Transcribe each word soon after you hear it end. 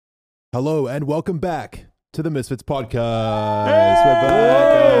Hello and welcome back to the Misfits podcast. Hey! We're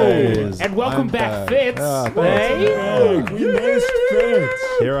back, guys. And welcome back, Fitz. Hey! We missed Fitz.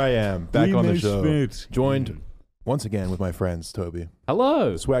 Here I am, back We on the missed show, Fitz. joined once again with my friends Toby,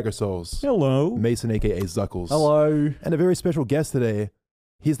 Hello. Swagger Souls, Hello. Mason aka Zuckles, Hello. and a very special guest today.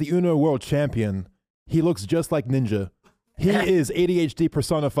 He's the Uno World Champion. He looks just like Ninja. He is ADHD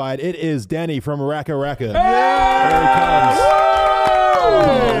personified. It is Danny from RackaRacka. There he comes.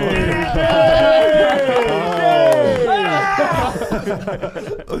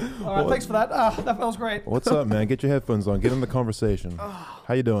 All right, thanks for that. That was great. What's up, man? Get your headphones on. Get in the conversation.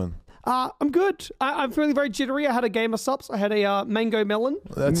 How you doing? I'm good. I'm feeling very jittery. I had a game of sups. I had a mango melon.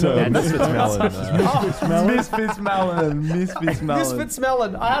 That's Misfits melon. Misfits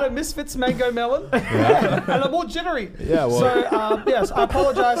melon. I had a Misfits mango melon, and I'm more jittery. Yeah, well. So, yes, I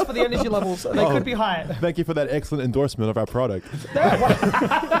apologize for the energy levels. They could be high. Thank you for that excellent endorsement of our product.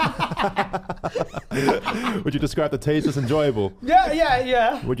 Would you describe the taste as enjoyable?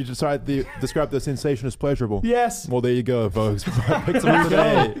 Yeah. Would you describe the sensation as pleasurable? Yes. Well, there you go, folks. Pick some up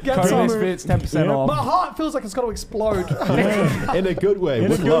today. Get Code some. Misfits, 10% off. My heart feels like it's going to explode. In a good way. In a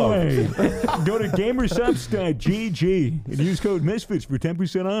with good love. way. Go to gamersubs.gg and use code Misfits for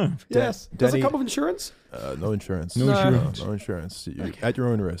 10% off. Yes. Does it Danny- come with insurance? No insurance. No insurance. No insurance. At your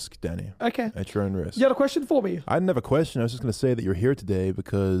own risk, Danny. Okay. At your own risk. You had a question for me? I didn't have a question. I was just going to say that you're here today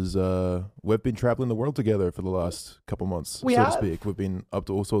because we've been traveling the world together for the last couple months, We so have? to speak. We've been up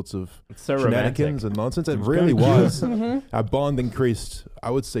to all sorts of It's so shenanigans romantic. and nonsense. It It's really kinda was. Mm-hmm. Our bond increased, I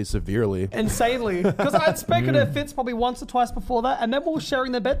would say, severely. Insanely. Because I had spoken to Fitz probably once or twice before that, and then we were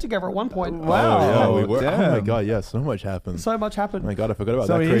sharing the bed together at one point. Oh, yeah, we were. Oh my Damn. god, yeah, so much happened. So much Oh happened. my god, I forgot about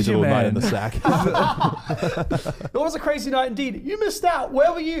So that he crazy is your little night in man. the sack. It was a crazy night indeed. You missed out.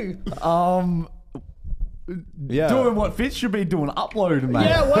 Where were you? Yeah. Doing what Fitz should be doing, uploading, mate.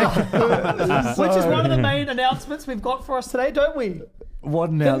 Yeah, well, which is one of the main announcements we've got for us today, don't we? What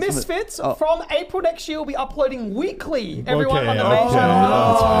The announcement? Misfits Oh. from April next year will be uploading weekly. Everyone on the okay. main channel.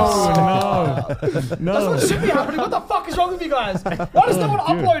 No. That's what should be happening. What the fuck is wrong with you guys? Why does no one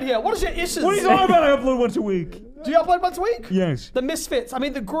upload here? What is your issues? What are you talking about? I upload once a week. Do you upload once a week? Yes. The Misfits. I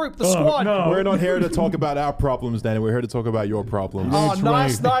mean, the group, the squad. No. We're not here to talk about our problems, Danny. We're here to talk about your problems. Oh, That's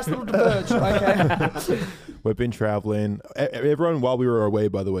nice right. little diverge. Okay. We've been traveling. Everyone, while we were away,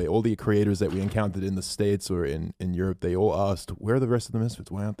 by the way, all the creators that we encountered in the States or in Europe, they all asked, where are the rest of the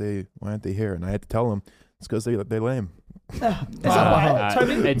Misfits? Why aren't they here? And I had to tell them, it's because they're lame. Is that right,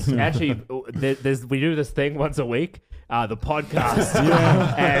 Toby? It's actually, we do this thing once a week, the podcast,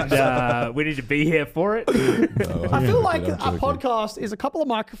 and we need to be here for it. I feel like I'm a joking. podcast is a couple of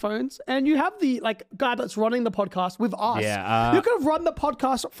microphones, and you have the guy that's running the podcast with us. Yeah, you could have run the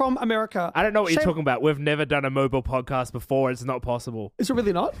podcast from America. I don't know what you're Shame- talking about. We've never done a mobile podcast before. It's not possible. Is it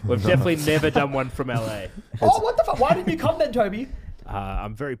really not? We've definitely never done one from LA. Oh, what the fuck? Why didn't you come then, Toby?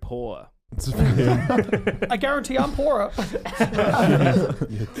 I'm very poor. I guarantee I'm poorer.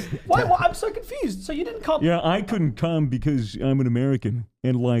 Why? I'm so confused. So you didn't come? Yeah, I couldn't come because I'm an American,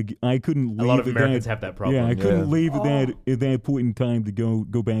 and I couldn't leave. A lot of at Americans that, have that problem. Yeah, I couldn't leave Oh. at that point in time to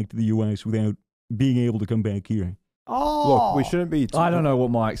go back to the U.S. without being able to come back here. Oh. Look, we shouldn't be... I don't know what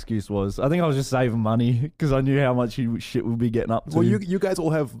my excuse was. I think I was just saving money because I knew how much shit would be getting up to. Well, you guys all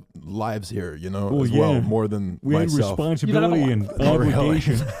have lives here, Well, as well, yeah. more than We had myself. responsibility and really.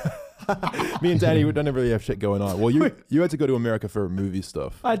 obligation. Me and Danny, we don't really have shit going on. Well, you had to go to America for movie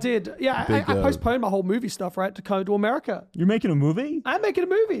stuff. I did. Yeah, Big, I postponed my whole movie stuff, right, to come to America. You're making a movie? I'm making a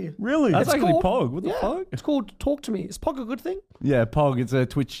movie. Really? That's It's actually called- Pog. What the Yeah, fuck? it's called Talk to Me. Is Pog a good thing? Yeah, Pog. It's a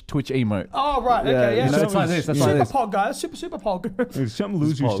Twitch emote. Oh, right. Okay, yeah. you know, So it's like this. That's like Super this. Pog, guys. Super Pog. There's something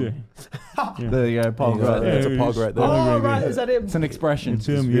losers Pog. say. There you go, Pog. Right there. That's a pog right there. Oh, right. Is that him? It's an expression. It's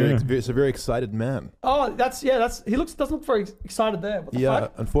him, yeah. It's a very excited man. Oh, that's he doesn't look very excited there. What the Yeah,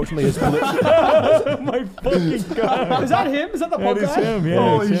 fuck? unfortunately, his Oh my fucking god! Is that him? Is that the That Pog is guy? him, yeah.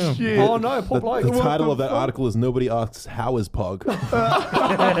 Holy it's him. shit. Oh no, poor bloke. the title of that article is "Nobody asks how is Pog."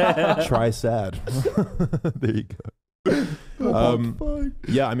 Try sad. There you go.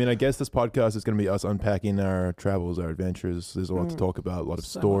 Yeah, I mean, I guess this podcast is going to be us unpacking our travels, our adventures. There's a lot to talk about, a lot of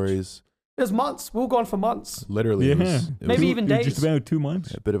So stories. There's months. We're gone for months. Literally, Yeah. it was Maybe even It was days. just about 2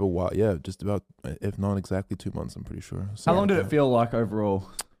 months. a bit of a while. Yeah, just about, if not exactly 2 months, I'm pretty sure. How long did it feel like overall?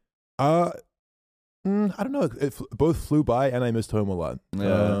 I don't know. Both flew by, and I missed home a lot.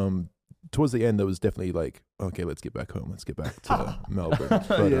 Yeah. Towards the end, there was definitely like, okay, let's get back home. Let's get back to Melbourne.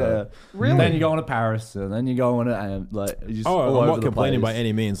 But, Yeah. Really? Then you go on to Paris, and then you go on to like. Just all I'm over not the complaining by place.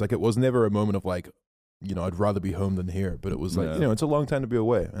 any means. Like, it was never a moment of like, I'd rather be home than here. But it was like, Yeah. it's a long time to be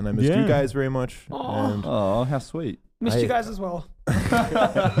away. And I missed you Yeah. guys very much. Aw. And, Oh, how sweet. Missed I- you guys as well.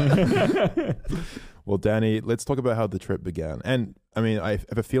 well, Danny, let's talk about how the trip began. And I mean, I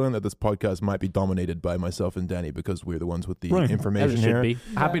have a feeling that this podcast might be dominated by myself and Danny because we're the ones with the Right. As information it should here. be.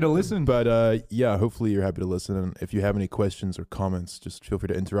 Happy to listen. But yeah, hopefully you're happy to listen. And if you have any questions or comments, just feel free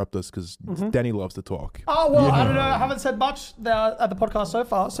to interrupt us because Danny loves to talk. Oh, well, I don't know. I haven't said much at the podcast so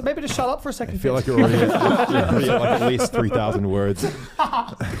far. So maybe just shut up for a I second. feel Fitz. like you're already at like at least 3,000 words.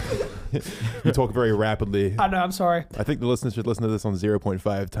 You talk very rapidly. I know, I'm sorry. I think the listeners should listen to this on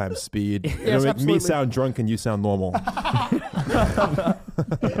 0.5 times speed. Yes, It'll make me absolutely. sound drunk and you sound normal.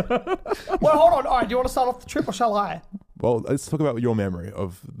 Well, hold on. All right, do you want to start off the trip or shall I? Well, let's talk about your memory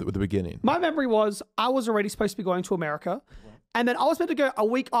of the beginning. My memory was I was already supposed to be going to America. And then I was meant to go a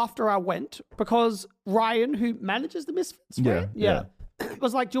week after I went because Ryan, who manages the Misfits, right? Yeah.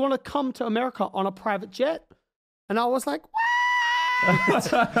 was like, do you want to come to America on a private jet? And I was like, what? What the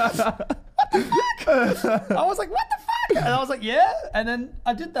fuck? I was like, what the fuck? And I was like, yeah. And then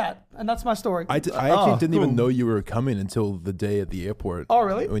I did that. And that's my story. I actually didn't even know you were coming until the day at the airport. Oh,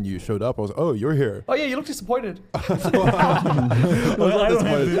 really? When you showed up, I was like, oh, you're here. Oh, yeah, you look disappointed. Well, I don't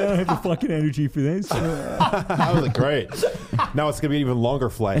have the fucking energy for this. I was like, great. Now it's going to be an even longer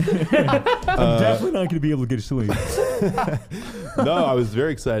flight. I'm definitely not going to be able to get to sleep. No, I was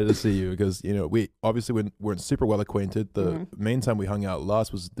very excited to see you because, we obviously weren't super well acquainted. The main time we hung out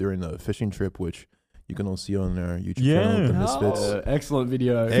last was during a fishing trip, which you can all see on our YouTube channel, The Misfits. Excellent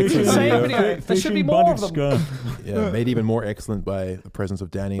video. Excellent Same video. video. There should be more of them. Yeah, made even more excellent by the presence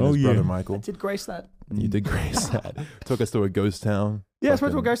of Danny and Oh, his yeah. brother Michael. Did grace that. You did grace that. Took us to a ghost town. Yeah, I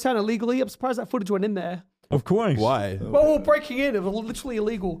supposed to Fucking- go town illegally. I'm surprised that footage went in there. Of course. Why? Well, we were breaking in. It was literally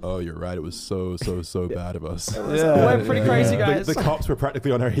illegal. Oh, you're right. It was so bad of us. We're pretty crazy, guys. The cops were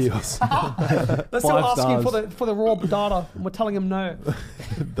practically on our heels. They're still 5 asking stars. for the raw data, and we're telling them no.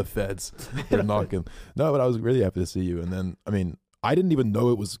 The feds. They're knocking. No, but I was really happy to see you. And then, I mean, I didn't even know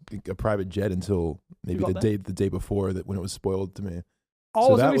it was a private jet until maybe got the day before that when it was spoiled to me. Oh, So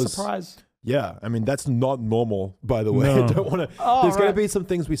it was that really was- surprised. Yeah, I mean that's not normal, by the way. No. I don't want to. Oh, there's going right. to be some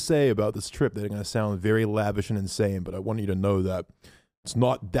things we say about this trip that are going to sound very lavish and insane, but I want you to know that it's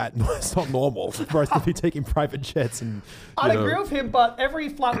not that. It's not normal for us to be taking private jets. And I'd agree with him, but every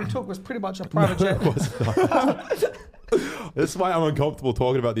flight we took was pretty much a private jet. It was not. This is why I'm uncomfortable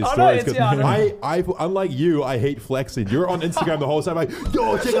talking about these I know, stories it's- because yeah, I I unlike you, I hate flexing. You're on Instagram the whole time like,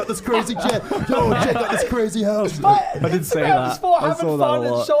 yo, check out this crazy jet. Yo, check out this crazy house. But I did say Instagram is that. for I having saw that fun a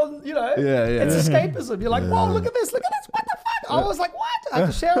and lot. showing, Yeah. it's escapism. You're like, whoa, look at this, what the fuck? I was like, what? I had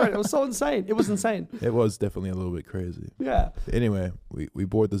to share it. It was so insane. It was insane. It was definitely a little bit crazy. Yeah. Anyway, we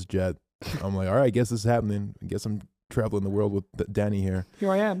board this jet. I'm like, all right, I guess this is happening. I guess I'm traveling the world with Danny here. Here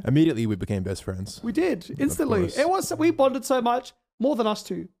I am. Immediately, we became best friends. We did instantly. course. We bonded so much, more than us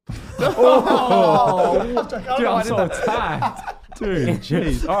two. Oh, I don't dude, know, I I'm did so that. attacked. Dude,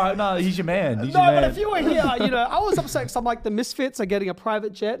 jeez. All right, no, he's your man. He's No, your but man. if you were here, I was upset because I'm like, the Misfits are getting a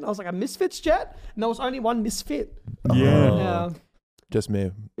private jet. And I was like, a Misfits jet? And there was only one Misfit. Yeah. Yeah. Just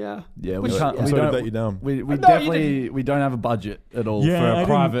me. Yeah. Yeah, Which- we can't. I'm We sorry to don't. let you down. We No, you definitely we don't have a budget at all Yeah, for I a didn't-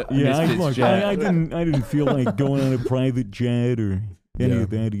 private yeah, I, Misfits look, jet. I didn't feel like going on a private jet or any Yeah. of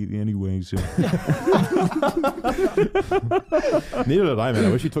that anyway. So Neither did I, man. I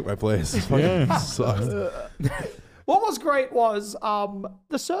wish you took my place. It fucking Yeah. sucked. What was great was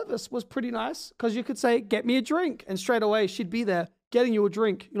the service was pretty nice because you could say, get me a drink. And straight away, she'd be there getting you a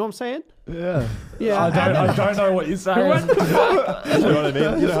drink. You know what I'm saying? Yeah. Yeah. I don't know what you're saying. You know what I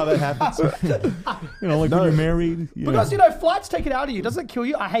mean? You know how that happens? like when you're married. Yeah. Because, flights take it out of you. Doesn't it kill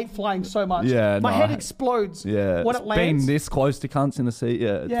you? I hate flying so much. Yeah, My no, head I- explodes Yeah. when it's it lands. being this close to cunts in the seat.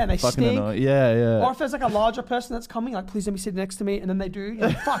 Yeah. Yeah, and they it's fucking stink. annoying. Yeah. Or if there's like a larger person that's coming, like, please let me sit next to me. And then they do. You're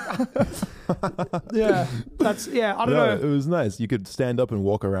like, fuck. Yeah. I don't No, know. it was nice. You could stand up and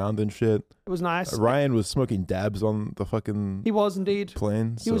walk around and shit. It was nice. Ryan was smoking dabs on the fucking He was indeed.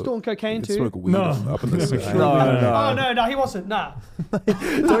 plane. He was doing cocaine you could too. smoke weed No. up in the sky. Oh, no, he wasn't. Nah.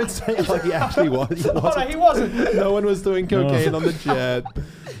 Don't say it like he actually was. He Oh, no, wasn't. he wasn't. No one was doing cocaine on the jet.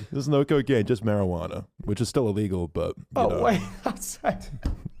 There's no cocaine, just marijuana, which is still illegal. But you Oh, know. wait. Outside.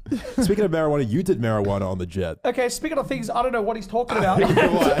 Speaking of marijuana, you did marijuana on the jet. Okay, speaking of things, I don't know what he's talking about. You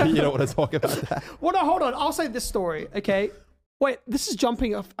know what? You don't want to talk about that. Well, no, hold on. I'll say this story, okay? Wait, this is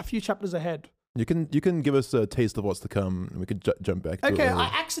jumping a few chapters ahead. You can give us a taste of what's to come, and we could jump back to it Okay, later.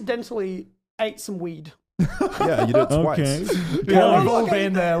 I accidentally ate some weed. Yeah, you did it twice. Okay. Yeah, Yeah, we've all look,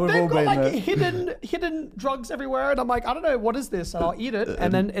 been there. We've they've all got been like there. hidden drugs everywhere, and I'm like, I don't know what is this, and I'll eat it,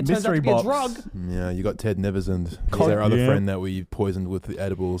 and then it turns out mystery to be a box. drug. Yeah, you got Ted Neversand. He's our other Yeah. friend that we poisoned with the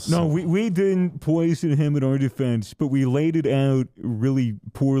edibles. No, we didn't poison him in our defense, but we laid it out really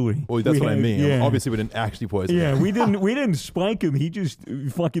poorly. Well, that's We what I had- mean. Yeah. Obviously, we didn't actually poison Yeah, him. we didn't spike him. He just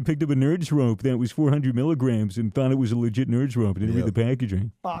fucking picked up a Nerds rope that was 400 milligrams and thought it was a legit Nerds rope. Didn't read Yep. the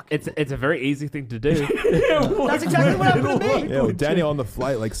packaging. Fuck. It's a very easy thing to do. That's exactly what happened to me. Yeah, well, Daniel on the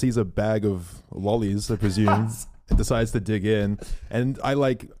flight like sees a bag of lollies, I presume, and decides to dig in. And I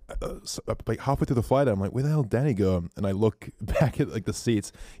like halfway through the flight, I'm like, where the hell did Danny go? And I look back at like the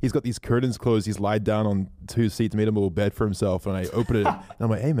seats. He's got these curtains closed. He's lied down on 2 seats, made him a little bed for himself. And I open it, and I'm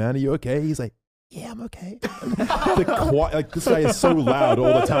like, hey man, are you okay? He's like, yeah, I'm okay. Like this guy is so loud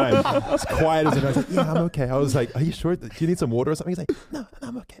all the time. As quiet as I was like, yeah, I'm okay. I was like, are you sure? Do you need some water or something? He's like, no,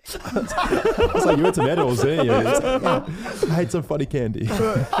 I'm okay. I was like, you had some edibles, didn't you? He's like, yeah, I had some funny candy.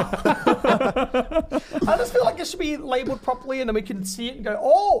 I just feel like it should be labeled properly, and then we can see it and go,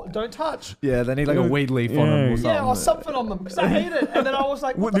 oh, don't touch. Yeah, they need like a weed leaf on them or something. Yeah, or something on them, because I hate it. And then I was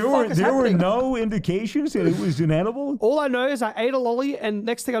like, what Well, the fuck is there were happening? no indications that it was an edible. All I know is I ate a lolly, and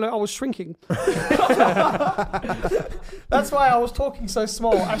next thing I know, I was shrinking. That's why I was talking so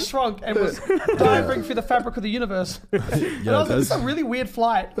small. I shrunk and was diving through the fabric of the universe. And I was like, this is a really weird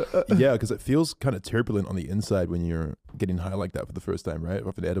flight. Yeah, because it feels kind of turbulent on the inside when you're getting high like that for the first time, right?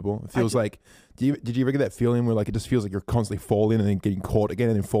 Off an edible. It feels like, did you ever get that feeling where like it just feels like you're constantly falling and then getting caught again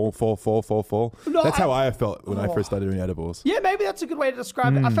and then fall? No, That's how I felt when I first started doing edibles. Yeah, maybe that's a good way to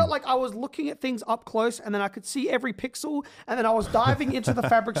describe it. I felt like I was looking at things up close, and then I could see every pixel, and then I was diving into the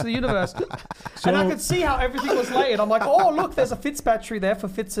fabrics of the universe. And I could see how everything was laid. I'm like, oh, look, there's a Fitz battery there for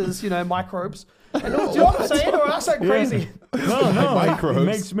Fitz's, microbes. And, do you know what I'm saying? Or am I so crazy? No,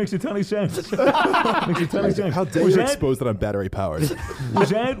 Microbes. it makes a ton of sense. Makes a ton of sense. How dare you expose that I'm battery powered? Was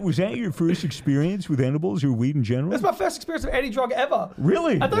that your first experience with edibles or weed in general? That's my first experience of any drug ever.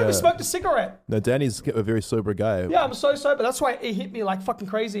 Really? I don't even smoked a cigarette. No, Danny's a very sober guy. Yeah, I'm so sober. That's why it hit me like fucking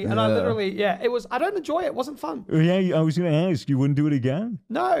crazy. And I literally, it was, I don't enjoy it. It wasn't fun. Yeah, I was going to ask, you wouldn't do it again?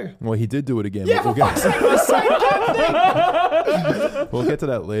 No. Well, he did do it again. Yeah, for fuck's sake, the same damn thing. We'll get to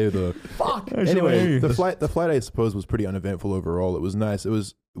that later, though. Fuck. That's Anyway, hilarious. the flight I suppose was pretty uneventful overall. It was nice.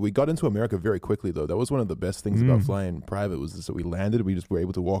 We got into America very quickly though. That was one of the best things about flying private was just that we landed. We just were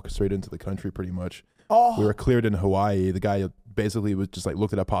able to walk straight into the country pretty much. Oh. We were cleared in Hawaii. The guy basically was just like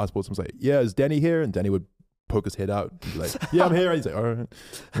looked at our passports and was like, "Yeah, is Danny here?" And Danny would poke his head out. He'd be like, "Yeah, I'm here." He's like, "All right."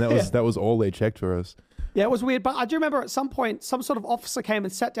 And that was all they checked for us. Yeah, it was weird. But I do remember at some point, some sort of officer came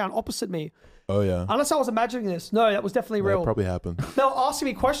and sat down opposite me. Oh yeah, Unless I was imagining this. No, that was definitely real. that probably happened. They were asking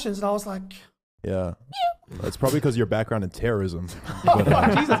me questions, and I was like, Yeah, it's probably because of your background in terrorism. oh, But,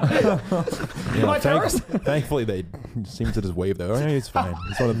 fuck, Jesus. Am I a terrorist? Thankfully, they seem to just wave there. Oh, yeah, it's fine.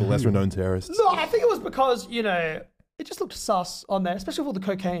 He's one of the lesser known terrorists. No, I think it was because, it just looked sus on there, especially with all the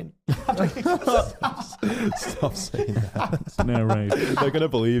cocaine. Stop saying that. No, right. They're gonna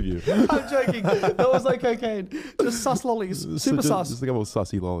believe you. I'm joking. There was no cocaine. Just sus lollies. Super sus. Just a couple of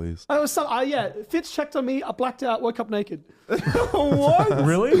sussy lollies. I was Fitz checked on me. I blacked out, woke up naked. What?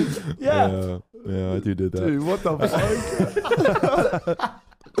 Really? Yeah. Yeah, I did that. Dude, what the fuck?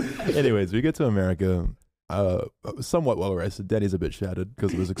 Anyways, we get to America. Somewhat well rested. Daddy's a bit shattered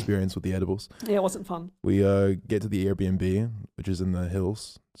because of his experience with the edibles. Yeah, it wasn't fun. We get to the Airbnb, which is in the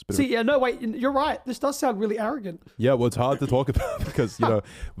hills. It's a bit of- See, no, wait, you're right. This does sound really arrogant. yeah, well, it's hard to talk about because, I'm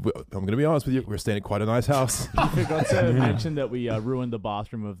going to be honest with you, we're staying at quite a nice house. You forgot to mention that we ruined the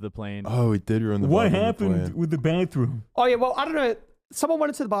bathroom of the plane. Oh, we did ruin the What bathroom of the happened plane. with the bathroom? Oh, yeah, well, I don't know. Someone went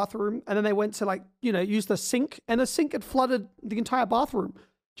into the bathroom and then they went to use the sink, and the sink had flooded the entire bathroom. Do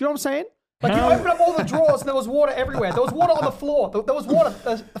you know what I'm saying? Like, you open up all the drawers and there was water everywhere. There was water on the floor. There was water.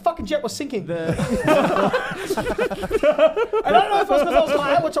 The fucking jet was sinking. And I don't know if it was because I was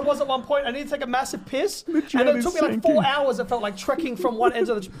high, which I was at one point. I needed to take a massive piss. And it took me like 4 hours. It felt like trekking from one end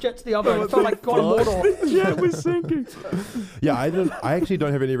of the jet to the other. And it felt like going on Mordor. Yeah, it was sinking. Yeah, I actually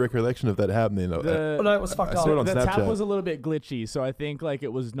don't have any recollection of that happening. Oh, no, it was fucked I saw it up. on The Snapchat. tap was a little bit glitchy, so I think like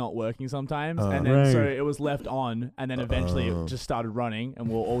it was not working sometimes, and then Right. so it was left on, and then eventually it just started running, and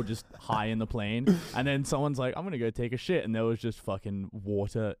we were all just high in the plane, and then someone's like, "I'm gonna go take a shit," and there was just fucking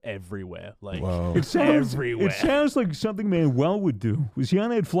water everywhere, like Wow. It sounds, everywhere. It sounds like something Manuel would do. Was he on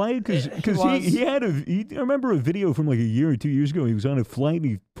that flight? Because was. he had I remember a video from like a year or 2 years ago. He was on a flight and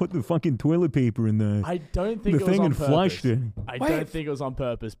he put the fucking toilet paper in the I don't think the it was thing on and purpose. flushed it. I Wait. don't think it was on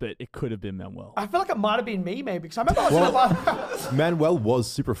purpose, but it could have been Manuel. I feel like it might have been me, maybe, because I remember I was in the bathroom. Manuel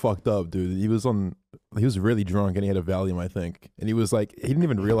was super fucked up, dude. He was on he was really drunk and he had a Valium, I think. And he was like, he didn't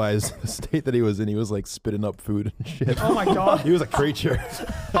even realize the state that he was in. He was like spitting up food and shit. Oh my God. He was a creature.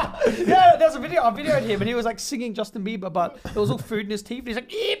 Yeah, there's a video. I videoed him and he was like singing Justin Bieber, but there was all food in his teeth. And he's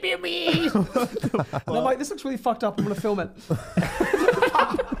like, "Eat me." And I'm like, this looks really fucked up. I'm going to film it.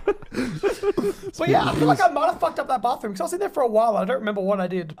 But yeah, I feel like I might have fucked up that bathroom because I was in there for a while. I don't remember what I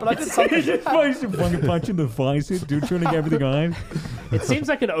did, but I did something. Just fucking punching the faucet, dude, turning everything on. It seems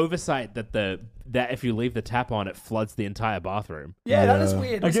like an oversight that if you leave the tap on, it floods the entire bathroom. Yeah, that is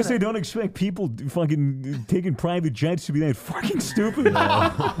weird. I guess isn't they it? don't expect people fucking taking private jets to be that fucking stupid.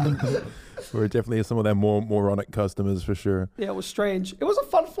 We're definitely some of them more moronic customers for sure. Yeah, it was strange. It was a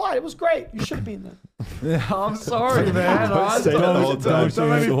fun flight. It was great. You should have been there. I'm sorry, man. Don't say that the whole time. Don't say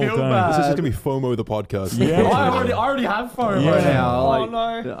that the whole time. This is just gonna be FOMO the podcast. Yeah. I already have phone Yeah. right now. Oh, Like,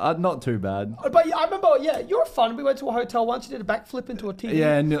 no. not too bad. But yeah, I remember, you were fun. We went to a hotel once. You did a backflip into a TV.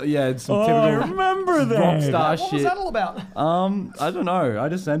 Yeah, it's some Oh, I typical remember that. rock star What was shit. that all about? I don't know. I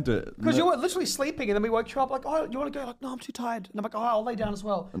just sent it. Because you were literally sleeping, and then we woke you up like, "Oh, you want to go?" Like, "No, I'm too tired." And I'm like, "Oh, I'll lay down as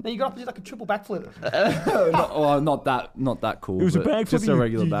well." And then you got up and did like a triple backflip. not that cool. It was a but backflip. Just a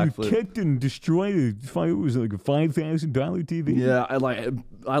regular you backflip. kicked and destroyed it. It was like a $5,000 TV. Yeah, I landed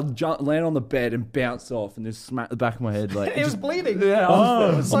on the bed and bounced off and just smacked the back of my head. Like It was bleeding. yeah,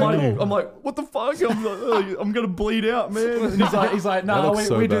 Oh, I'm like, what the fuck? I'm gonna bleed out, man. And he's like, That no, looks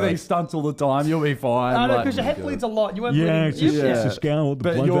so we do bad. these stunts all the time. You'll be fine. I know, Like, because your head bleeds a lot. You weren't Yeah, it's bleeding. just Yeah. it's a scalp. The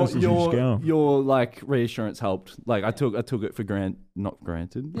but blood vessels in your scalp. your like reassurance helped. Like I took it for not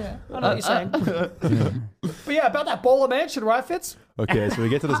granted. Yeah, I know what you're saying. But yeah, about that baller mansion, right, Fitz? Okay, so we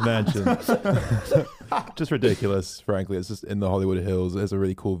get to this mansion. Just ridiculous, frankly. It's just in the Hollywood Hills. It has a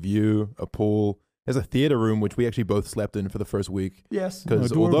really cool view, a pool. There's a theater room, which we actually both slept in for the first week. Yes.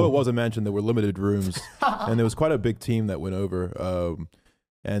 Because Adorable. although it was a mansion, there were limited rooms. And there was quite a big team that went over.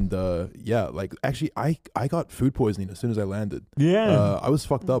 Yeah, like actually, I got food poisoning as soon as I landed. Yeah. I was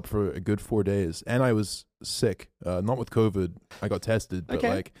fucked up for a good 4 days. And I was sick. Not with COVID. I got tested. But Okay.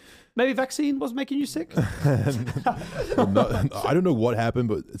 like... Maybe vaccine was making you sick? I don't know what happened,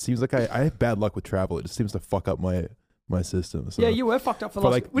 but it seems like I have bad luck with travel. It just seems to fuck up my system. So, Yeah, you were fucked up for the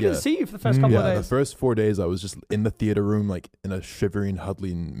last... like, we didn't yeah. see you for the first couple of the days. first 4 days I was just in the theater room, like in a shivering,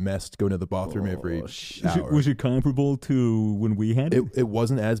 huddling mess, going to the bathroom every hour. Was it comparable to when we had it? It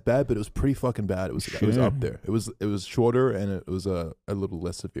wasn't as bad, but it was pretty fucking bad. It was Sure. up there. It was shorter and it was a little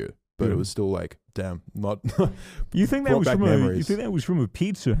less severe, but Yeah. it was still like, damn, not. You think that brought was back from memories. you think that was from a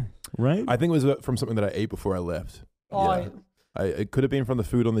pizza, right? I think it was from something that I ate before I left. Oh, Yeah. It could have been from the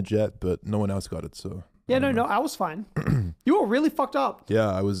food on the jet, but no one else got it, so. yeah, no, I was fine. You were really fucked up. Yeah,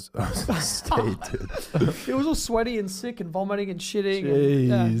 I was stayed, dude. It was all sweaty and sick and vomiting and shitting. And,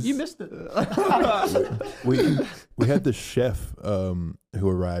 yeah, Jeez. you missed it. We had this chef who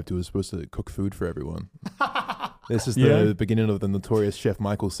arrived who was supposed to cook food for everyone. This is Yeah. the beginning of the notorious Chef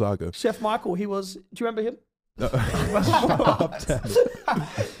Michael saga. Chef Michael, he was... Do you remember him?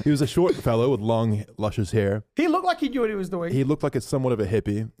 He was a short fellow with long, luscious hair. He looked like he knew what he was doing. He looked like somewhat of a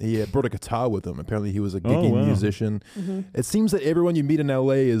hippie. He had brought a guitar with him. Apparently, he was a gigging wow. musician. Mm-hmm. It seems that everyone you meet in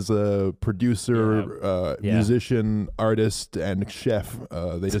LA is a producer, Yeah. musician, artist, and chef.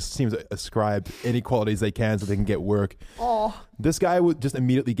 They just seem to ascribe any qualities they can so they can get work. Oh, This guy just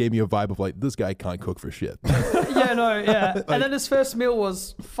immediately gave me a vibe of like, this guy can't cook for shit. yeah, no, yeah. And then his first meal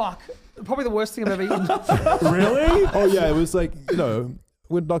was, probably the worst thing I've ever eaten. Really? Oh yeah, it was like,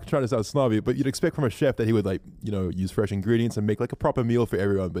 we're not trying to sound snobby, but you'd expect from a chef that he would like, use fresh ingredients and make like a proper meal for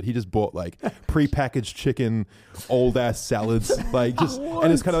everyone. But he just bought like pre-packaged chicken, old ass salads, like just,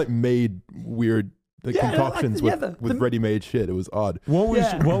 and it's kind of like made weird concoctions like, yeah, with ready-made shit. It was odd. What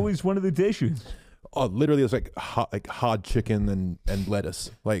Yeah. was one of the dishes? Oh, literally, it was like hard chicken and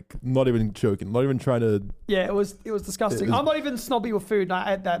lettuce. Like not even joking, not even trying to. Yeah, it was disgusting. It was- I'm not even snobby with food, and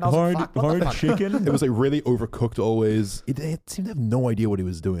I ate that, and I was like, fuck, what the Hard fuck? chicken. It was like really overcooked always. It seemed to have no idea what he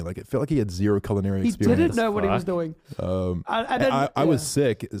was doing. Like it felt like he had zero culinary He experience. didn't know what he was Fuck. doing. And And then, I was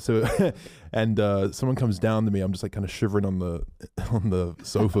sick, so and someone comes down to me. I'm just like kind of shivering on the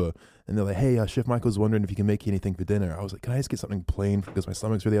sofa, and they're like, "Hey, Chef Michael's wondering if he can make you anything for dinner." I was like, "Can I just get something plain because my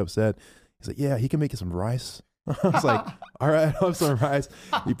stomach's really upset?" He's like, "Yeah, he can make you some rice." I was like, "All right, I'll have some rice."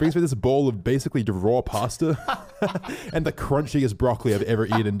 He brings me this bowl of basically raw pasta and the crunchiest broccoli I've ever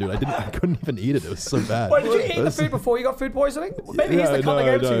eaten, dude. I couldn't even eat it. It was so bad. Wait, did you eat the food before you got food poisoning? Maybe he's the cunt that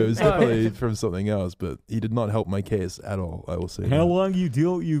gave it to you. it was definitely from something else, but he did not help my case at all. I will say. How that. long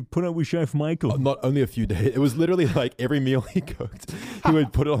you put up with Chef Michael? Not only a few days. It was literally like every meal he cooked, he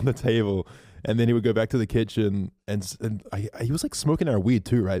would put it on the table, and then he would go back to the kitchen, and he was like smoking our weed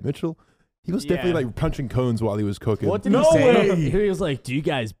too, right, Mitchell? He was definitely like punching cones while he was cooking. What did No he say? way. He was like, "Do you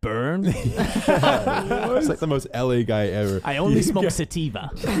guys burn? It's like the most LA guy ever. I only smoke sativa."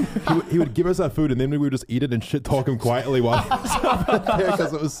 He would give us our food and then we would just eat it and shit talk him quietly while he was up there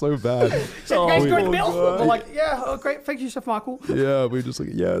because it was so bad. So guys, great meal. We're like, yeah, oh, great. Thank you, Chef Michael. Yeah, we were just like,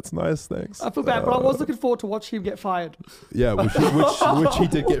 yeah, it's nice, thanks. I feel bad, but I was looking forward to watching him get fired. Yeah, which he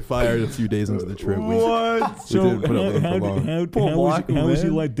did get fired a few days into the trip. What? We didn't put up with him for long. How was he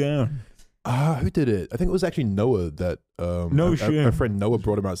let down? Who did it? I think it was actually Noah that our friend Noah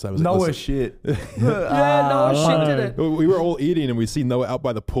brought him outside. Was like, Noah "Listen." shit. Yeah, no shit did it. We were all eating and we see Noah out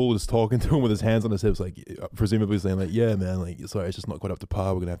by the pool just talking to him with his hands on his hips, like presumably saying like, yeah, man, like, sorry, it's just not quite up to par.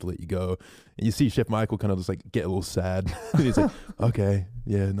 We're going to have to let you go. And you see Chef Michael kind of just like get a little sad. And he's like, okay,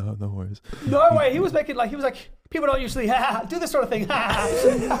 yeah, no worries. No way. He was making like, people don't usually do this sort of thing.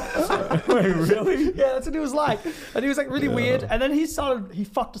 Wait, really? Yeah, that's what he was like. And he was like really weird. And then he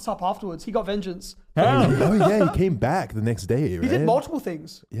fucked us up afterwards. He got vengeance. How? Oh yeah, he came back the next day, right? He did multiple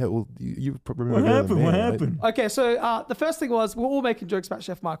things. Yeah, well, you probably What remember happened? the What man, right? happened? Okay, so the first thing was we were all making jokes about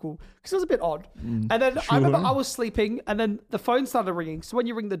Chef Michael because it was a bit odd. And then I remember I was sleeping and then the phone started ringing. So when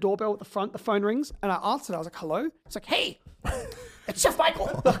you ring the doorbell at the front, the phone rings and I answered. I was like, hello? It's like, hey, it's Chef Michael.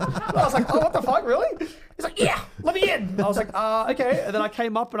 I was like, oh, what the fuck, really? He's like, yeah, let me in. I was like, okay. And then I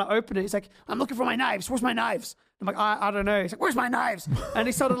came up and I opened it. He's like, I'm looking for my knives. Where's my knives? I'm like, I don't know. He's like, where's my knives? And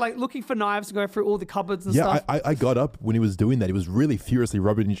he started like looking for knives and going through all the cupboards and stuff. I got up when he was doing that. He was really furiously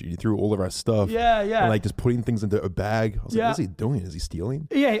rubbing through all of our stuff. Yeah. And like just putting things into a bag. I was like, Yeah. what's he doing? Is he stealing?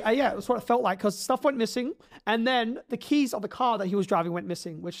 Yeah, that's what it felt like because stuff went missing. And then the keys of the car that he was driving went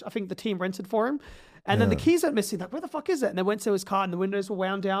missing, which I think the team rented for him. And then the keys went missing. Like, where the fuck is it? And they went to his car and the windows were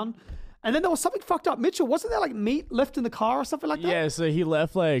wound down. And then there was something fucked up. Mitchell, wasn't there like meat left in the car or something like that? Yeah, so he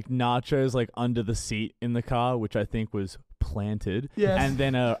left like nachos like under the seat in the car, which I think was planted. Yes. And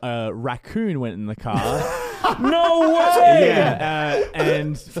then a raccoon went in the car. No way! Yeah,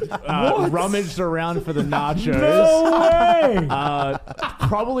 and rummaged around for the nachos. No way!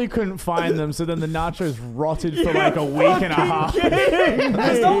 Probably couldn't find them, so then the nachos rotted for like a week and a half.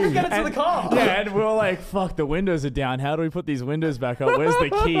 Because no one could get into the car. Yeah, and we were like, fuck, the windows are down. How do we put these windows back up? Where's the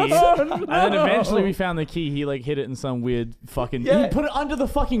key? And then eventually we found the key. He like hid it in some weird fucking... Yeah. He put it under the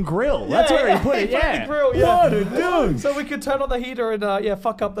fucking grill. That's where he put it, The grill, What a dude! So we could turn on the heater and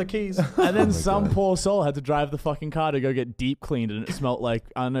fuck up the keys. And then some poor soul had to drive the fucking car to go get deep cleaned, and it smelled like,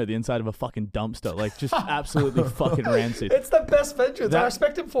 I don't know, the inside of a fucking dumpster. Like, just absolutely fucking rancid. It's the best vengeance. I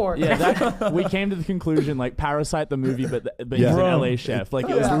respect him for it. Yeah, we came to the conclusion, like, Parasite the movie, but he's Yeah. an LA chef. Like,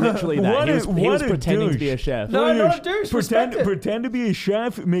 it was literally that. What He a- was what a pretending to douche. be a chef. No, not a douche. Respect it. Pretend to be a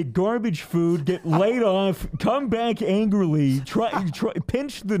chef, make garbage food, get laid off, come back angrily, try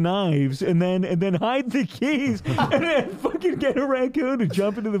pinch the knives, and then hide the keys, and then fucking get a raccoon to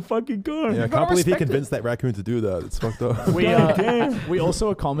jump into the fucking car. Yeah, I can't believe he convinced that raccoon to do that. It's fucked up. We also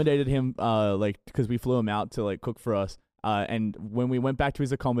accommodated him, like, because we flew him out to like cook for us. And when we went back to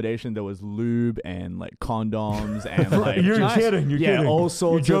his accommodation, there was lube and like condoms and like You're kidding. You're kidding. all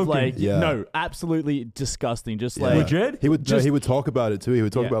sorts You're of like Yeah. no, absolutely disgusting. Just Yeah. like Legit? He would he would talk about it too. He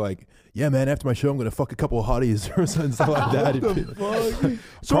would talk Yeah. about like, yeah, man, after my show, I'm gonna fuck a couple of hotties or something stuff like that.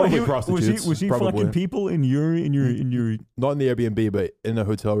 So Probably he- prostitutes. Was he probably. fucking people in your Not in the Airbnb, but in a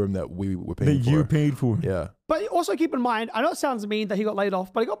hotel room that we were that paying for. you paid for? Yeah. But also keep in mind, I know it sounds mean that he got laid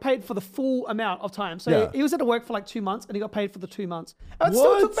off, but he got paid for the full amount of time. So Yeah. he was at work for like 2 months and he got paid for the 2 months. And it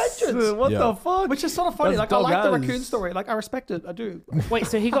still took vengeance. What Yeah. the fuck? Which is sort of funny. That's Like, I like the dog raccoon ass. story. Like, I respect it. I do. Wait,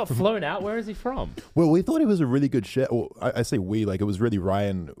 so he got flown out? Where is he from? Well, we thought he was a really good chef. Well, I say we, like it was really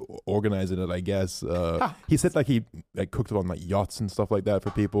Ryan organizing it, I guess. He said like he like cooked on like yachts and stuff like that for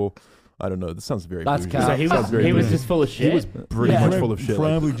people. I don't know. This sounds very That's bougie. cap. So he Sounds very was bougie. just full of shit. He was pretty Yeah. much full of shit. Like,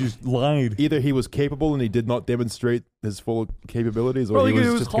 Probably just lied. either he was capable and he did not demonstrate his full capabilities, or Probably he was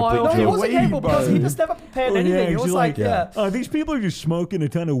he was just high complete off No, he the joke. wasn't weed, capable because he bro. just never prepared Oh, anything. yeah, It was he's like, like- yeah. These people are just smoking a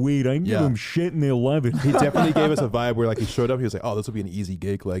ton of weed. I can give Yeah. them shit and they'll love it. He definitely gave us a vibe where like he showed up, he was like, "Oh, this will be an easy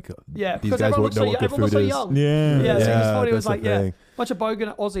gig." Like, Yeah, these because guys everyone won't know what good everyone was food so is. young. Yeah. Yeah, so he just Yeah, thought he was that's like, the yeah, thing. bunch of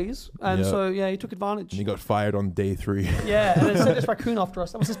bogan Aussies. And Yeah. so, yeah, he took advantage. And he got fired on day 3. Yeah, and then sent this raccoon after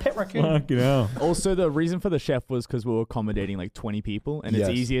us. That was his pet raccoon. Fucking hell. Also, the reason for the chef was because we were accommodating like 20 people, and Yes.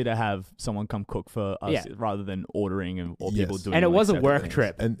 it's easier to have someone come cook for us Yeah. rather than ordering or people Yes. doing. And it like, was a separate work things.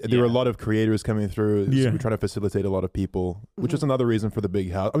 trip. And there were a Yeah. lot of creators coming through. So Yeah. we're trying to facilitate a lot of people, which is another reason for the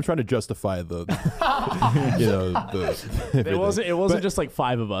big house. I'm trying to justify the, you know, It wasn't But- just like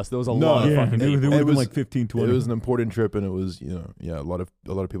 5 of us. There was a No, lot of Yeah, fucking there people. would have been was- like 15, 20. It was an important trip, and it was, you know, yeah, a lot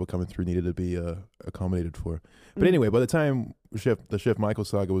of people coming through needed to be accommodated for. But anyway, by the time the Chef Michael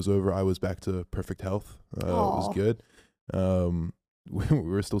saga was over, I was back to perfect health. It was Aw. good. we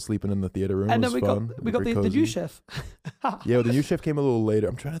were still sleeping in the theater room. And it then was fun. we got Very the new cozy. chef. Yeah, the new chef came a little later.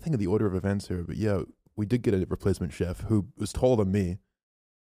 I'm trying to think of the order of events here, but yeah, we did get a replacement chef who was taller than me.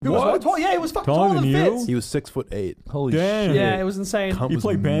 He was tall. Yeah, he was fucking Taller taller than than you? Fitz. He was 6'8". Holy Damn. shit. Yeah, it was insane. Cunt You was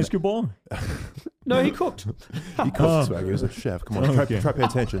played ma- basketball? No, he cooked. He cooked swag. He was a chef. Come on, Okay. try pay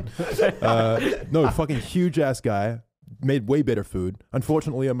attention. No, fucking huge ass guy. Made way better food.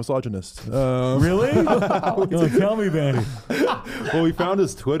 Unfortunately, a misogynist. Really? No, tell me about it. Well, we found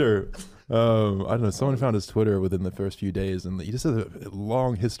his Twitter. I don't know. Someone found his Twitter within the first few days, and he just has a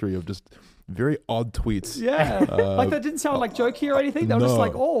long history of just very odd tweets. Yeah. Like that didn't sound like jokey or anything. They were just no.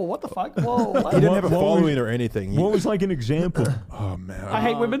 like, oh, what the fuck? Whoa. What? He didn't have a What was- following or anything. What was like an example? Oh man, I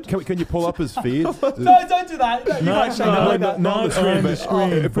hate women. Can you pull up his feed? No, don't do that. You can't say that like that. not on the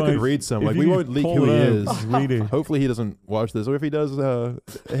screen. If we could but read some, if like you we could won't leak pull who he it is. up, read it. Hopefully he doesn't watch this, or if he does,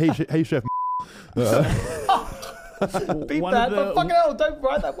 hey chef. Beep One that. of the- But fucking hell, don't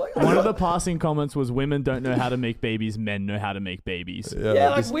write that way. One of the passing comments was women don't know how to make babies, men know how to make babies. Yeah,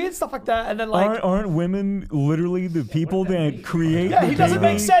 like just- weird stuff like that. And then like, Aren't women literally the people that create yeah, the he doesn't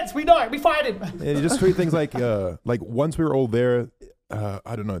baby? make sense. We know. We fired him. And you just tweet things like once we were all there,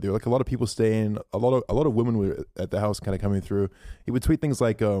 I don't know, there were like a lot of people staying, a lot of women were at the house kind of coming through. He would tweet things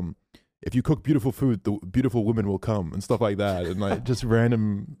like, if you cook beautiful food, the beautiful women will come and stuff like that, and like just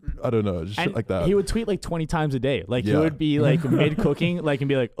random, I don't know, just shit And like that. he would tweet like 20 times a day. Like he Yeah. would be like mid cooking, like and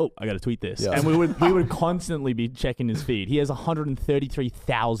be like, "Oh, I got to tweet this." Yeah. And we would constantly be checking his feed. He has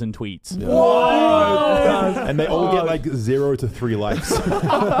 133,000 tweets. Yeah. And they all get like 0 to 3 likes. And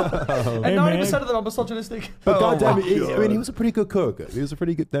Hey, 90% man. of them are misogynistic. But goddamn it, I mean, he was a pretty good cook. He was a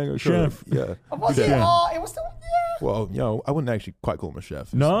pretty good dang good Chef. cook. Yeah. Was he? Yeah. Oh, it was still. Yeah. Well, you know, I wouldn't actually quite call him a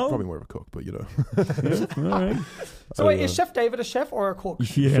chef. He's No? probably more of a cook, but you know, Yeah, all right. So wait, is Chef David a chef or a cook?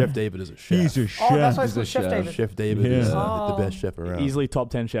 Yeah. Chef David is a chef. He's a Oh, that's chef. why it's called Chef David. Chef David Yeah. is Oh. the best chef around. Easily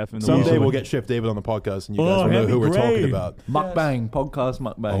top 10 chef in the Someday world. we'll get Chef David on the podcast, and you guys Oh, will know that'd who be we're talking great. about. Mukbang, podcast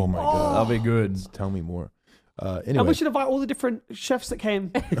mukbang. Oh my god, That'll be good. tell me more. And we Anyway, should invite all the different chefs that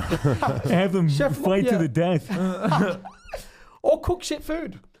came. Have them Chef- fight yeah. to the death. Or cook shit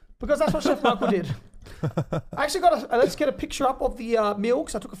food. Because that's what Chef Michael did. I actually let's get a picture up of the meal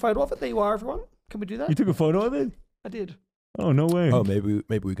because I took a photo of it. There you are, everyone. Can we do that? You took a photo of it? I did. Oh, no way. oh maybe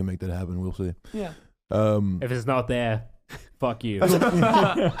we can make that happen. We'll see. Yeah. If it's not there, fuck you. All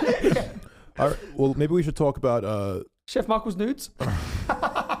right, well, maybe we should talk about. Chef Michael's nudes.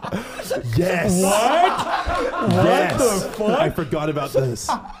 Yes. What? Yes. What the fuck? I forgot about this.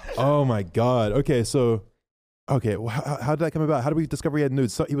 Oh my god. Okay, so. Okay, well, how did that come about? How did we discover he had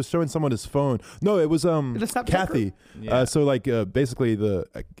nudes? So he was showing someone his phone. No, it was the Snapchat Kathy. Yeah. So like basically the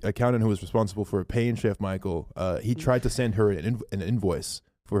accountant who was responsible for paying Chef Michael, he tried to send her an invoice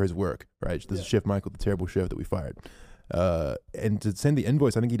for his work. Right, this is Chef Michael, the terrible chef that we fired. And to send the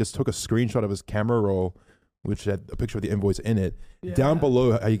invoice, I think he just took a screenshot of his camera roll, which had a picture of the invoice in it. Yeah. Down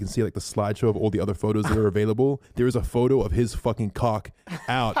below, how you can see like the slideshow of all the other photos that are available. There is a photo of his fucking cock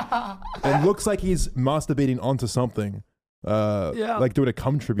out, and looks like he's masturbating onto something, like doing a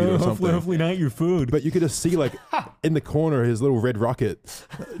cum tribute or something. Hopefully not your food. But you could just see like in the corner his little red rocket.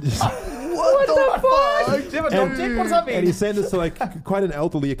 What the fuck? Do you have a dog dick? What does that mean? And he sent this to like quite an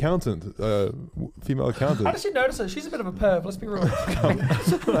elderly accountant, female How accountant. does she notice it? She's a bit of a perv, let's be real. How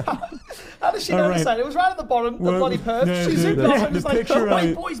does she All notice right. that? It was right at the bottom, the Well, bloody perv. no, She the- zoomed the- off and the was like, picture oh,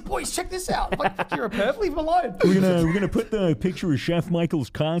 wait, I- boys, check this out. I'm like, fuck, you're a perv, leave him alone. We're gonna put the picture of Chef Michael's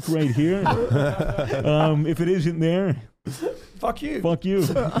cock right here. If it isn't there, Fuck you. fuck you.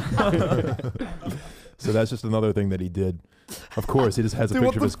 So that's just another thing that he did. Of course, he just has a Dude,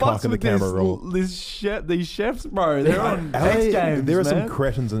 what picture of the his cock fuck's in the with this, camera roll. these chefs, bro. They're on X Games, There are man. some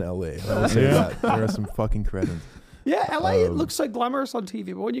cretins in LA. I will say Yeah. that. There are some fucking cretins. Yeah, LA it looks so glamorous on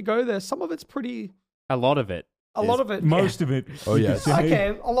TV, but when you go there, some of it's pretty. A lot of it. A lot of it. Most of it. Oh, you yeah. could say.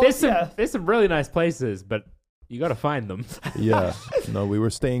 Okay, a lot. There's some really nice places, but you got to find them. Yeah. No, we were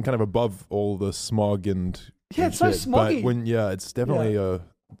staying kind of above all the smog and Yeah, and it's so shit. smoggy. But it's definitely a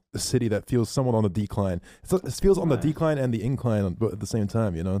city that feels somewhat on the decline. It feels on the decline and the incline at the same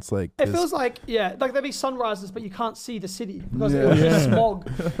time. You know, it's like It there's- feels like there'd be sunrises, but you can't see the city because it was just Yeah.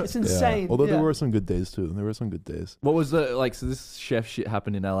 smog. It's yeah. insane. Although yeah. there were some good days too. There were some good days. What was the so this chef shit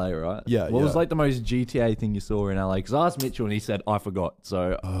happened in LA, right? Yeah, What was yeah. like the most GTA thing you saw in LA? Because I asked Mitchell and he said I forgot,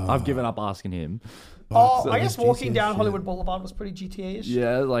 so I've given up asking him. I guess walking down Hollywood Boulevard was pretty GTA-ish.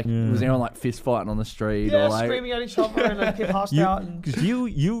 Yeah, like was anyone like fist fighting on the street Yeah, or like? screaming at each other and then people passed out. And Because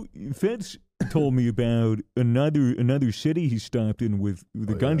you Fitz told me about another city he stopped in with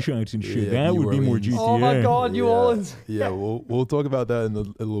the gunshots and shit. Yeah, that New would be more Orleans. GTA. oh my god, New Orleans. Yeah, we'll talk about that in a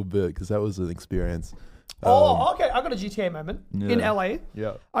little bit because that was an experience. Okay. I got a GTA moment in LA.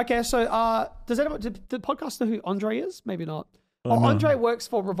 Yeah. Okay, so does anyone, did the podcast know who Andre is? Maybe not. No. Andre works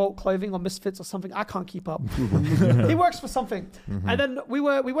for Revolt Clothing or Misfits or something. I can't keep up. He works for something. And then we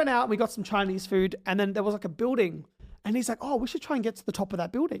went out and we got some Chinese food, and then there was like a building, and he's like, oh, we should try and get to the top of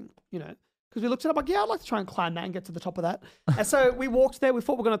that building, you know. Because we looked it up, like, yeah, I'd like to try and climb that and get to the top of that. And so we walked there. We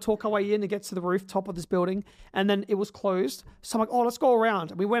thought we were going to talk our way in and get to the rooftop of this building. And then it was closed. So I'm like, oh, let's go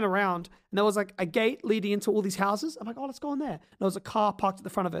around. And we went around. And there was like a gate leading into all these houses. I'm like, oh, let's go in there. And there was a car parked at the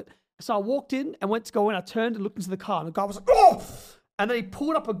front of it. So I walked in and went to go in. I turned and looked into the car. And the guy was like, oh! And then he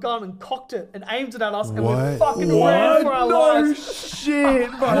pulled up a gun and cocked it and aimed it at us. And we fucking ran for our lives.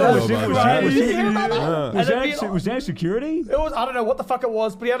 Shit, bro. Was Was that security? It was, I don't know what the fuck it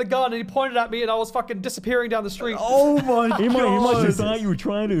was, but he had a gun and he pointed at me and I was fucking disappearing down the street. Oh my god. He must have thought you were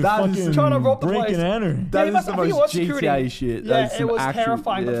trying to fucking trying to rob the break place. and enter. That Yeah, is the I think it most was security. GTA shit. Yeah, That is it some was actual-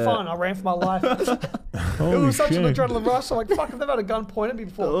 terrifying but yeah. fun. I ran for my life. It Holy was such an shit. adrenaline rush. I'm like, fuck, I've never had a gun pointed at me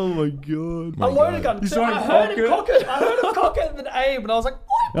before. Oh my god. A loaded gun. You So saw him I heard him cock cock it. I heard him cock it and then aim, and I was like,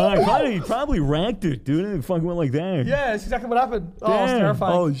 He probably racked it, dude. It fucking went like that. yeah, that's exactly what happened. Oh, it was Damn.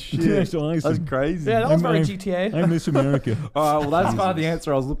 terrifying. Oh shit. That's awesome. That's crazy. Yeah, that was very I'm- GTA. I miss America. All right, well, that's kind of the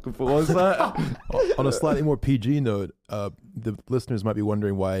answer I was looking for. Was that? On a slightly more PG note, the listeners might be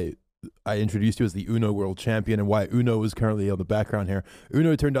wondering why I introduced you as the Uno World Champion and why Uno is currently on the background here.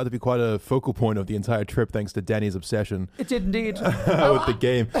 Uno turned out to be quite a focal point of the entire trip thanks to Danny's obsession It did indeed. with the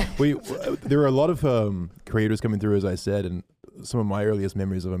game. There were a lot of creators coming through, as I said, and some of my earliest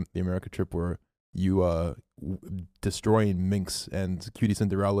memories of the America trip were you destroying Minx and Cutie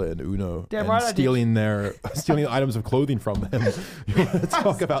Cinderella and Uno Damn and right I did. stealing items of clothing from them. You want to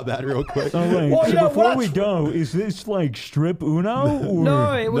talk about that real quick? Oh, wait. Well, so you know, before what we go, is this like strip Uno? Or?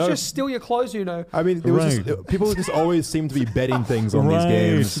 No, it was No. just steal your clothes, you know. I mean, there was Right. just, people just always seem to be betting things on these Right.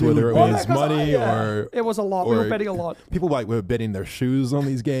 games, whether it was Well, money or it was a lot. We or- were betting a lot. people were betting their shoes on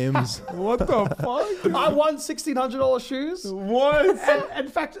these games. What the fuck? I won $1,600 shoes. What? And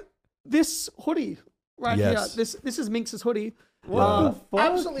in fact, this hoodie right Yes. here, this is Minx's hoodie. What the fuck?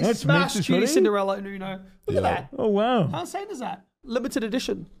 Absolutely That's smashed Minx's Cutie hoodie? Cinderella and Uno. Look at that. Oh, wow. How insane is that? Limited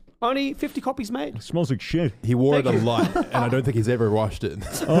edition. Only 50 copies made. It smells like shit. He wore it Thank a you. lot, and I don't think he's ever washed it.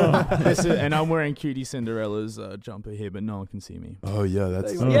 And I'm wearing Cutie Cinderella's jumper here, but no one can see me. Oh yeah,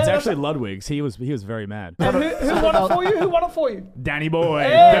 that's Oh. Yeah, It's that's actually Ludwig's. He was very mad. And who won it for you? Who won it for you? Danny boy,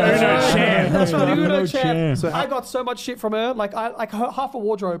 Yeah, the that's Uno right. champ. That's right, Uno Uno champ. champ. So I got so much shit from her. Like half a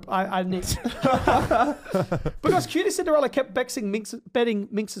wardrobe I nicked. Because Cutie Cinderella kept betting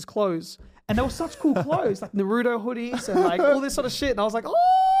Minx's clothes. And they were such cool clothes, like Naruto hoodies and like all this sort of shit. And I was like, oh!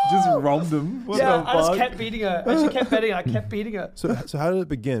 Just robbed him. What yeah, the I just fuck? kept beating her. And she kept betting, and I kept beating her. so. So how did it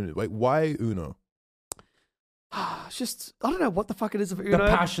begin? Like, why Uno? It's just, I don't know what the fuck it is of The Uno.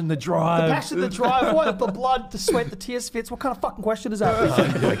 passion, the drive. The passion, the drive, what? The blood, the sweat, the tears, Fitz. What kind of fucking question is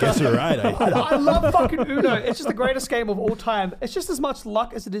that? I guess you're right. I love fucking Uno. It's just the greatest game of all time. It's just as much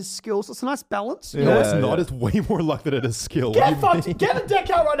luck as it is skill. So it's a nice balance. You No, know? it's not. It's way more luck than it is skill. Get What do you fucked. mean? Get a deck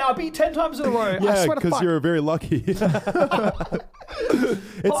out right now. Beat 10 times in a row. I Yeah, swear to because fuck. you're very lucky. It's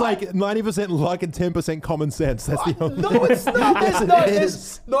like 90% luck and 10% common sense. That's the only. No, it's not. Yes,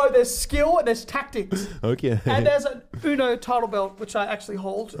 it There's skill and there's tactics. Okay. And there's an Uno title belt, which I actually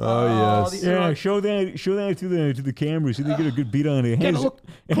hold. Oh, yes. the Uno. Yeah, show that to the camera so they get a good beat on it. Get a Has, look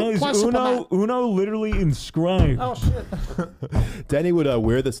it has close up on Uno literally inscribed. Oh, shit. Danny would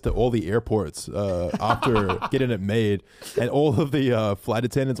wear this to all the airports after getting it made, and all of the flight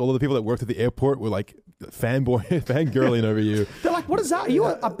attendants, all of the people that worked at the airport were like fangirling over you. They're like, what is that? Are you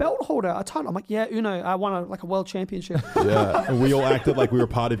a belt holder? A title? I'm like, yeah, Uno. I won a world championship. Yeah, and we all acted like we were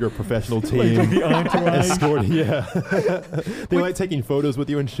part of your professional team. The entourage. Escort, yeah. They were like taking photos with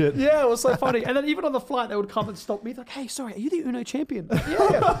you and shit. Yeah, it was so funny. And then even on the flight, they would come and stop me. They're like, hey, sorry, are you the Uno champion? Like,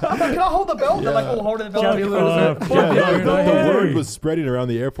 yeah. I'm like, can I hold the belt? They're like, all holding the belt. Fuck off. Yeah, the Hey. word was spreading around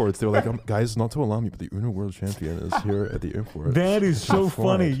the airports. They were like, guys, not to alarm you, but the Uno World Champion is here at the airport. That is so Flight.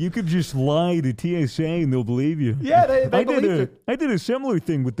 funny. You could just lie to TSA and they'll believe you. Yeah, they believed it. I did a similar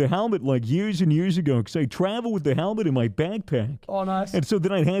thing with the helmet like years and years ago because I travel with the helmet in my backpack. Oh, nice. And so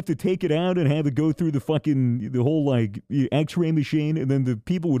then I'd have to take it out and have it go through the whole like X-ray machine, and then the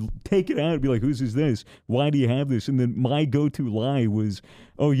people would take it out and be like, "Whose is this? Why do you have this?" And then my go-to lie was,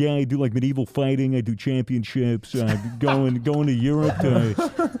 "Oh yeah, I do like medieval fighting. I do championships. Going to Europe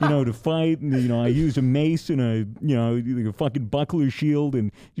to fight. And I use a mace and like a fucking buckler shield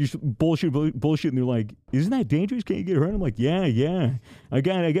and just bullshit. And they're like, "Isn't that dangerous? Can't you get hurt?" I'm like, "Yeah. I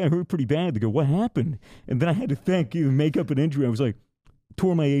got hurt pretty bad." They go, "What happened?" And then I had to think, make up an injury. I was like,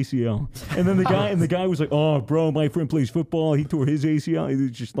 tore my ACL. And then the guy was like, oh, bro, my friend plays football. He tore his ACL. It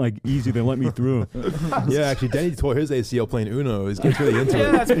was just like easy. They let me through. Yeah, actually, Danny tore his ACL playing Uno. He's getting really into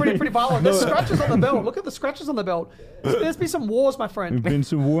it. Yeah, it's pretty violent. There's scratches on the belt. Look at the scratches on the belt. There's been some wars, my friend. There's been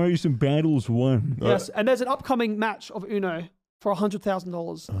some wars, some battles won. Yes, and there's an upcoming match of Uno for $100,000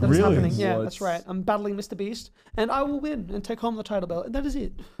 that is Really? happening. Yeah, What? that's right. I'm battling MrBeast, and I will win and take home the title belt, and that is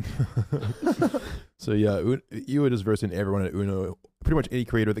it. So yeah, you were just versing everyone at Uno. Pretty much any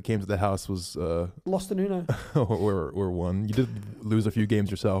creator that came to the house was Lost in Uno. or won. You did lose a few games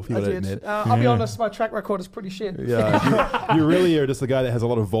yourself. You I gotta did. admit. I'll be honest, my track record is pretty shit. Yeah, you really are just the guy that has a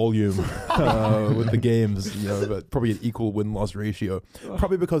lot of volume with the games, but probably an equal win-loss ratio.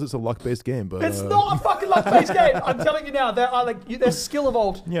 Probably because it's a luck-based game, but It's not a fucking luck-based game. I'm telling you now, there's skill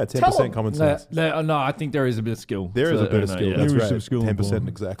involved. yeah, Tell 'em. 10% common sense. No, I think there is a bit of skill. There is a bit of skill. Yeah. That's There is right. some skill 10% involved.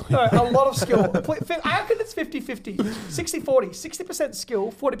 exactly. No, a lot of skill. I reckon it's 50-50, 60-40, 60%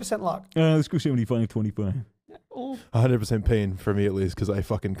 skill, 40% luck. Let's go 75-25. Oh. 100% pain for me at least because I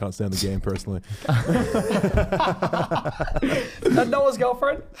fucking can't stand the game personally. And Noah's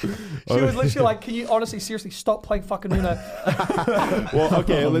girlfriend, she was literally like, "Can you honestly, seriously, stop playing fucking Uno?" Well,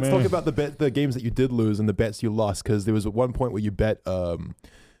 okay, let's man. talk about the games that you did lose and the bets you lost because there was at one point where you bet an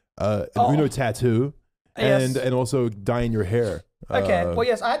Uno tattoo Yes. and also dyeing your hair. Okay, well,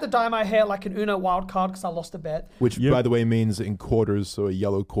 yes, I had to dye my hair like an Uno wild card because I lost a bet. Which, Yep. by the way, means in quarters. So a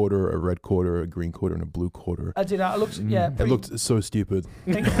yellow quarter, a red quarter, a green quarter, and a blue quarter. I did. I looked, yeah. It looked so stupid.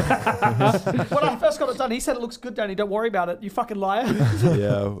 When I first got it done, he said it looks good, Danny. Don't worry about it. You fucking liar.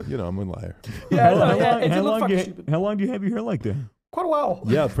 Yeah, I'm a liar. Yeah, no, yeah, it did look fucking do stupid. how long do you have your hair like that? Quite a while.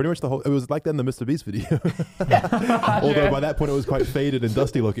 Yeah, pretty much the whole. It was like that in the MrBeast video. Although by that point it was quite faded and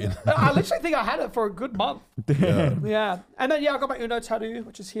dusty looking. I literally think I had it for a good month. Yeah, Yeah, and then I got my Uno tattoo,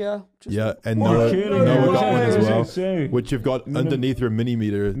 which is here. Which is yeah, and Oh, Noah, kidding. Noah got one as What well, does it say? which you've got underneath your mini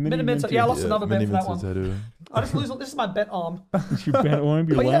meter. Miniminter. Yeah, I lost another bet mini for that minter one. tattoo. I just lose. This is my bet arm. It's your bad arm,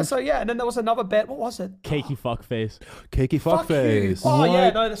 your But yeah, left. so yeah, and then there was another bet. What was it? Cakey fuckface. Cakey Fuck you. fuckface. Oh yeah,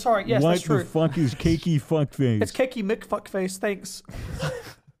 What? no, sorry. Yes, what that's true. the fuck is cakey fuckface? It's Cakey McFuckface. Thanks.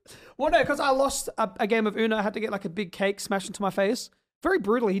 Well, no, because I lost a game of Uno. I had to get like a big cake smashed into my face. Very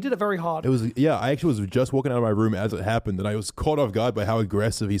brutally. He did it very hard. It was I actually was just walking out of my room as it happened, and I was caught off guard by how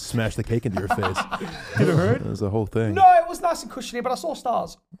aggressive he smashed the cake into your face. Did it hurt? It was the whole thing. No, it was nice and cushiony, but I saw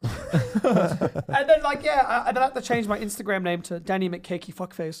stars. And then, like, yeah, I then had to change my Instagram name to Danny McCakey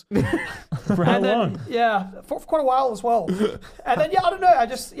Fuckface. For how And then, long? yeah, for quite a while as well. And then, yeah, I don't know. I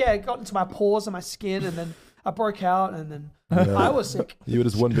just, got into my pores and my skin, and then I broke out, and then I was sick. You were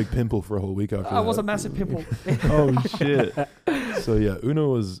just one big pimple for a whole week after I that. was a massive pimple. Oh shit! So yeah, Uno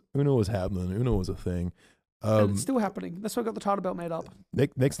was happening. Uno was a thing. And it's still happening. That's why I got the title belt made up.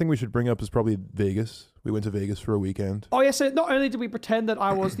 Next thing we should bring up is probably Vegas. We went to Vegas for a weekend. Oh, yeah, so not only did we pretend that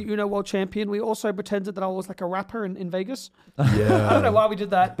I was the Uno world champion, we also pretended that I was like a rapper in Vegas. Yeah. I don't know why we did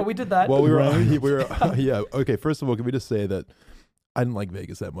that, but we did that. Well, we were yeah. Okay, first of all, can we just say that I didn't like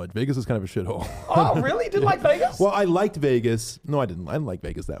Vegas that much. Vegas is kind of a shithole. Oh, really? You didn't like Vegas? Well, I liked Vegas. No, I didn't. I didn't like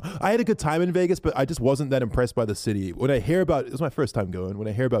Vegas that much. I had a good time in Vegas, but I just wasn't that impressed by the city. When I hear about it was my first time going. When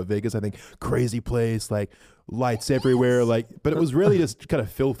I hear about Vegas, I think crazy place, like lights everywhere, but it was really just kind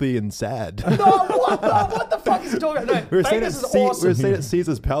of filthy and sad. No, what the fuck is he talking about? No, Vegas is awesome. We were staying at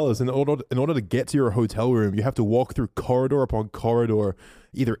Caesar's Palace, and in order to get to your hotel room, you have to walk through corridor upon corridor,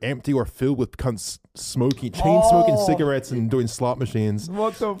 either empty or filled with cunts smoking cigarettes and doing slot machines.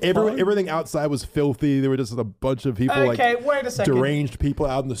 What the fuck? Everything outside was filthy. There were just a bunch of people, Okay, wait a second. deranged people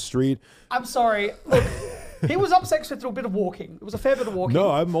out in the street. I'm sorry. Look, he was upset with a little bit of walking. It was a fair bit of walking. No,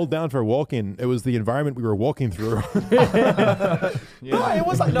 I'm all down for walking. It was the environment we were walking through. No, it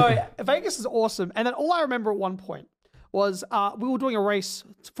was like, no, Vegas is awesome. And then all I remember at one point was we were doing a race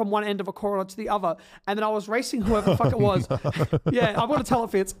from one end of a corridor to the other, and then I was racing whoever the fuck it was. Yeah, I'm going to tell it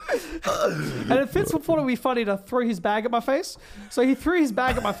Fitz. And then Fitz thought it would be funny to throw his bag at my face. So he threw his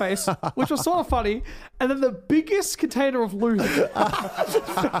bag at my face, which was sort of funny, and then the biggest container of lube.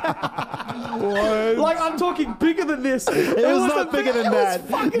 Like, I'm talking bigger than this. It was not bigger than that.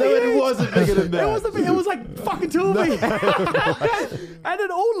 No, it wasn't bigger than that. It was like fucking two of me. And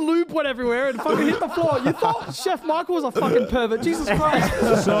then all lube went everywhere and fucking hit the floor. You thought Chef Michael was a fucking pervert. Jesus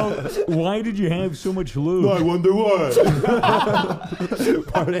Christ. So, why did you have so much lube? I wonder why.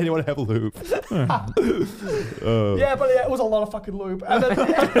 Why would anyone have lube? Yeah, but it was a lot of fucking lube. And, then,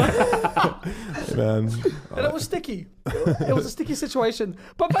 Man. and it was sticky. It was a sticky situation.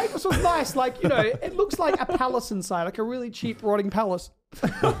 But Vegas was nice. Like, you know, it looks like a palace inside, like a really cheap, rotting palace.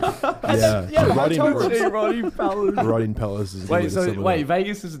 Yeah, Yeah, the Rotting, hotel rooms. Rotting Palace. Rotting Palace is Wait, really so similar. wait,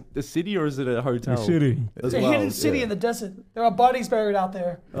 Vegas is a city or is it a hotel? The city. As It's a well, hidden city yeah. in the desert. There are bodies buried out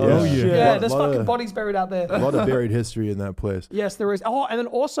there. Oh, yeah. Yeah, there's lot fucking of, bodies buried out there. a lot of buried history in that place. Yes, there is. Oh, and then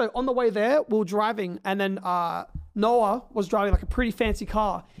also on the way there, we were driving, and then Noah was driving like a pretty fancy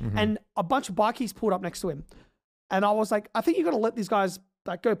car, and a bunch of bikies pulled up next to him, and I was like, I think you got to let these guys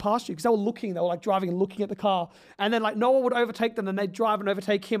like go past you because they were like driving and looking at the car, and then like Noah would overtake them, and they'd drive and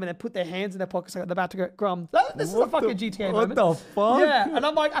overtake him, and then put their hands in their pockets like they're about to go grum. This is a fucking GTA moment. What the fuck? Yeah, and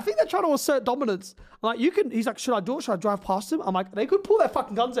I'm like, I think they're trying to assert dominance. I'm like, you can. He's like, should I do it? Should I drive past him? I'm like, they could pull their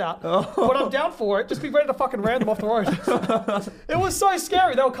fucking guns out, but I'm down for it. Just be ready to fucking ram them off the road. It was so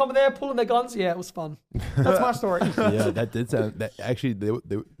scary. They were coming there, pulling their guns. Yeah, it was fun. That's my story. Yeah, that did sound. That actually,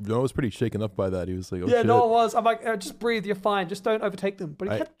 Noah was pretty shaken up by that. He was like, "Oh Yeah, shit." no, it was. I'm like, just breathe. You're fine. Just don't overtake them. But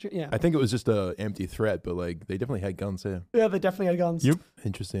he kept, yeah. I think it was just a empty threat, but like they definitely had guns there. Yeah, they definitely had guns. Yep.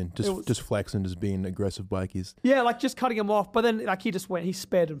 Interesting. It was- Just flexing, just being aggressive bikies. Yeah, like just cutting him off. But then like he just went, he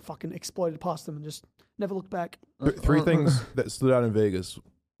sped and fucking exploded past them and just never looked back. Three things that stood out in Vegas.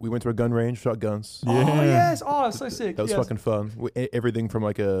 We went to a gun range, shot guns. Oh, yes. Oh, so sick. That was yes. fucking fun. Everything from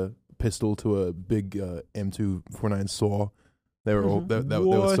like a pistol to a big M249 saw. They were all that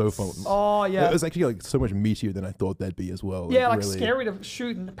was so fun. Oh, yeah. It was actually like so much meatier than I thought that'd be as well. Yeah, like really, scary to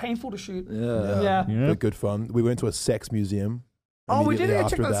shoot and painful to shoot. Yeah. Yeah. Yeah. but good fun. We went to a sex museum. Oh, we did immediately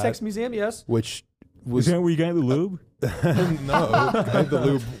check after out the that, sex museum, yes. which Is was that where you got the lube? no, I had the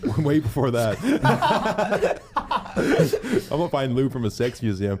lube way before that. I'm not buying lube from a sex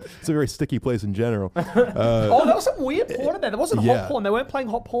museum. It's a very sticky place in general. Oh, there was some weird porn in there. There wasn't Yeah. hot porn. They weren't playing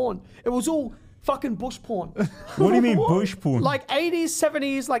hot porn. It was all fucking bush porn. What do you mean bush porn? Like 80s,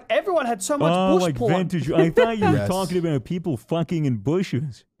 70s, like everyone had so much oh, bush like porn. vintage. I thought you were Yes. talking about people fucking in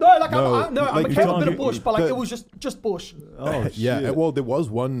bushes. No, like No, I'm like a you're bit of talking- bush, but like the- it was just bush. Oh, Yeah, shit. well, there was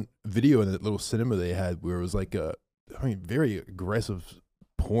one video in that little cinema they had where it was like very aggressive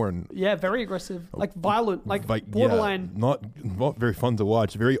porn. Yeah, very aggressive, like violent, like Yeah, borderline. not very fun to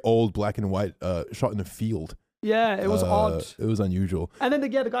watch. Very old, black and white, shot in a field. Yeah, it was odd. It was unusual. And then the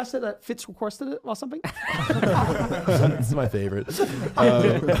guy said that Fitz requested it or something. That's my favorite.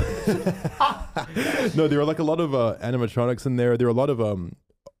 No, there were like a lot of animatronics in there. There were a lot of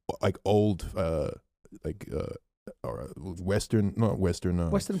like old Western, not Western.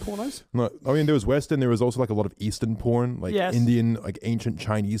 Western pornos. No, I mean there was Western. There was also like a lot of Eastern porn, like Yes. Indian, like ancient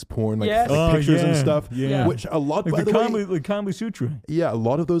Chinese porn, like, Yes. like Oh, pictures and yeah, stuff. yeah. Which a lot, Like by the the way, Kama, Kama Sutra. yeah, a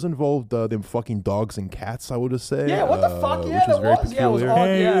lot of those involved them fucking dogs and cats. I would just say. Yeah, what the fuck? Yeah, which was there very was. Yeah, it was peculiar. odd.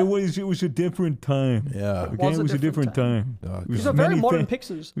 Hey, yeah. it was a different time. Yeah. Okay, Was it was a different time. Oh, It was These are very many modern thi-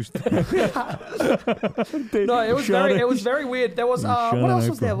 pictures. They No, it was shot it was very weird. There was shot what an else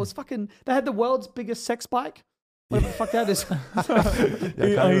was there? It iPhone. was fucking. They had the world's biggest sex bike. Whatever the fuck that is.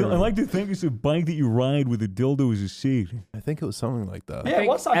 Hey, I like to think it's a bike that you ride with a dildo as a seat. I think it was something like that. Yeah,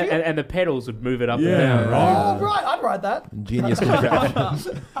 what's that? and the pedals would move it up Yeah, and down, right? Oh right, I'd ride that. Genius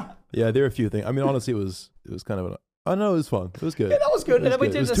contraption. Yeah, there were a few things. I mean, honestly, it was kind of an. Oh no, it was fun. It was good. Yeah, that was good. It And then we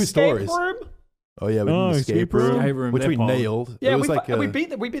good. It did was the 2 escape stories. room. Oh yeah, we did Oh, an escape room, Escape room, which they're we popular. nailed. Yeah, it was like we beat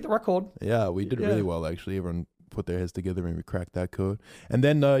the record. Yeah, we did Yeah. really well actually. Everyone put their heads together and we cracked that code. And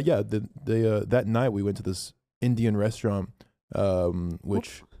then that night we went to this Indian restaurant,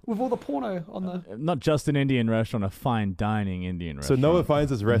 which With all the porno on the. Not just an Indian restaurant, a fine dining Indian so restaurant. Noah finds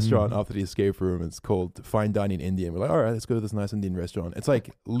this restaurant after the escape room. It's called Fine Dining Indian. We're like, all right, let's go to this nice Indian restaurant. It's like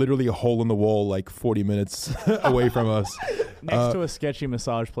literally a hole in the wall, like 40 minutes away from us. next to a sketchy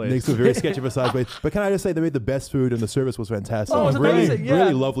massage place. Next to a very sketchy massage place. But can I just say they made the best food and the service was fantastic. Oh, it was really, amazing, yeah.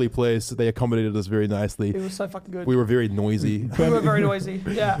 really lovely place. They accommodated us very nicely. It was so fucking good. We were very noisy. We were very noisy.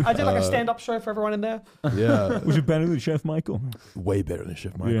 Yeah, I did like a stand-up show for everyone in there. Yeah. Was it better than Chef Michael? Way better than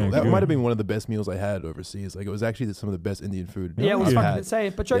Chef Michael. Yeah, that good. might have been one of the best meals I had overseas. Like it was actually some of the best Indian food. Yeah, it was I've fucking had.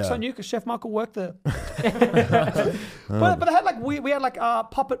 insane. But jokes Yeah. on you, because Chef Michael worked there. But they had like we had like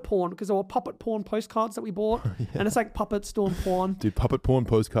puppet porn, because there were puppet porn postcards that we bought, and it's like puppets doing porn. Dude, puppet porn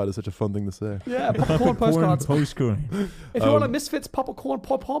postcard is such a fun thing to say. Yeah, puppet porn postcards. Postcard. If you want a Misfits puppet corn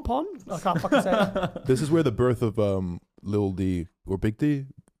pom pom, I can't fucking say it. This is where the birth of Lil D or Big D,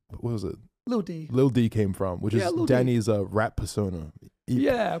 what was it? Lil D. Lil D came from, which Yeah, is Lil D. Danny's rap persona.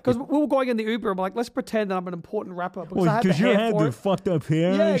 Yeah, because we were going in the Uber. I'm like, let's pretend that I'm an important rapper because I Well, had the because you hair had for the it. fucked up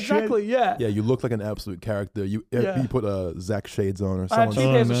hair. Yeah, and shit. exactly. Yeah. Yeah, you look like an absolute character. You Yeah. you put Zach shades on or I had something.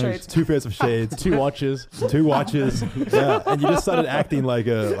 two pairs of nice. shades. 2 pairs of shades, 2 watches. 2 watches. Yeah, and you just started acting like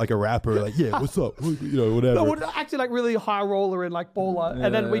a rapper. Like, yeah, what's up? You know, whatever. No, we're acting like really high roller and like baller,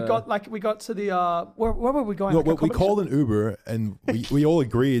 and then we got to the where were we going? No, Like a well, we comedy called an Uber and we all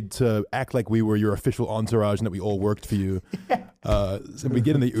agreed to act like we were your official entourage and that we all worked for you. So we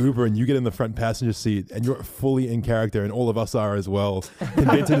get in the Uber and you get in the front passenger seat and you're fully in character and all of us are as well.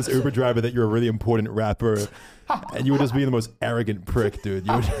 Convincing this Uber driver that you're a really important rapper. And you were just being the most arrogant prick, dude.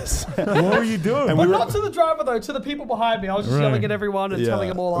 You were just. What were you doing? And But not to the driver though, to the people behind me. I was just yelling at everyone and telling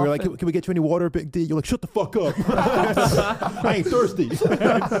them all off. We were like, can we get you any water, Big D? You're like, shut the fuck up. I ain't thirsty.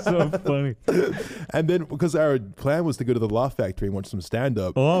 That's so funny. And then, because our plan was to go to the Laugh Factory and watch some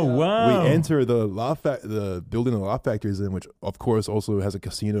stand-up. Oh, wow. We enter the the building the Laugh Factory is in, which of course also has a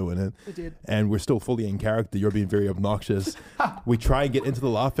casino in it. It did. And we're still fully in character. You're being very obnoxious. We try and get into the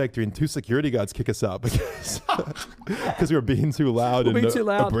Laugh Factory and 2 security guards kick us out because we were being too loud We're and being too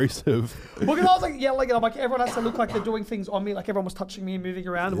loud. abrasive. Well, because I was like yelling, and I'm like, everyone has to look like they're doing things on me. Like everyone was touching me and moving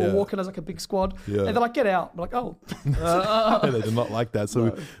around. And we're Yeah. walking as like a big squad. Yeah. And they're like, get out. I'm like, oh. And they did not like that.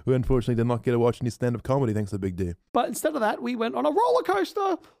 So we unfortunately did not get to watch any stand-up comedy thanks to Big D. But instead of that, we went on a roller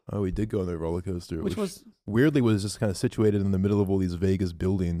coaster. Oh, we did go on the roller coaster, Which was- weirdly was just kind of situated in the middle of all these Vegas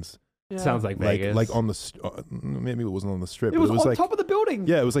buildings. Yeah. Sounds like Vegas. Like on the maybe it wasn't on the strip. It but was it was on like top of the building.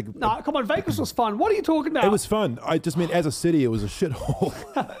 yeah, it was like Nah, come on, Vegas was fun. What are you talking about? it was fun. I just mean as a city, it was a shithole.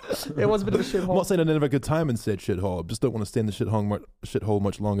 It was a bit of a I'm not shithole. saying I didn't have a good time in said shithole. I just don't want to stay in the shithole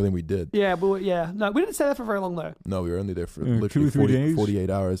much longer than we did. Yeah, no, we didn't stay there for very long though. No, we were only there for Yeah, literally 2 or 3 days? 48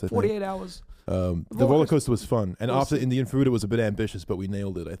 hours. I think. 48 hours. The roller coaster was fun, and after Indian food, it was a bit ambitious, but we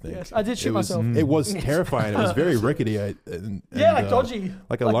nailed it. I think. Yes, I did shit It was- myself. It was terrifying. It was very rickety. Yeah, like dodgy.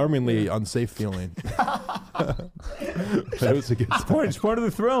 Like alarmingly unsafe feeling. That was a good time. It's part of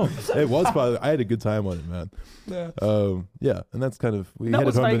the thrill. It was fun. I had a good time on it, man. Yeah. Yeah, and that's kind of we That headed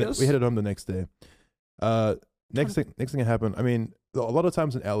was home. Vegas. We headed home the next day. Next thing that happened. I mean, a lot of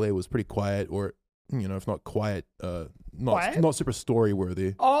times in LA was pretty quiet, or if not quiet, not super story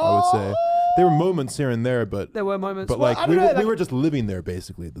worthy. I would say there were moments here and there, but There were moments. but Well, like I don't know, we were just living there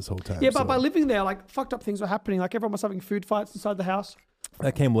basically this whole time. Yeah, but so by living there, like fucked up things were happening. Like everyone was having food fights inside the house.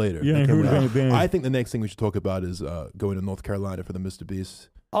 that came later. Yeah, That I came heard later. about that. I think the next thing we should talk about is going to North Carolina for the MrBeast.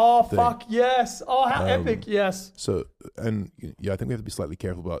 Oh Thing. fuck yes! Oh how epic! Yes. So, and yeah, I think we have to be slightly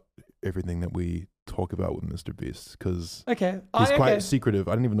careful about everything that we talk about with MrBeast because Okay. he's quite Okay. secretive.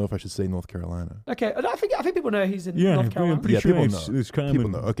 I don't even know if I should say North Carolina. Okay. And I think people know he's in Yeah, North I'm Carolina. pretty Yeah, sure people it's, know. it's common. People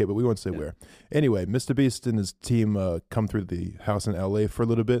know. Okay, but we won't say where. Anyway, MrBeast and his team come through the house in LA for a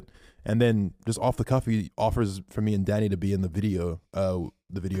little bit, and then just off the cuff, he offers for me and Danny to be in the video.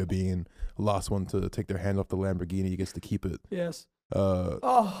 The video being the last one to take their hand off the Lamborghini. He gets to keep it. Yes.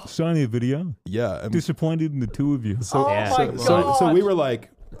 Oh, Saw the video. yeah. Disappointed in the two of you. So, Oh my so we God. were like,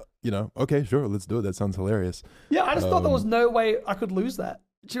 okay, sure, let's do it. That sounds hilarious. Yeah, I just thought there was no way I could lose that.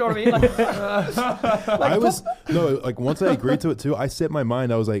 Do you know what I mean? Like, Once I agreed to it too, I set my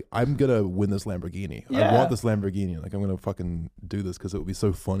mind. I was like, I'm gonna win this Lamborghini. I Yeah. want this Lamborghini. Like, I'm gonna fucking do this because it would be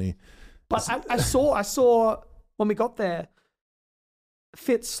so funny. But I saw when we got there,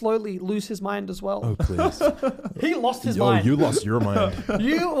 Fitz slowly lose his mind as well. Oh please. He lost his Oh, mind. you lost your mind.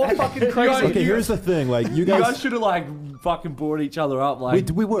 You were fucking crazy. Okay, here's the thing. Like, you You guys guys, should have fucking brought each other up. Like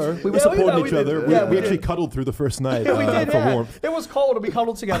we were Yeah, supporting we each did. other. Yeah, We we actually did. cuddled through the first night Yeah, we did, for yeah. warmth. It was cold and we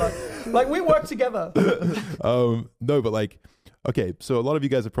cuddled together. Like we worked together. No, but like, okay, so a lot of you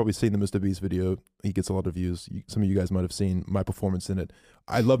guys have probably seen the MrBeast video. He gets a lot of views. Some of you guys might have seen my performance in it.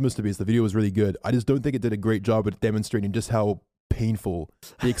 I love MrBeast. The video was really good. I just don't think it did a great job at demonstrating just how painful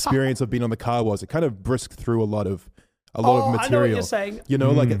the experience of being on the car was. It kind of brisked through a lot of material. I know what you're saying.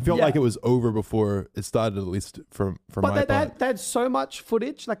 Like it felt Yeah. like it was over before it started, at least from But my part. they had so much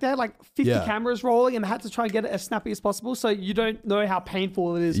footage. Like they had like 50 Yeah. cameras rolling and they had to try and get it as snappy as possible. So you don't know how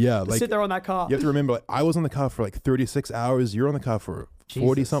painful it is Yeah, to like, sit there on that car. You have to remember, like, I was on the car for like 36 hours. You're on the car for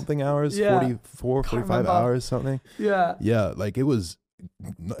 40 something hours, Yeah. 44, 45 remember. hours, something. Yeah. Yeah, like it was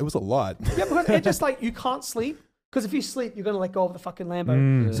a lot. Yeah, because it's just like you can't sleep. Because if you sleep, you're going to let go of the fucking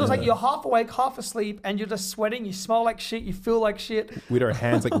Lambo. So it's like you're half awake, half asleep, and you're just sweating. You smell like shit. You feel like shit. We had our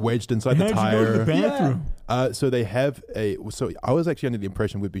hands like wedged inside the How'd you go to the tire. bathroom? So they have so I was actually under the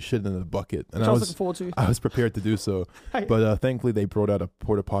impression we'd be shitting in a bucket. And Which I was looking forward to. I was prepared to do so. Hey. But thankfully they brought out a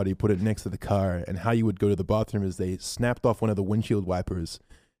porta potty, put it next to the car. And how you would go to the bathroom is they snapped off one of the windshield wipers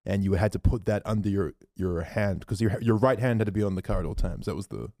and you had to put that under your hand because your right hand had to be on the car at all times. That was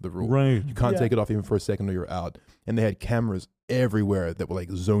the rule. Right. You can't Yeah. take it off even for a second or you're out. And they had cameras everywhere that were like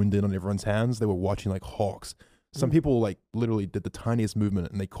zoned in on everyone's hands. They were watching like hawks. Some people like literally did the tiniest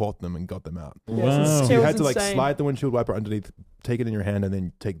movement and they caught them and got them out. Yeah, Wow. it So you was had to like insane. slide the windshield wiper underneath, take it in your hand and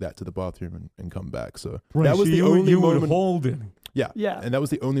then take that to the bathroom and come back. So Right, that was so the you only would moment. hold it. Yeah. And that was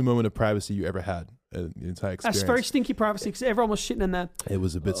the only moment of privacy you ever had in the entire experience. That's very stinky privacy because everyone was shitting in there. It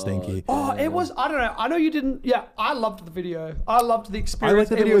was a bit stinky. Oh, it was. I don't know. I know you didn't. Yeah, I loved the video. I loved the I experience. like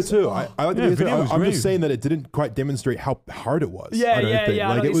the It video was- too. oh. I like the Yeah, video too. video was I'm great. just saying that it didn't quite demonstrate how hard it was. Yeah, I don't yeah, think. yeah, I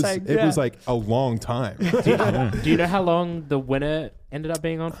know Like what it you're was, saying. it was Yeah. like a long time. Do you know how long the winner ended up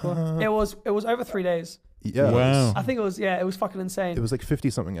being on for? It was over 3 days. Yeah. Wow. I think it was. Yeah, it was fucking insane. It was like 50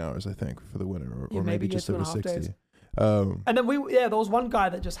 something hours, I think, for the winner, Yeah, or maybe maybe, yeah, just over 2.5 days. 60. And then there was one guy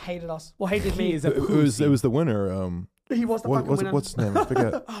that just hated us. Well, hated me. It was the winner. He was the fucking winner. What's his name? I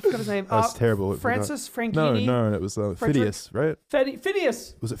forget. Oh, I forgot his name. That's terrible. I forgot. Francis Franchini. No, it was Phidias, right?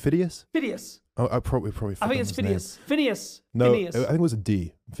 Phineas. Was it Phidias? Phineas. Oh, I probably. I think it's Phineas. Phineas. No, Phineas. I think it was a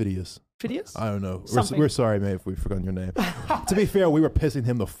D. Phidias. Phineas? I don't know. Something. We're sorry, mate, if we've forgotten your name. To be fair, we were pissing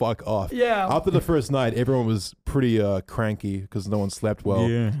him the fuck off. Yeah. After the first night, everyone was pretty cranky because no one slept well.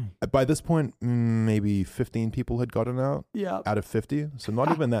 Yeah. By this point, maybe 15 people had gotten out Yeah. out of 50, so not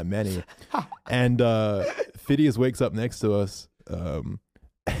even that many. And Phidias wakes up next to us,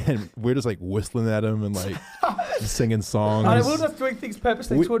 and we're just like whistling at him and like singing songs. And we were just doing things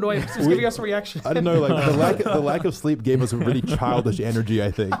purposely to annoy him. Just giving us a reaction. I don't know, like the lack of sleep gave us a really childish energy,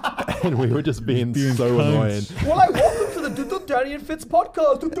 I think, and we were just being so annoying. Well, like, welcome to the Danny and Fitz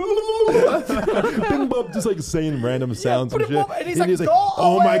podcast. Bing Bob just like saying random sounds and put shit. him up, and he's like, like, "Go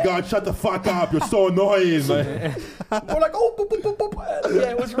 "Oh my away." god, shut the fuck up! You're so annoying!" Like, We're like, oh, boop, boop, boop, boop.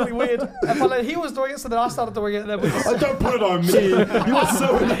 Yeah, it was really weird. And but like, he was doing it, so then I started doing it. And then we just, oh, don't put it on me. You are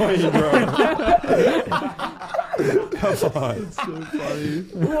so annoying, bro. Come on. So funny.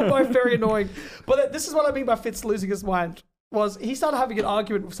 we were both very annoying. But this is what I mean by Fitz losing his mind. Was he started having an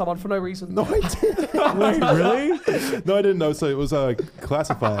argument with someone for no reason? No, I didn't. Wait, really? No, I didn't know. So it was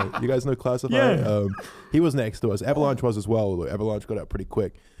Classify. You guys know Classify? Yeah. He was next to us. Avalanche was as well. Although Avalanche got out pretty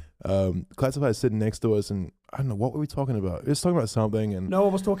quick. Classify is sitting next to us, and I don't know, what were we talking about? We were talking about something, and No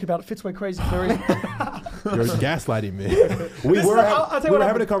one was talking about it. Fitz went crazy for no reason. you're gaslighting me. We This is were, like- I'll tell you we what were having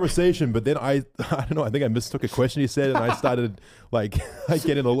happened. a conversation, but then I don't know, I think I mistook a question he said, and I started like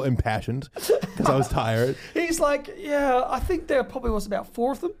getting a little impassioned because I was tired. He's like, yeah, I think there probably was about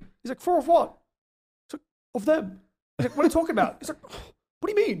 4 of them. He's like, 4 of what? He's like, of them. He's like, what are you talking about? He's like,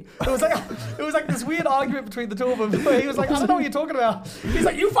 what do you mean? It was like this weird argument between the two of them. Where he was like, I don't know what you're talking about. He's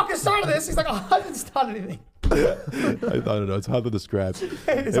like, you fucking started this. He's like, oh, I didn't start anything. I don't know, it's hard to describe.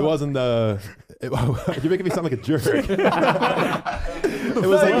 It wasn't. You're making me sound like a jerk. It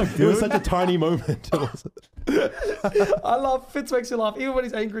was such a tiny moment. It wasn't. I love Fitz makes you laugh even when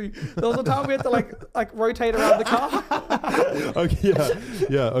he's angry. There was a time we had to like rotate around the car. Okay,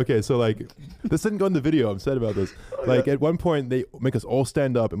 yeah. Okay, so like, this didn't go in the video. I'm sad about this. Like, at one point, they make us all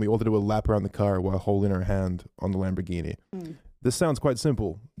stand up, and we all had to do a lap around the car while holding our hand on the Lamborghini. This sounds quite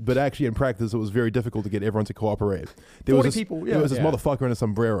simple, but actually in practice, it was very difficult to get everyone to cooperate. There 40 was this, people, There was this motherfucker in a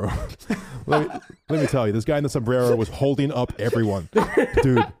sombrero. let me tell you, this guy in the sombrero was holding up everyone.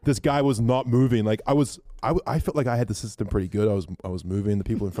 Dude, this guy was not moving. Like, I felt like I had the system pretty good. I was moving. The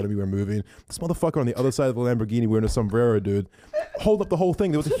people in front of me were moving. This motherfucker on the other side of the Lamborghini wearing a sombrero, dude, holding up the whole thing.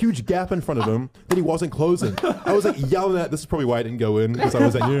 There was a huge gap in front of him that he wasn't closing. I was like yelling at. This is probably why I didn't go in, because I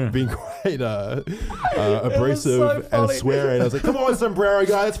was like being quite abrasive so and funny. swearing. I was like, "Come on, sombrero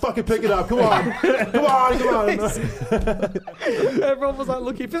guy, let's fucking pick it up. Come on, come on, come on." Everyone was like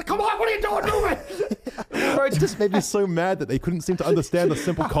looking. Fitz, like, come on, what are you doing? Move it. It just made me so mad that they couldn't seem to understand the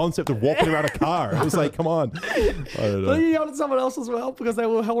simple concept of walking around a car. It was like, come on. I don't But know. you yelled at someone else as well because they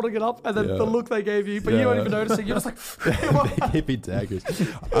were holding it up, and then Yeah. the look they gave you, but you weren't even noticing. You're just like, They gave me daggers.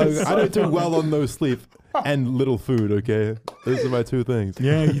 I don't do well on no sleep and little food, okay? Those are my two things.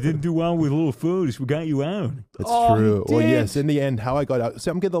 Yeah, you didn't do well with little food. We got you out. That's Oh, true. you Well, did. yes, in the end, how I got out. See,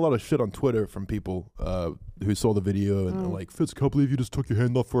 I'm getting a lot of shit on Twitter from people who saw the video and are like, "Fitz, I can't believe you just took your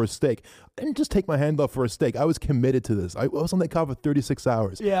hand off for a steak." I didn't just take my hand off for a steak. I was committed to this. I was on that car for 36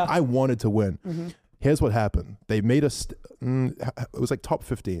 hours. Yeah. I wanted to win. Here's what happened. They made us, it was like top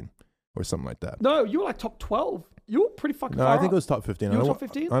 15 or something like that. no, you were like top 12. You were pretty fucking No, far I think up. it was top 15. You were I don't top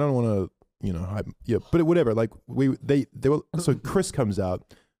 15? I don't want to, yeah, but whatever. Like they were. So Chris comes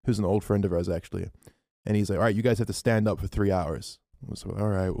out, who's an old friend of ours actually, and he's like, "All right, you guys have to stand up for 3 hours." So, all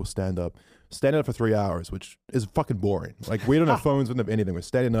right, we'll stand up. Stand up for 3 hours, which is fucking boring. Like, we don't have phones, we don't have anything. We're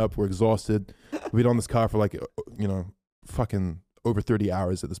standing up, we're exhausted. We've been on this car for like, fucking over 30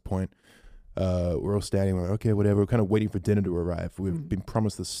 hours at this point. We're all standing, we're like, okay, whatever. We're kind of waiting for dinner to arrive. We've been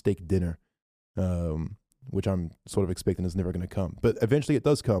promised this steak dinner, which I'm sort of expecting is never going to come. But eventually it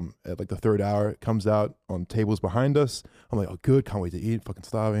does come at like the third hour. It comes out on tables behind us. I'm like, oh, good, can't wait to eat, fucking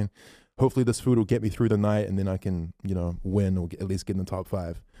starving. hopefully this food will get me through the night, and then I can, win or at least get in the top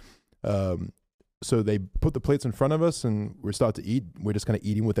 5. So they put the plates in front of us, and we start to eat. We're just kind of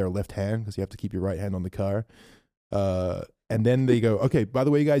eating with our left hand because you have to keep your right hand on the car. And then they go, okay, by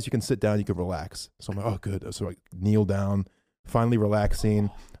the way, you guys, you can sit down, you can relax. So I'm like, oh, good. So I kneel down, finally relaxing.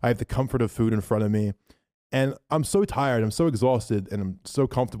 I have the comfort of food in front of me. And I'm so tired, I'm so exhausted, and I'm so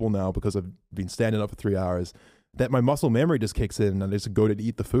comfortable now because I've been standing up for 3 hours that my muscle memory just kicks in, and I just go to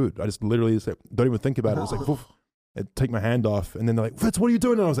eat the food. I just literally don't even think about it. It's like, woof, I take my hand off, and then they're like, Fitz, what are you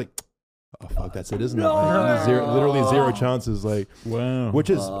doing? And I was like, oh fuck, that's it, isn't it? Like, literally zero chances. Like, wow. Which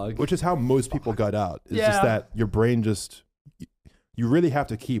is how most people got out. It's just that your brain just, you really have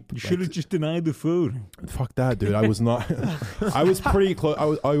to keep. You should have just denied the food. Fuck that, dude. I was not. I was pretty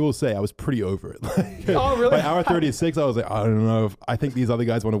close. I will say I was pretty over it. Like, oh, really? By hour 36, I was like, I don't know. I think these other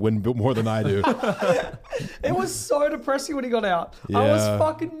guys want to win more than I do. It was so depressing when he got out. I was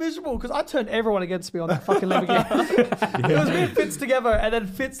fucking miserable because I turned everyone against me on that fucking Lamborghini. It was me and Fitz together, and then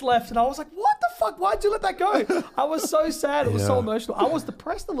Fitz left, and I was like, what the fuck? Why'd you let that go? I was so sad. It was so emotional. I was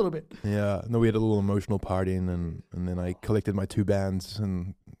depressed a little bit. Yeah. No, we had a little emotional partying, and then I collected my 2 bands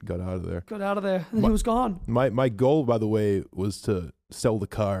and got out of there. And he was gone. My goal, by the way, was to sell the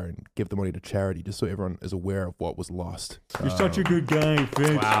car and give the money to charity, just so everyone is aware of what was lost. You're such a good guy,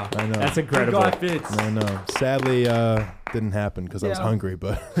 Fitz. Wow, I know. That's incredible. Good guy, Fitz. I know. Sadly, didn't happen because I was hungry,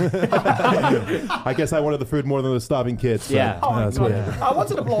 but I guess I wanted the food more than the starving kids. So Yeah. Oh, that's God. what. I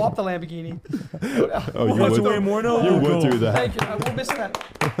wanted to blow up the Lamborghini. Oh, you Want to would, weigh more? No, you loco. would do that. Thank you. I will miss that.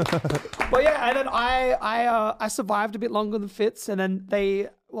 But yeah, and then I survived a bit longer than Fitz, and then they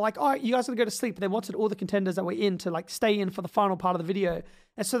were like, "Oh, you guys are gonna go to sleep." But they wanted all the contenders that were in to like stay in for the final part of the video,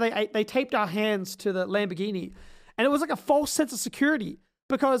 and so they taped our hands to the Lamborghini, and it was like a false sense of security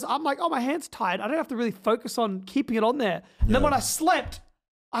because I'm like, "Oh, my hand's tied. I don't have to really focus on keeping it on there." And then when I slept,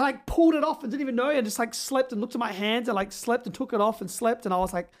 I like pulled it off and didn't even know, and just like slept and looked at my hands and like slept and took it off and slept, and I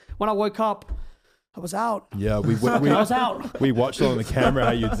was like, when I woke up, I was out. Yeah, we I was out. We watched it on the camera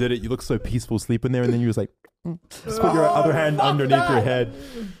how you did it. You looked so peaceful sleeping there, and then you was like, just put your other hand fuck underneath your that. head.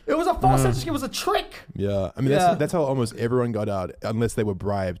 It was a false sense. It was a trick. Yeah, I mean that's how almost everyone got out, unless they were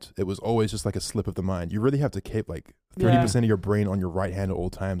bribed. It was always just like a slip of the mind. You really have to keep like 30% of your brain on your right hand at all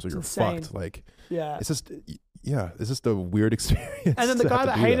times, or you're insane. fucked. Like, Yeah. it's just a weird experience. And then the to guy have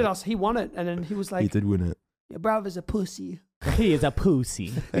that to do hated that. us, he won it. And then he was He like, did win it. your brother's a pussy. He is a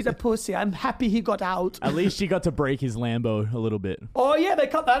pussy. He's a pussy. I'm happy he got out. At least she got to break his Lambo a little bit. Oh, yeah, they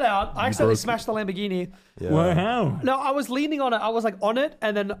cut that out. I accidentally broke- smashed the Lamborghini. Yeah. Well, how? No, I was leaning on it. I was like on it,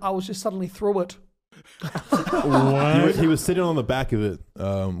 and then I was just suddenly through it. He was sitting on the back of it,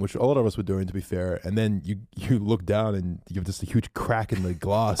 which a lot of us were doing, to be fair. And then you look down and you have just a huge crack in the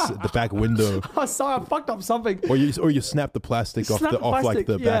glass at the back window, I saw I fucked up something. or you snap the plastic off Snap the like plastic,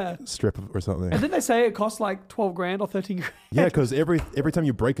 the yeah. back strip or something. And then they say it costs like 12 grand or 13 grand. Yeah, because every time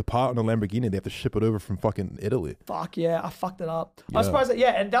you break a part on a Lamborghini, they have to ship it over from fucking Italy. Fuck yeah, I fucked it up. I Yeah. was surprised that,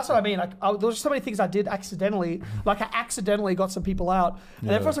 yeah, and that's what I mean. Like, there was so many things I did accidentally. Like, I accidentally got some people out. And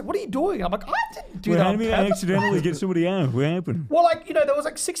everyone's like, what are you doing? And I'm like, I didn't do Well, that how on did you purpose. accidentally get somebody out? What happened? Well, like, there was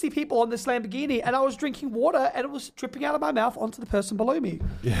like 60 people on this Lamborghini, and I was drinking water, and it was dripping out of my mouth onto the person below me.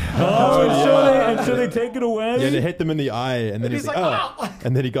 Oh, and so they take it away? Yeah, they hit them in the eye, and then he's he's like, like, oh. "Ah."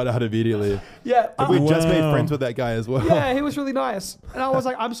 And then he got out immediately. Yeah. We just made Wow. friends with that guy as well. Yeah, he was really nice. And I was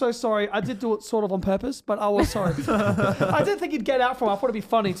like, I'm so sorry. I did do it sort of on purpose, but I was sorry. I didn't think he'd get out from it. I thought it'd be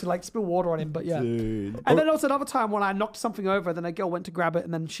funny to like spill water on him, but yeah. Dude. And then there was another time when I knocked something over, then a girl went to grab it,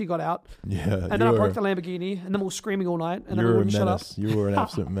 and then she got out. Yeah, And then I broke the Lamborghini, and then we were screaming all night, and then we You're a wouldn't shut up. menace. You were an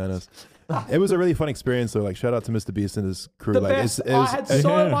absolute menace. It was a really fun experience, though. Like, shout out to MrBeast and his crew. The like, best. it was, I had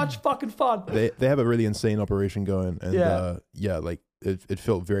so much fucking fun. they have a really insane operation going, and like it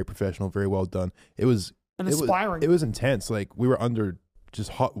felt very professional, very well done. It was And inspiring. It was intense. Like, we were under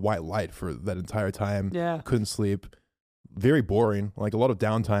just hot white light for that entire time. Yeah. Couldn't sleep. Very boring. Like, a lot of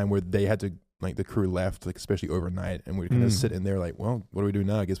downtime where they had to, like, the crew left, like, especially overnight, and we kind of sit in there like, well, what do we do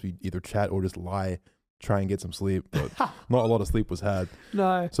now? I guess we either chat or just lie, try and get some sleep. But not a lot of sleep was had.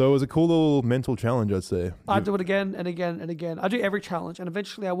 No. So it was a cool little mental challenge, I'd say. I'd do it again and again and again. I do every challenge, and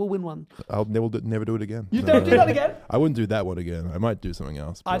eventually I will win one. I'll never do it again. You don't do that again? I wouldn't do that one again. I might do something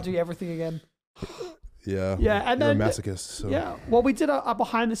else. I but do everything again. Yeah. Yeah, and you're then- a masochist. So. Yeah. Well, we did a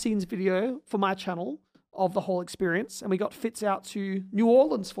behind the scenes video for my channel of the whole experience, and we got Fitz out to New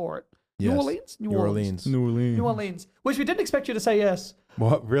Orleans for it. Yes. New Orleans? New Orleans. New Orleans. New Orleans. Which we didn't expect you to say yes.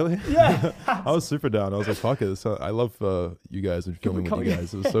 What, really? Yeah. I was super down. I was like, fuck it. So I love you guys and filming with you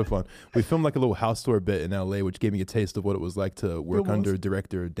guys. It was so fun. We filmed like a little house tour bit in LA, which gave me a taste of what it was like to work under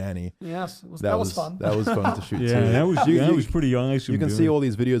director Danny. Yes, that was fun. That was fun to shoot too. Yeah, that was pretty awesome. You can see all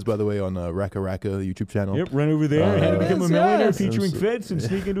these videos, by the way, on RackaRacka YouTube channel. Yep, run over there. How to Become a Millionaire featuring Yes. Fitz and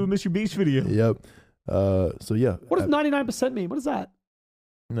sneak into a MrBeast video. Yep. So yeah. What does 99% mean? What is that?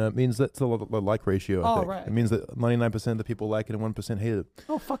 No, it means that's the like ratio. I think. Right. It means that 99% of the people like it and 1% hate it.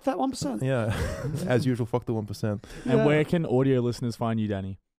 Oh, fuck that 1%. Yeah. As usual, fuck the 1%. And where can audio listeners find you,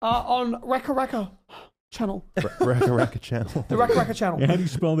 Danny? On RackaRacka channel. RackaRacka channel. The RackaRacka channel. Yeah, how do you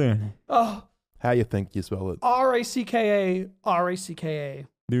spell that? Oh, How you think you spell it? RackaRacka.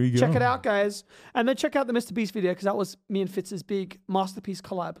 There you go. Check it out, guys. And then check out the MrBeast video because that was me and Fitz's big masterpiece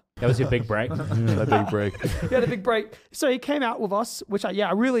collab. That was your big break. That big break. He had a big break. So he came out with us, which I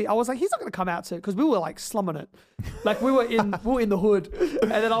was like, he's not going to come out to because we were like slumming it. Like we were in the hood.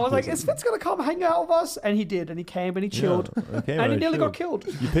 And then I was like, is Fitz going to come hang out with us? And he did. And he came and he chilled. Yeah, and he nearly got killed.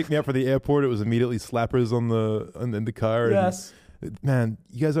 You picked me up for the airport. It was immediately slappers in the car. Yes. And, man,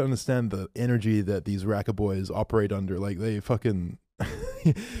 you guys don't understand the energy that these Racka boys operate under. Like they fucking...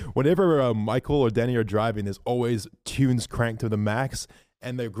 Whenever Michael or Danny are driving, there's always tunes cranked to the max,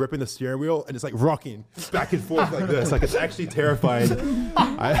 and they're gripping the steering wheel, and it's like rocking back and forth like this. Like it's actually terrifying. If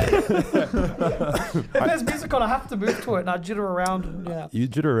there's music on, I have to move to it, and I jitter around. And, yeah. You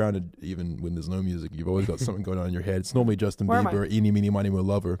jitter around it even when there's no music. You've always got something going on in your head. It's normally Justin Where am I? Bieber, Eeny, Meeny, Miny, Mo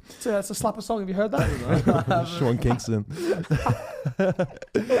Lover, So that's a slapper song. Have you heard that? Sean Kingston.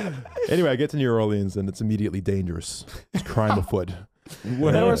 Anyway, I get to New Orleans, and it's immediately dangerous. It's crime afoot.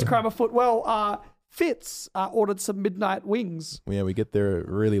 There was crime afoot. Well, Fitz ordered some midnight wings. Yeah, we get there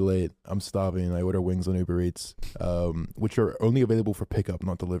really late. I'm starving. I order wings on Uber Eats, which are only available for pickup,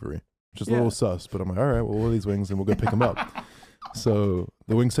 not delivery, which is a little sus. But I'm like, all right, we'll order these wings and we'll go pick them up. So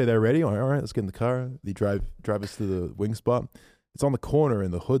the wings say they're ready. I'm like, all right, let's get in the car. They drive us to the wing spot. It's on the corner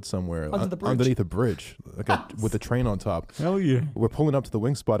in the hood somewhere, underneath a bridge, with a train on top. Hell yeah. We're pulling up to the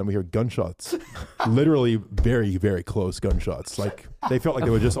wing spot and we hear gunshots. Literally very, very close gunshots. Like they felt like they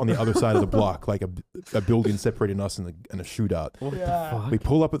were just on the other side of the block, like a building separating us and a shootout. What the fuck? We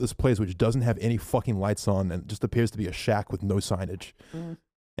pull up at this place which doesn't have any fucking lights on and just appears to be a shack with no signage.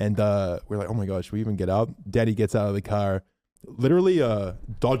 And we're like, oh my gosh, should we even get out? Daddy gets out of the car, literally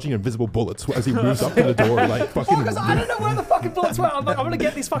dodging invisible bullets as he moves up to the door, like fucking. Because I don't know where the fucking bullets were. I'm like, I'm gonna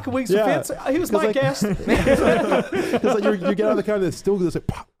get these fucking wings for Fitz. He was my guest. Because like you get out of the car and it's still just like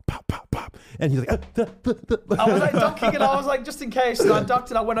pop, pop, pop, pop, and he's like. I was like ducking and I was like, just in case. And I ducked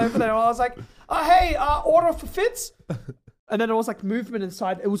and I went over there and I was like, hey, order for Fitz. And then it was like movement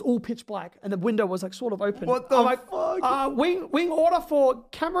inside. It was all pitch black, and the window was like sort of open. What the fuck? Wing order for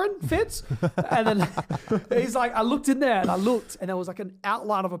Cameron Fitz. And then he's like, I looked in there and I looked, and there was like an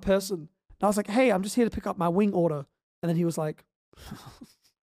outline of a person. And I was like, hey, I'm just here to pick up my wing order. And then he was like,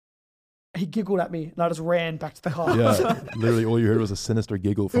 he giggled at me, and I just ran back to the car. Yeah, literally all you heard was a sinister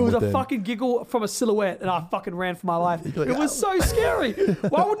giggle from It was within. a fucking giggle from a silhouette, and I fucking ran for my life. Like, it was so scary.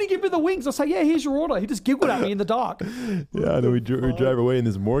 Why wouldn't he give me the wings? I say, yeah, here's your order. He just giggled at me in the dark. Yeah, and then we drive away, and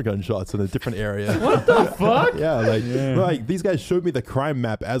there's more gunshots in a different area. What the fuck? Yeah, like these guys showed me the crime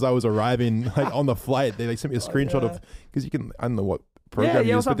map as I was arriving, like on the flight. They like sent me a screenshot of, because you can, I don't know what program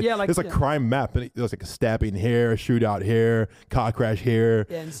you use, but there's a crime map, and there's like a stabbing here, shootout here, car crash here.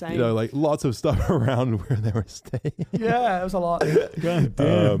 Yeah, insane. You know, like lots of stuff around where they were staying. Yeah, it was a lot. God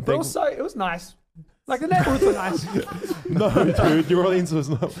damn. But also, it was nice. Like the neighborhoods were nice. No, dude, New Orleans was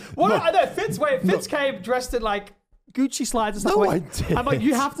not. What? I know Fitz came dressed in like Gucci slides and stuff. No, I didn't. I'm like,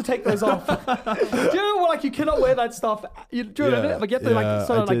 you have to take those off. Do you know like you cannot wear that stuff? Do you know what I mean? Like you have to like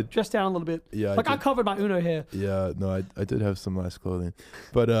sort of like dress down a little bit. Yeah, like I covered my Uno hair. Yeah, no, I did have some nice clothing,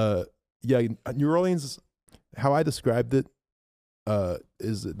 but yeah, New Orleans, how I described it,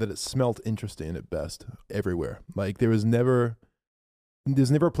 is that it smelled interesting at best everywhere. Like there's never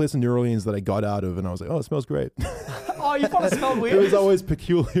a place in New Orleans that I got out of and I was like, oh, it smells great. Oh, you thought it smelled weird? It was always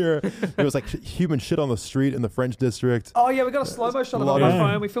peculiar. There was like human shit on the street in the French district. Oh yeah, we got a slow-mo shot of it on my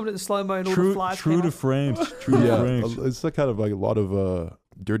phone. We filmed it in slow-mo and all the flies True came to up. France. True to France. It's like kind of like a lot of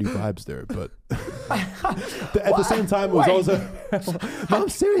dirty vibes there, but at the same time, it was also. No, I'm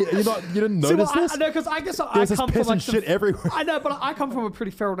serious. You didn't notice this? I know, because I guess I There's come this from piss like and shit everywhere. I know, but I come from a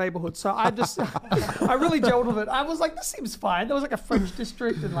pretty feral neighborhood, so I just I really gelled with it. I was like, this seems fine. There was like a French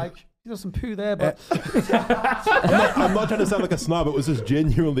district and like some poo there, but I'm not trying to sound like a snob. It was just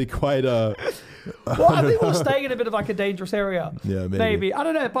genuinely quite well, I think we were staying in a bit of like a dangerous area. Yeah, maybe. I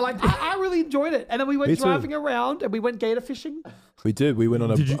don't know, but like I really enjoyed it. And then we went Me too. driving around and we went gator fishing. We did. We went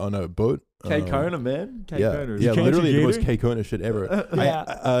on a boat. K-Kona, man. Yeah, K-Kona. yeah, catch a literally the most gator? K-Kona shit ever.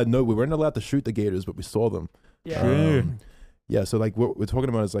 Yeah. No, we weren't allowed to shoot the gators, but we saw them. Yeah. Sure. Yeah, so like what we're talking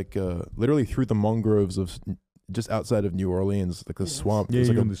about is like literally through the mangroves of just outside of New Orleans, like the swamp. Yeah, There's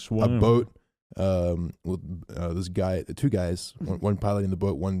like you're in the a swamp. boat with this guy, two guys, one piloting the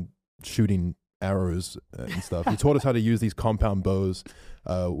boat, one shooting arrows and stuff. He taught us how to use these compound bows,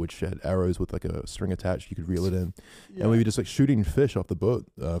 which had arrows with like a string attached. You could reel it in, and we were just like shooting fish off the boat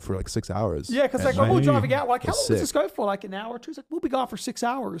for like 6 hours. Yeah, because like at when we were night. driving out, like, how long It's does this sick. go for? Like an hour or two? He's like, we'll be gone for 6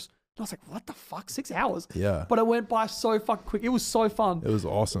 hours. And I was like, what the fuck? 6 hours? Yeah, But it went by so fucking quick. It was so fun. it was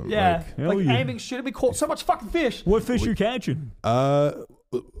awesome. Yeah. Hell Like yeah. aiming, shooting. We caught so much fucking fish. What fish you catching?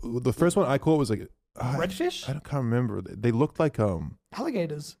 The first one I caught was like Redfish? I can't remember. They looked like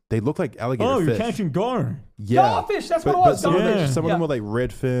Alligators. alligator Oh, you're fish. catching gar. Yeah, Garfish, that's but, what it was. some, of them, Yeah. some of them Yeah. were like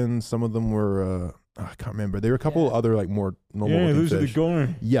red fins. Some of them were I can't remember. There were a couple other like more normal Yeah, looking those are the fish. gar.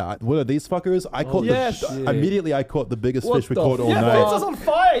 Yeah, what are these fuckers? I caught yes. immediately. I caught the biggest What fish we the caught all Yeah, night. Fitz was on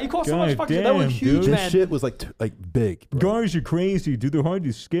fire. He caught so much God fucking. They were damn, huge, dude. This man. shit was like big. Bro. Gars are crazy, dude. They're hard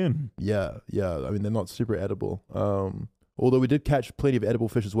to skin. Yeah. I mean, they're not super edible. Although we did catch plenty of edible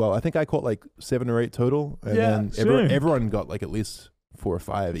fish as well. I think I caught like 7 or 8 total, and Yeah, then sure. everyone got like at least 4 or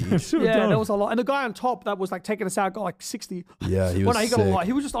 5 each. So Yeah, dumb. there was a lot. And the guy on top that was like taking us out got like 60. Yeah, he Well, was no, he got a sick. lot.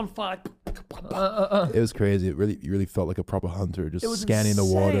 He was just on fire. It was crazy. You really felt like a proper hunter, just It was scanning the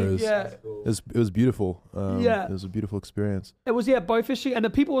insane, waters. Yeah. It was beautiful. Yeah. It was a beautiful experience. It was, yeah, bow fishing. And the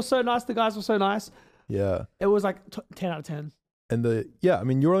people were so nice. The guys were so nice. Yeah. It was like 10 out of 10. And I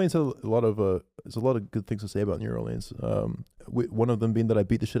mean, New Orleans has a lot of there's a lot of good things to say about New Orleans. One of them being that I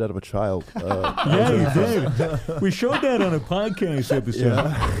beat the shit out of a child. Yeah, you did. We showed that on a podcast episode.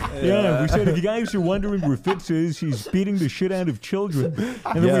 Yeah, we said if you guys are wondering where Fitz is, he's beating the shit out of children.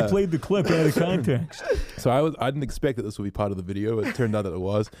 And then Yeah. we played the clip out of context. So I didn't expect that this would be part of the video, but it turned out that it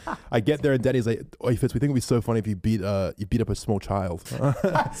was. I get there and Danny's like, "Oi, Fitz, we think it'd be so funny if you beat up a small child,"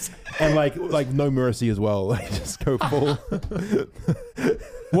 and like no mercy as well. Like just go full.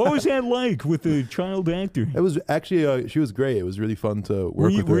 What was that like with the child actor? It was actually she was great. It was really fun to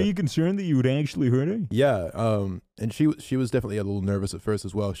work with her. Were you concerned that you would actually hurt her? Yeah, and she was definitely a little nervous at first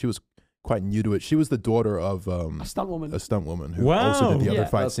as well. She was quite new to it. She was the daughter of A stunt woman. a stunt woman who Wow. also did the Yeah. other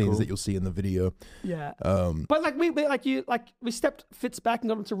fight That's scenes cool. that you'll see in the video. Yeah. Um, But like we stepped Fitz back and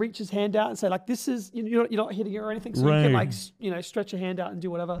got him to reach his hand out and say like, this is, you're not hitting it or anything. So you can Right. like, stretch your hand out and do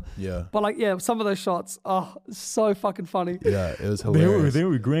whatever. yeah, But like, yeah, some of those shots, so fucking funny. yeah, it was hilarious. They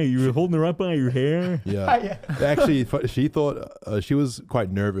were great. You were holding her up by your hair. Yeah, actually, she thought she was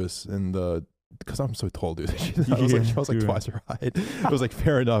quite nervous and. Because I'm so tall, dude. I was like Yeah. twice her height. It was like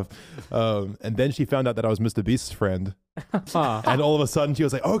fair enough. And then she found out that I was MrBeast's friend, and all of a sudden she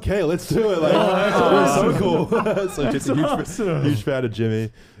was like, "Okay, let's do it!" Like, it was so cool. So she's a huge fan of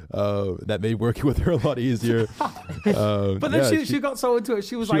Jimmy. That made working with her a lot easier. But then she got so into it.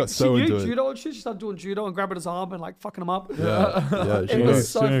 She was she like, got so she into knew it. judo and shit. She started doing judo and grabbing his arm and like fucking him up. Yeah, she It was. was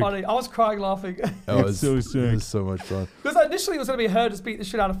so Sick. funny. I was crying laughing. Oh, it was so It sick. was so much fun. Because initially it was going to be her just beat the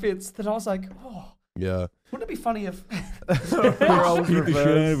shit out of Fitz. Then I was like, oh, Yeah, wouldn't it be funny if, Beat the shit out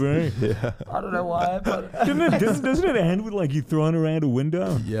of her. yeah, I don't know why, but Doesn't it end with like you throwing her out a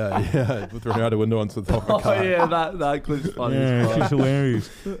window? yeah. We threw her out a window onto the top of a Oh car. yeah, that clip's funny. Yeah, as it's fuck. just hilarious.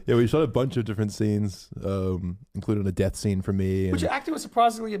 Yeah, we shot a bunch of different scenes, including a death scene for me. And, which your acting was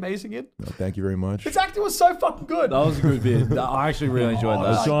surprisingly amazing in. thank you very much. Its acting was so fucking good. That was a good bit. I actually really enjoyed Oh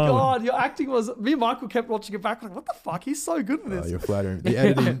that. my Solid. god, your acting was. Me and Michael kept watching it back, like, what the fuck? He's so good in this. You're flattering. The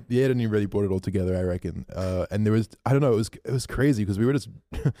editing really brought it all together, I reckon. And there was, I don't know, it was crazy because we were just,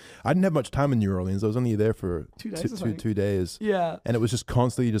 I didn't have much time in New Orleans. I was only there for 2 days or something. 2 days. Yeah. And it was just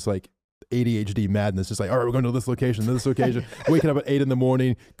constantly just like ADHD madness. Just like, all right, we're going to this location, waking up at 8 in the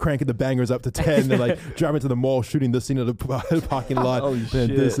morning, cranking the bangers up to 10, and like driving to the mall, shooting this scene at the parking lot, Holy and shit.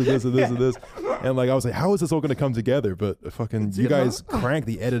 this and this and this and this. And like, I was like, how is this all going to come together? But fucking, you guys cranked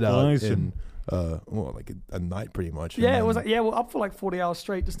the edit out Awesome. in, like a night pretty much. Yeah, And it was then- like, we're up for like 40 hours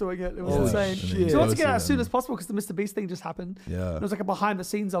straight just doing it. It was Yeah. insane. And then So you we wanted to close get out it as soon and- as possible because the MrBeast thing just happened. Yeah. It was like a behind the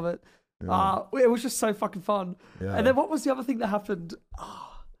scenes of it. Yeah. It was just so fucking fun. Yeah. And then what was the other thing that happened?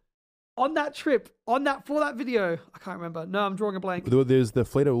 On that trip, for that video, I can't remember. No, I'm drawing a blank. There's the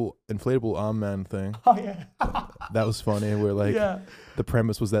inflatable arm man thing. Oh yeah. That was funny. Where like Yeah. the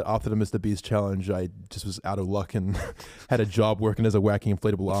premise was that after the MrBeast challenge, I just was out of luck and had a job working as a wacky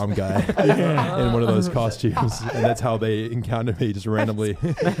inflatable arm guy in one of those costumes, and that's how they encountered me just randomly.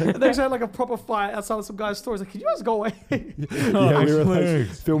 They actually had like a proper fight outside of some guy's store. He's like, can you guys go away? Yeah, we were like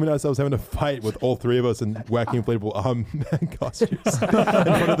filming ourselves having a fight with all three of us in wacky inflatable arm man costumes in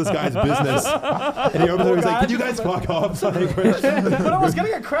front of this guy's business. And he opens it and he's like, can you guys fuck off? But I was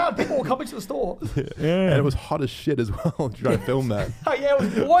getting a crowd. People were coming to the store. And it was hot as shit as well trying to film that. Oh, yeah, it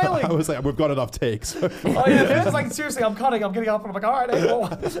was boiling. I was like, we've got enough takes. Oh, yeah, it was like, seriously, I'm cutting. I'm getting up. And I'm like, all right, hey, well.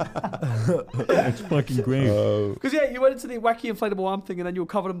 That's fucking great. Because, yeah, you went into the wacky inflatable arm thing and then you were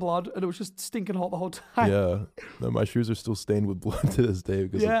covered in blood and it was just stinking hot the whole time. Yeah. No, my shoes are still stained with blood to this day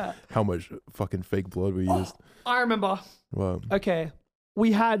because Yeah. of how much fucking fake blood we used. I remember. Wow. Okay.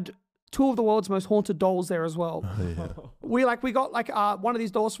 We had two of the world's most haunted dolls there as well. Yeah. We got like one of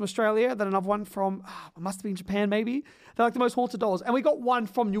these dolls from Australia, then another one from it must have been Japan maybe. They're like the most haunted dolls, and we got one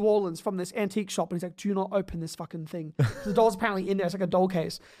from New Orleans from this antique shop, and he's like, "Do not open this fucking thing." The doll's apparently in there. It's like a doll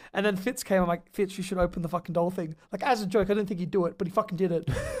case. And then Fitz came. I'm like, "Fitz, you should open the fucking doll thing." Like as a joke, I didn't think he'd do it, but he fucking did it.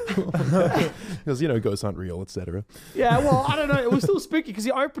 Because, you know, ghosts aren't real, etc. Yeah, well, I don't know. It was still spooky because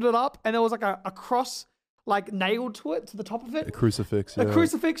he opened it up, and there was like a cross like nailed to it to the top of it. A crucifix. A Yeah.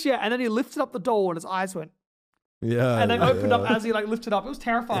 crucifix, yeah. And then he lifted up the doll, and his eyes went. Yeah. And they opened up yeah. as he like lifted up. It was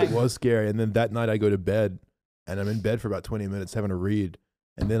terrifying. It was scary. And then that night I go to bed and I'm in bed for about 20 minutes having to read.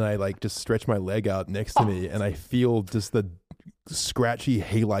 And then I like just stretch my leg out next to me and I feel just the scratchy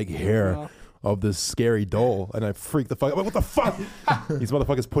hay-like hair Yeah. of this scary doll. And I freak the fuck out. I'm like, what the fuck? These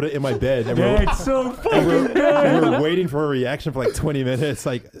motherfuckers put it in my bed. And we're, That's so and fucking we're, good. and we're waiting for a reaction for like 20 minutes.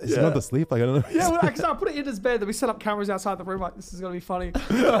 Like, is he not to sleep? Like, I don't know. Yeah, well, actually, I put it in his bed. Then we set up cameras outside the room. Like, this is gonna be funny.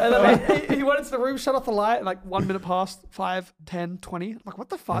 And then he went into the room, shut off the light. And like 1 minute passed, 5, 10, 20. I'm like, what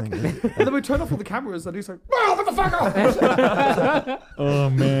the fuck? And then we turned off all the cameras. And he's like, "Wow, what the fuck?" Oh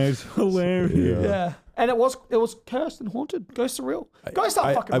man, it's hilarious. Yeah. And it was cursed and haunted. Ghosts are real. Ghosts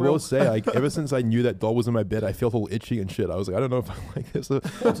are fucking I real. will say, like, ever since I knew that doll was in my bed, I felt all itchy and shit. I was like, I don't know if I like this.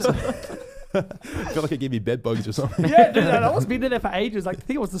 I feel like it gave me bed bugs or something. Yeah, dude, that was been in there for ages. Like, I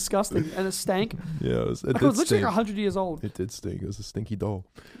think it was disgusting and it stank. Yeah, it was Like, it did was literally stink. like 100 years old. It did stink. It was a stinky doll.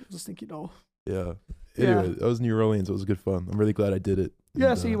 It was a stinky doll. Yeah. Yeah. Anyway, that was New Orleans. It was good fun. I'm really glad I did it.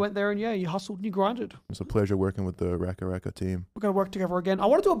 Yeah, And, so you went there and yeah, you hustled and you grinded. It was a pleasure working with the RackaRacka team. We're going to work together again. I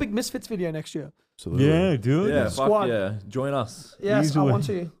want to do a big Misfits video next year. Absolutely. Yeah, dude. Yeah, Squad. fuck yeah. Join us. Yes, Easily. I want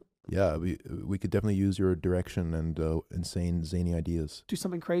to Yeah, we could definitely use your direction and insane, zany ideas. do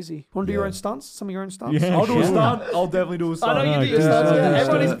something crazy. You want to do your Yeah. own stunts? Some of your own stunts? Yeah, I'll do a sure. stunt. I'll definitely do a stunt. I know you do your Yeah, stunts. yeah, Yeah, yeah.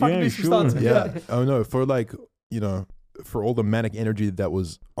 everyone needs to fucking Yeah, do some sure. stunts. Yeah. Oh no, for like, you know, for all the manic energy that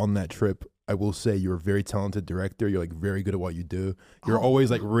was on that trip, I will say you're a very talented director. You're like very good at what you do. You're Oh. always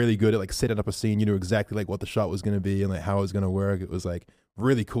like really good at like setting up a scene. You knew exactly like what the shot was going to be and like how it was going to work. It was like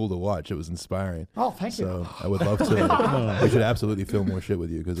really cool to watch. It was inspiring. Oh, thank you. So I would love to. We should absolutely film more shit with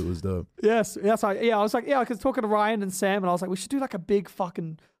you because it was dope. Yes, yes. I was like, because talking to Ryan and Sam, and I was like, we should do like a big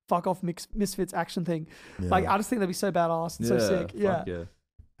fucking fuck off Misfits action thing. Yeah. Like, I just think that'd be so badass and so sick. Yeah. Fuck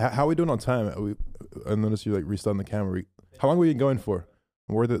yeah. How are we doing on time? I noticed you like restarting the camera. How long were you going for?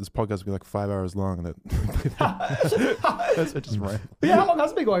 I'm worried that this podcast will be like 5 hours long. And that's just right. Yeah, how long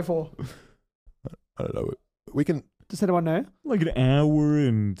has it been going for? I don't know. We can. Does anyone know? Like an hour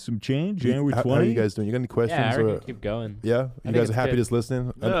and some change, hour How 20. are you guys doing? You got any questions? Yeah, I or, reckon keep going. yeah, you think guys it's are happy good. just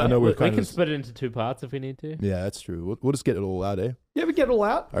listening. I Yeah. know we we're kind can of. split it into two parts if we need to. Yeah, that's true. We'll just get it all out, eh? Yeah, we get it all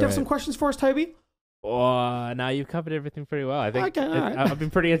out. Do you have right. some questions for us, Toby? Oh, no, you've covered everything pretty well. I think Okay, all right. I've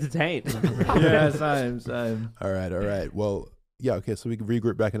been pretty entertained. Yeah, same. All right. Well, yeah, okay. So we can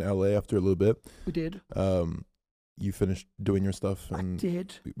regroup back in LA after a little bit. We did. You finished doing your stuff, I and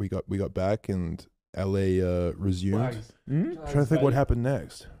did. we got back, and LA resumed. Hmm? Trying to think what happened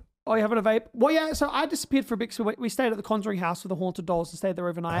next. Oh, you having a vape? Well, yeah, so I disappeared for a bit. So we stayed at the Conjuring House with the haunted dolls and stayed there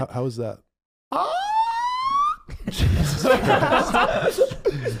overnight. How was that? Ah!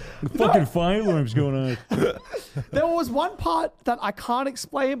 Fucking fire alarms going on. There was one part that I can't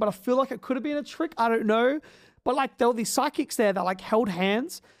explain, but I feel like it could have been a trick. I don't know. But like there were these psychics there that like held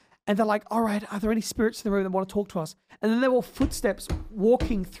hands and they're like, all right, are there any spirits in the room that want to talk to us? And then there were footsteps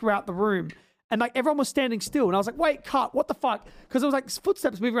walking throughout the room. And like everyone was standing still. And I was like, wait, cut, what the fuck? Because there was like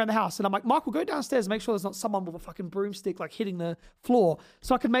footsteps moving around the house. And I'm like, Michael, go downstairs and make sure there's not someone with a fucking broomstick like hitting the floor.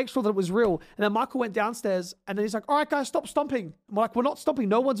 So I could make sure that it was real. And then Michael went downstairs and then he's like, all right, guys, stop stomping. I'm like, we're not stomping.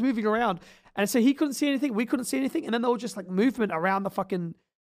 No one's moving around. And so he couldn't see anything. We couldn't see anything. And then there was just like movement around the fucking,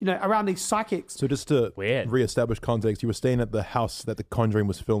 around these psychics. So just to Weird. reestablish context, you were staying at the house that The Conjuring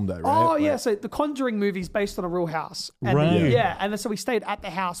was filmed at, right? Oh, Like- yeah. So the Conjuring movie is based on a real house. And Right. Yeah. And then so we stayed at the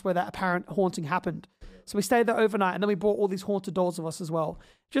house where that apparent haunting happened. So we stayed there overnight, and then we brought all these haunted dolls with us as well,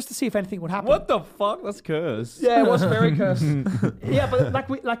 just to see if anything would happen. What the fuck? That's cursed. Yeah, it was very cursed. Yeah,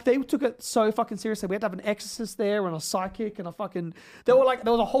 but they took it so fucking seriously. We had to have an exorcist there and a psychic and a fucking. There was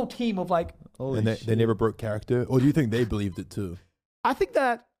a whole team of like. And they never broke character, or do you think they believed it too? I think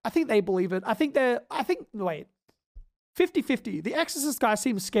they believe it. Wait. 50-50. The exorcist guy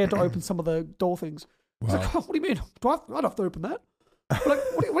seems scared to open some of the doll things. He's like, oh, what do you mean? I don't have to open that. Like,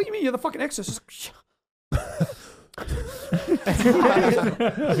 what do you mean? You're the fucking exorcist.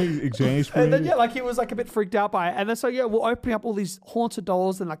 And then he was like a bit freaked out by it. And then we're opening up all these haunted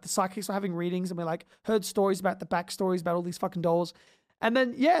dolls, and like the psychics were having readings, and we like heard stories about the backstories about all these fucking dolls. And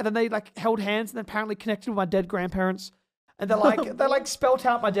then then they like held hands and then apparently connected with my dead grandparents. And they spelt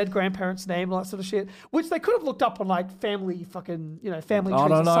out my dead grandparents' name and all that sort of shit, which they could have looked up on like family fucking, family trees. I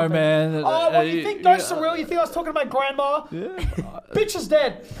don't know, man. Oh, what do you think? Ghosts are real? You think I was talking about grandma? Yeah. Bitch is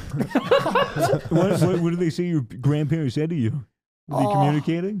dead. What did they say your grandparents said to you? Were they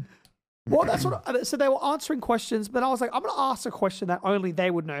communicating? Well, that's what. So they were answering questions, but I was like, I'm going to ask a question that only they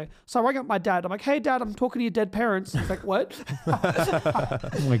would know. So I rang up my dad. I'm like, hey, Dad, I'm talking to your dead parents. He's like, what?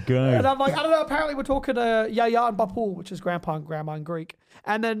 Oh my God. And I'm like, I don't know. Apparently, we're talking to Yaya and Bapul, which is grandpa and grandma in Greek.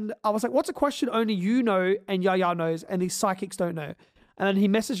 And then I was like, what's a question only you know and Yaya knows and these psychics don't know? And then he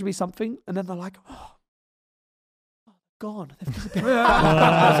messaged me something, and then they're like, oh, gone. They've disappeared.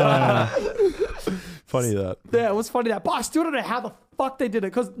 Funny that. Yeah, it was funny that. But I still don't know how the fuck they did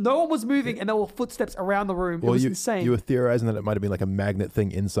it, because no one was moving and there were footsteps around the room. It was insane. You were theorizing that it might have been like a magnet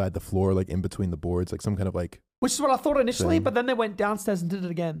thing inside the floor, like in between the boards, like some kind of like. Which is what I thought initially, but then they went downstairs and did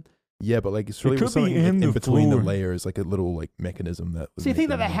it again. Yeah, but like it's really something in between the layers, like a little like mechanism that. So you think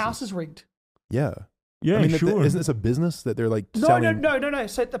that the house is rigged? Yeah. Yeah, I mean, sure. Isn't this a business that they're like selling? No.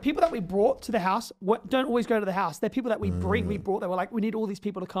 So the people that we brought to the house don't always go to the house. They're people that we brought. They were like, we need all these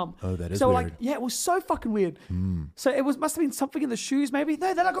people to come. Oh, that is so weird. Like, yeah, it was so fucking weird. So it must have been something in the shoes, maybe.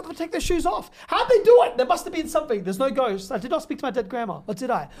 No, then I got them to take their shoes off. How'd they do it? There must have been something. There's no ghost. I did not speak to my dead grandma. Or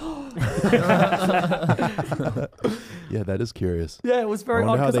did I? Yeah, that is curious. Yeah, it was very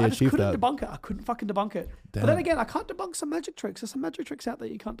odd because I just couldn't that. debunk it. I couldn't fucking debunk it. Damn. But then again, I can't debunk some magic tricks. There's some magic tricks out there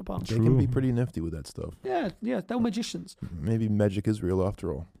you can't debunk. They can be pretty nifty with that stuff. Yeah, they're magicians. Maybe magic is real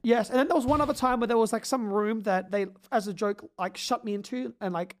after all. Yes, and then there was one other time where there was like some room that they, as a joke, like shut me into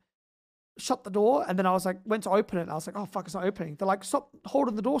and like shut the door, and then I was like, went to open it, and I was like, oh fuck, it's not opening. They're like, stop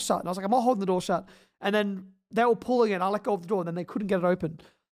holding the door shut, and I was like, I'm not holding the door shut, and then they were pulling it, and I let go of the door, and then they couldn't get it open.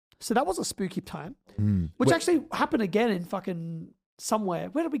 So that was a spooky time, which actually happened again in fucking somewhere.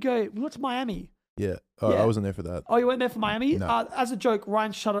 Where did we go? We went to Miami. Yeah. Oh, I wasn't there for that. Oh, you went there for Miami? No. As a joke,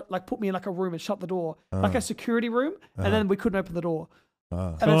 Ryan shut it, like put me in like a room and shut the door, like a security room, and then we couldn't open the door.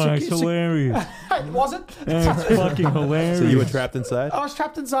 Oh, it's hilarious. Was it? That's fucking hilarious. So you were trapped inside? I was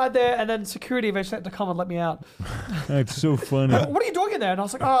trapped inside there, and then security eventually had to come and let me out. That's so funny. What are you doing in there? And I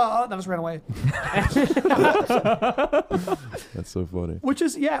was like, oh, and I just ran away. That's so funny. Which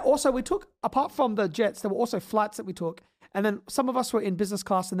is, also we took, apart from the jets, there were also flights that we took. And then some of us were in business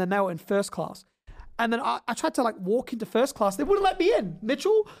class, and then they were in first class. And then I tried to like walk into first class. They wouldn't let me in.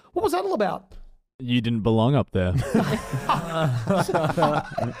 Mitchell, what was that all about? You didn't belong up there. I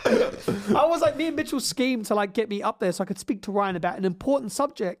was like, me and Mitchell schemed to like get me up there so I could speak to Ryan about an important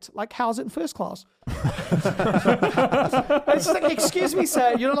subject, like how's it in first class? It's just like, excuse me,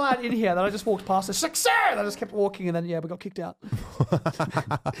 sir, you're not allowed in here. Then I just walked past her. She's like, sir! And I just kept walking, and then we got kicked out.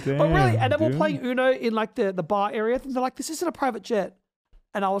 Damn, but really, and then we're playing Uno in like the bar area. And they're like, this isn't a private jet.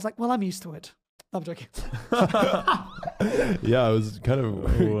 And I was like, well, I'm used to it. I'm joking. Yeah, it was kind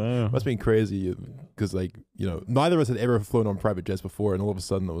of must have been crazy because like, neither of us had ever flown on private jets before, and all of a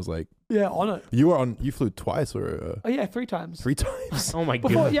sudden it was like, on it. You flew twice or 3 times. 3 times. Oh my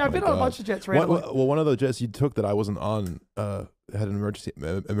god. Yeah, I've been on a bunch of jets randomly. Well, one of the jets you took that I wasn't on had an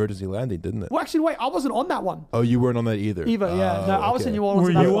emergency landing, didn't it? Well, actually, wait, I wasn't on that one. Oh, you weren't on that either. Yeah. No, I was in New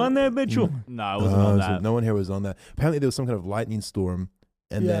Orleans. Were you on that, Mitchell? No, I wasn't on that. So no one here was on that. Apparently there was some kind of lightning storm,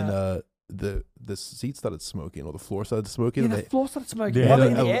 and then the seat started smoking, or the floor started smoking. Yeah, the floor started smoking. They had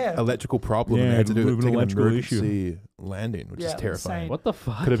in the air. electrical problem, and they had to do an emergency landing, which is terrifying. Insane. What the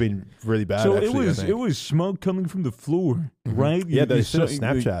fuck? Could have been really bad. So actually, it was smoke coming from the floor, right? Yeah, they sent a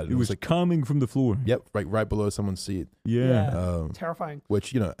Snapchat. It was like coming from the floor. Yep, right below someone's seat. Yeah. Terrifying.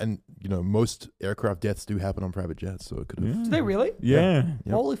 Which most aircraft deaths do happen on private jets, so it could have. Did they really? Yeah.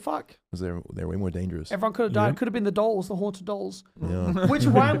 Yep. Holy fuck! Because they're way more dangerous. Everyone could have died. Could have been the dolls, the haunted dolls. Yeah. Which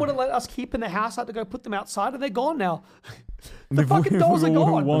Ryan wouldn't let us keep in the house. I had to go put them outside, and they're gone now. The fucking dolls are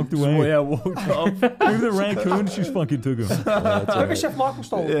gone. Walked away. Yeah, walked off. Maybe the raccoons just fucking took them. Maybe Chef Michael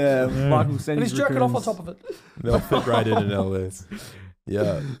stole them. Yeah, Michael sent And he's jerking off on top of it. They'll fit right in LA.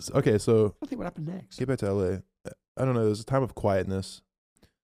 Yeah. Okay, so I think what happened next. get back to LA. I don't know. There's a time of quietness.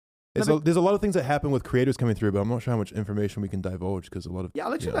 No, There's a lot of things that happen with creators coming through, but I'm not sure how much information we can divulge because a lot of Yeah, I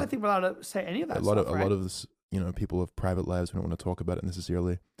literally don't think we're allowed to say any of that a lot stuff, of this, people have private lives. We don't want to talk about it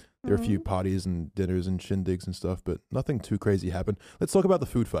necessarily. There are a few parties and dinners and shindigs and stuff, but nothing too crazy happened. Let's talk about the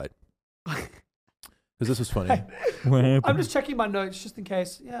food fight because this was funny. What happened? I'm just checking my notes just in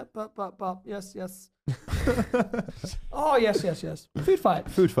case. Yeah, but, yes. Oh, yes. Food fight.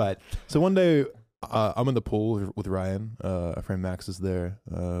 Food fight. So one day, I'm in the pool with Ryan. Our friend Max is there.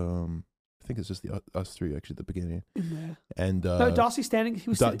 I think it's just us three actually at the beginning. In there. And No, Darcy's standing. He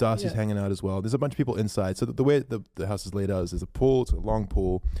was Darcy's hanging out as well. There's a bunch of people inside. So the way the house is laid out is there's a pool. It's a long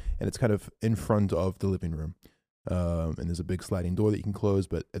pool, and it's kind of in front of the living room. And there's a big sliding door that you can close.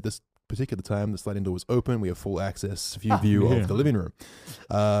 But at this particular time, the sliding door was open. We have full access view of the living room.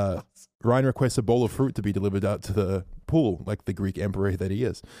 Ryan requests a bowl of fruit to be delivered out to the pool, like the Greek emperor that he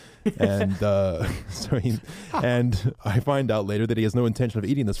is. And and I find out later that he has no intention of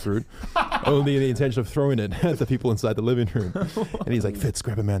eating this fruit, only the intention of throwing it at the people inside the living room. And he's like, Fitz,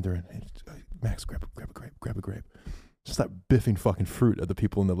 grab a mandarin. Max, grab a grape. Just start biffing fucking fruit at the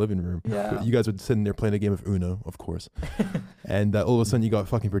people in the living room. Yeah. You guys were sitting there playing a game of Uno, of course. And all of a sudden you got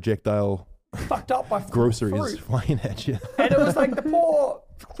fucking projectile fucked up by groceries fruit. flying at you. And it was like the poor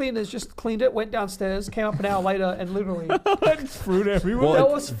cleaners just cleaned it, went downstairs, came up an hour later, and literally Fruit everywhere. Well,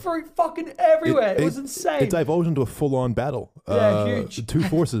 there was fruit fucking everywhere. It was insane. It divulged into a full-on battle. Yeah, huge. Two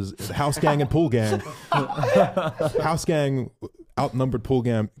forces, house gang and pool gang. House gang outnumbered pool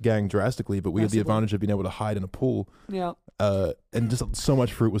gang drastically, but we had the advantage of being able to hide in a pool. Yeah. And just so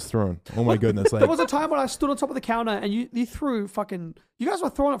much fruit was thrown. Oh my goodness! Like, There was a time when I stood on top of the counter and you threw fucking. You guys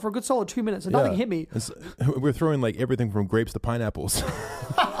were throwing it for a good solid 2 minutes and nothing hit me. We're throwing like everything from grapes to pineapples.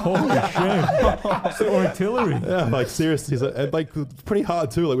 Holy shit. It's artillery. Yeah, like seriously, and like pretty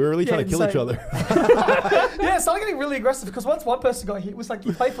hard too. Like we were really trying to kill each insane. other. Yeah, it started getting really aggressive because once one person got hit, it was like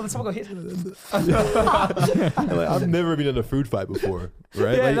you played for them, someone got hit. And, like, I've never been in a food fight before,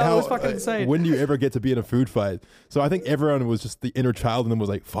 right? Yeah, like, that was fucking insane. When do you ever get to be in a food fight? So I think everyone was just the inner child in them was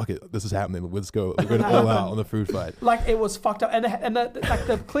like, "Fuck it, this is happening. Let's go. We're going all out on the food fight." Like it was fucked up, and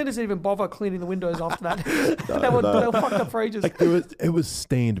the cleaners didn't even bother cleaning the windows after that. They were fucked up for ages. Like it was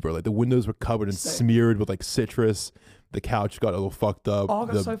stained, bro. Like the windows were covered and smeared with like citrus. The couch got a little fucked up. Oh,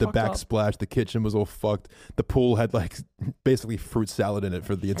 it got so the fucked up. backsplash. The kitchen was all fucked. The pool had like basically fruit salad in it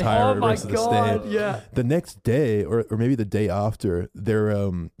for the entire rest of the stay. Yeah. The next day, or maybe the day after,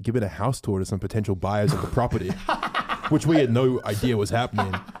 they're giving a house tour to some potential buyers of the property, which we had no idea was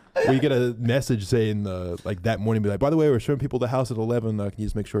happening. We get a message saying like that morning, be like, by the way, we're showing people the house at 11. Can you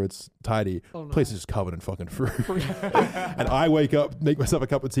just make sure it's tidy? Oh, no. Place is just covered in fucking fruit. And I wake up, make myself a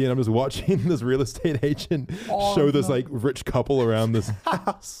cup of tea, and I'm just watching this real estate agent show this like rich couple around this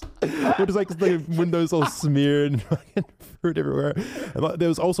house. Which is like the windows all smeared and fucking fruit everywhere. And like, there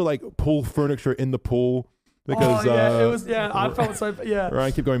was also like pool furniture in the pool. Because it was I felt so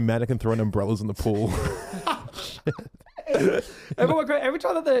Ryan kept going manic and throwing umbrellas in the pool. Every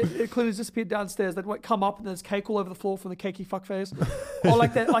time that the cleaners disappeared downstairs, they'd come up and there's cake all over the floor from the cakey fuckface, or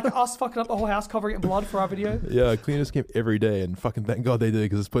like us fucking up the whole house, covering it in blood for our video. Yeah, cleaners came every day, and fucking thank God they did,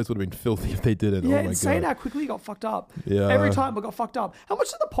 because this place would have been filthy if they didn't. Yeah, oh my insane God. how quickly it got fucked up. Yeah, Every time it got fucked up. How much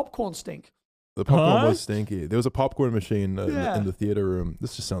did the popcorn stink? the popcorn Huh? was stinky. There was a popcorn machine in the theater room.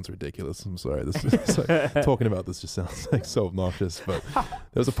 This just sounds ridiculous. I'm sorry. This is like, talking about this just sounds like so obnoxious. But there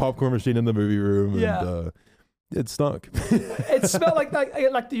was a popcorn machine in the movie room, and it stunk. It smelled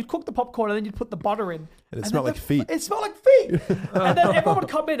like you'd cook the popcorn and then you'd put the butter in. And it smelled like feet. It smelled like feet. And then everyone would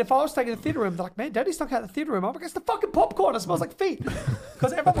come in. If I was taking the theater room, they're like, man, Daddy stuck out the theater room. I'm like, it's the fucking popcorn. It smells like feet.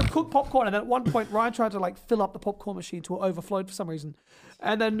 Because everyone would cook popcorn. And then at one point, Ryan tried to like fill up the popcorn machine till it overflowed for some reason.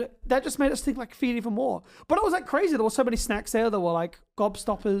 And then that just made us think like feet even more. But it was like crazy. There were so many snacks there. There were like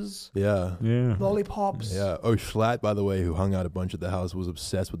gobstoppers, Yeah. lollipops. Yeah. Oh, Schlatt, by the way, who hung out a bunch at the house, was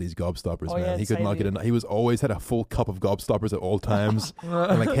obsessed with these gobstoppers, Oh, man. yeah, He could not get insane. enough. He was always had a full cup of gobstoppers at all times,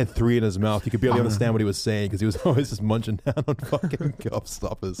 and like had 3 in his mouth. You could barely understand what he was saying because he was always just munching down on fucking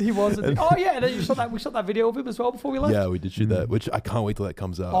gobstoppers. He wasn't. Oh yeah, and then we shot that video of him as well before we left. Yeah, we did shoot that, which I can't wait till that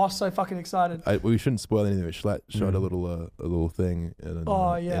comes out. Oh, so fucking excited. We shouldn't spoil anything. But Schlatt shot a little thing in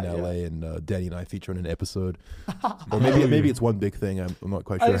LA, and Danny and I feature in an episode. Or maybe it's one big thing. I'm not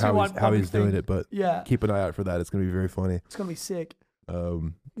quite sure how he's doing it, but keep an eye out for that. It's gonna be very funny. It's gonna be sick.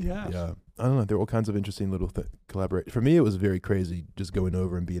 Yeah. I don't know. There are all kinds of interesting little collaborations. For me, it was very crazy just going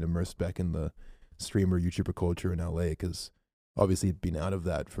over and being immersed back in the streamer YouTuber culture in LA, because obviously been out of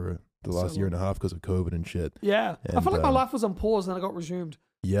that for the last year and a half because of COVID and shit. Yeah. And, I felt like my life was on pause and then I got resumed.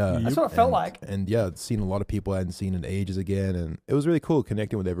 Yeah. That's what it felt like. And yeah, seen a lot of people I hadn't seen in ages again. And it was really cool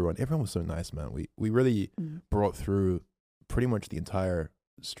connecting with everyone. Everyone was so nice, man. We really brought through pretty much the entire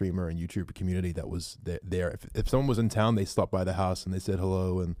streamer and YouTuber community that was there. If someone was in town, they stopped by the house and they said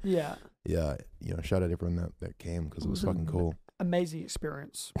hello. And Yeah. yeah, shout out everyone that came because it was fucking cool. Amazing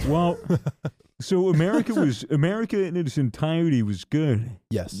experience. Well, so America in its entirety was good.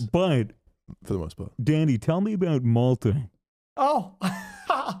 Yes, But for the most part. Danny, tell me about Malta. Oh,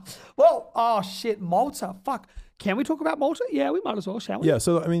 well, oh shit, Malta. Fuck. Can we talk about Malta? Yeah, we might as well, shall we? Yeah,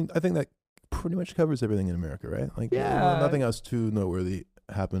 so I mean, I think that pretty much covers everything in America, right? Like, Yeah. nothing else too noteworthy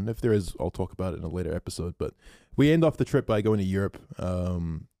happened. If there is, I'll talk about it in a later episode. But we end off the trip by going to Europe.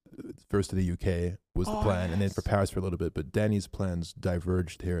 First to the UK was the plan, and then for Paris for a little bit. But Danny's plans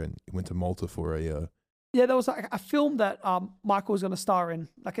diverged here, and he went to Malta for a Yeah, there was like a film that Michael was going to star in,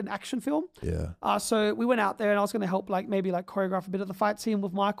 like an action film. yeah. So we went out there and I was going to help maybe choreograph a bit of the fight scene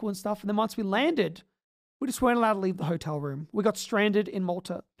with Michael and stuff. And then once we landed, we just weren't allowed to leave the hotel room. We got stranded in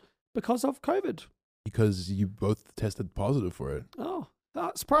Malta because of COVID. Because you both tested positive for it, Oh,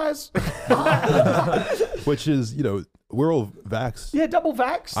 surprise. which is we're all vaxxed. Yeah, double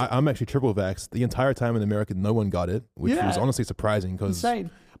vax. I'm actually triple vaxxed. The entire time in America, no one got it, which was honestly surprising because Insane.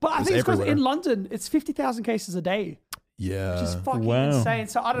 But I it's think it's because everywhere. in London, it's 50,000 cases a day, yeah, which is fucking Wow. insane.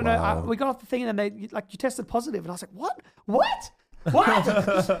 So I don't Wow. know. We got off the thing and then you tested positive. And I was like, what? What?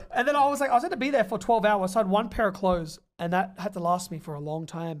 And then I was had to be there for 12 hours. So I had one pair of clothes and that had to last me for a long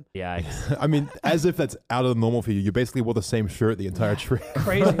time. Yeah. I mean, as if that's out of the normal for you. You basically wore the same shirt the entire trip.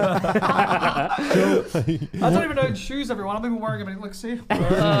 Crazy. I don't even own shoes, everyone. I'm even wearing them. Look, see?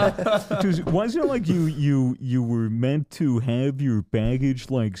 Wasn't it like you were meant to have your baggage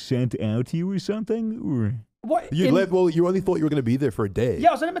sent out to you or something? Or What? You only thought you were going to be there for a day. Yeah,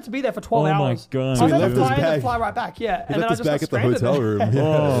 I was only meant to be there for 12 Oh my hours. God. I So was he meant left to his fly in and bag. fly right back. Yeah, He and then I left his just got back at the stranded hotel there. room.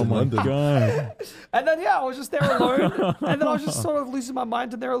 oh in my London. god! And then I was just there alone, and then I was just sort of losing my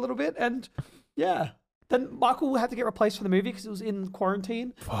mind in there a little bit, and yeah. Then Michael had to get replaced for the movie because it was in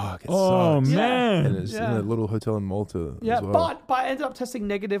quarantine. Fuck. It Oh sucks. man! And it's in Yeah. a little hotel in Malta. Yeah, as well. but I ended up testing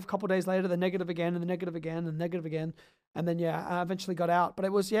negative a couple of days later, then negative again, and then negative again, and negative again. And then, I eventually got out. But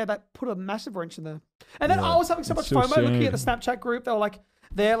it was, that put a massive wrench in there. And then I was having so much so FOMO looking at sad. the Snapchat group. They were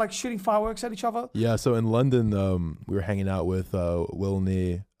they're shooting fireworks at each other. Yeah, so in London, we were hanging out with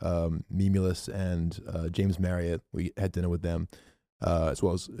Wilney, Mimulus, and James Marriott. We had dinner with them, as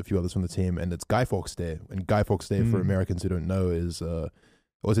well as a few others from the team. And it's Guy Fawkes Day. And Guy Fawkes Day, for Americans who don't know, is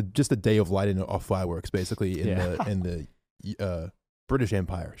just a day of lighting off fireworks, basically in the British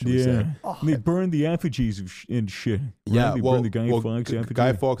Empire, should we say? Oh, They burned the effigies and shit. Right? Yeah, they well, burned the Guy Fawkes effigy.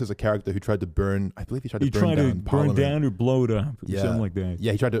 Guy Fawkes is a character who tried to burn. I believe he tried to He burn tried to down burn Parliament. down or blow it up, or Yeah. something like that.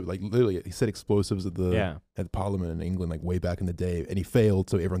 Yeah, he tried to literally. He set explosives at at Parliament in England way back in the day, and he failed.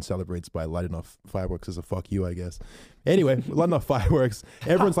 So everyone celebrates by lighting off fireworks as a fuck you, I guess. Anyway, lighting off fireworks.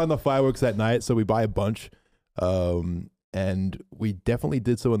 Everyone's lighting off fireworks that night, so we buy a bunch. And we definitely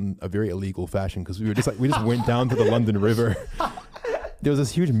did so in a very illegal fashion because we just went down to the London River. There was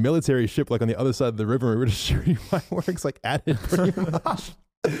this huge military ship on the other side of the river, and we were just shooting fireworks at it pretty much.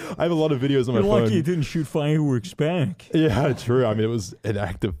 I have a lot of videos on my You're phone. lucky it didn't shoot fireworks back. Yeah, true. I mean, it was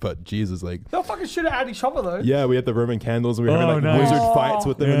inactive, but Jesus, they'll fucking shoot at each other, though. yeah, we had the Roman candles, and we were having nice. wizard fights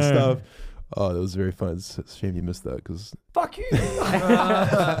with them and Yeah. stuff. Oh, that was very fun. It's a shame you missed that because Fuck you.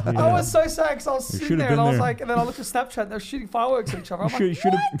 I was so sad because I was sitting should've there and been I was there. and then I looked at Snapchat and they're shooting fireworks at each other. I'm You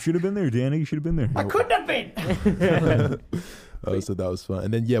like, should have been there, Danny. You should have been there. I couldn't have been. so that was fun.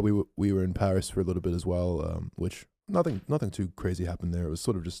 And then we were in Paris for a little bit as well, which nothing too crazy happened there. It was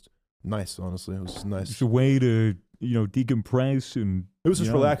sort of just nice, honestly. It was just nice. It's a way to decompress and It was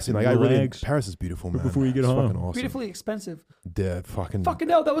just relaxing. Paris is beautiful, man. Before you get It's home. fucking awesome. Beautifully expensive. Yeah, fucking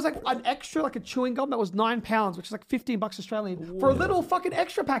Hell, that was an extra, a chewing gum that was £9, which is $15 Australian for a little fucking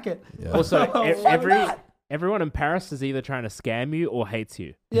extra packet. Yeah. Also, Fuck that. everyone in Paris is either trying to scam you or hates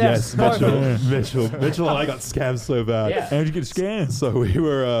you. Yes, both. Mitchell and I got scammed so bad. Yeah. How'd you get scammed? So we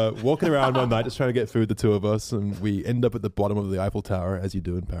were walking around one night just trying to get food, the two of us, and we end up at the bottom of the Eiffel Tower, as you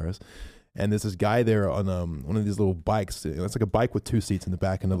do in Paris. And there's this guy there on one of these little bikes. It's like a bike with two seats in the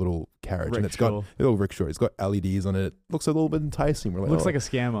back and a little carriage. And it's got a little rickshaw. It's got LEDs on it. Looks a little bit enticing. We're like, Looks like a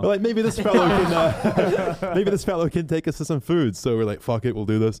scammer. we're like, maybe this fellow can take us to some food. So we're like, fuck it, we'll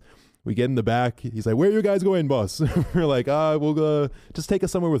do this. We get in the back. He's like, where are you guys going, boss? We're like, we'll go. Just take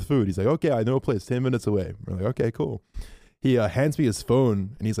us somewhere with food. He's like, okay, I know a place 10 minutes away. We're like, okay, cool. He hands me his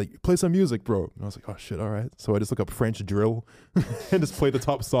phone and he's like, play some music, bro. And I was like, oh shit, all right. So I just look up French drill and just play the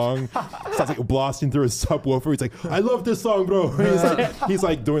top song. Starts blasting through his subwoofer. He's like, I love this song, bro. And he's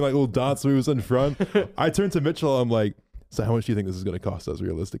like doing little dance moves in front. I turn to Mitchell. I'm like, So how much do you think this is going to cost us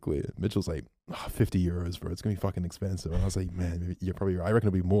realistically? Mitchell's like, 50 euros, bro. It's going to be fucking expensive. And I was like, man, maybe you're probably right. I reckon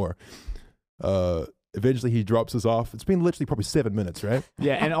it'll be more. Eventually he drops us off. It's been literally probably 7 minutes, right?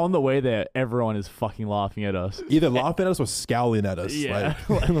 Yeah, and on the way there, everyone is fucking laughing at us. Either laughing at us or scowling at us. Yeah.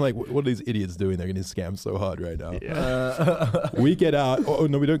 Like, I'm like, what are these idiots doing? They're getting scammed so hard right now. We get out. Oh,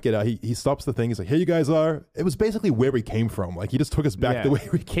 no, we don't get out. He stops the thing. He's like, here you guys are. It was basically where we came from. Like, he just took us back the way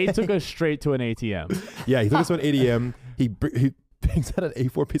we came. He took us straight to an ATM. Yeah, he took us to an ATM. He picks out an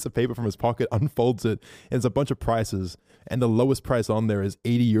A4 piece of paper from his pocket, unfolds it, and it's a bunch of prices. And the lowest price on there is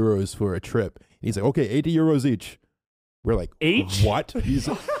 80 euros for a trip. And he's like, okay, 80 euros each. We're like, each? What? It's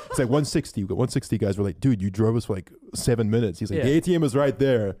like 160. We've got 160 guys. We're like, dude, you drove us for like 7 minutes. He's like, the ATM is right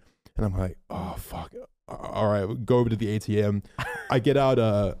there. And I'm like, oh, fuck. All right, we'll go over to the ATM. I get out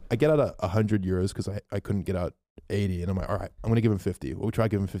 100 euros because I couldn't get out 80. And I'm like, all right, I'm going to give him 50. We'll try to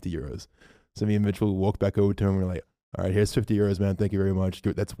give him 50 euros. So me and Mitchell walk back over to him. And we're like, all right, here's 50 euros, man. Thank you very much.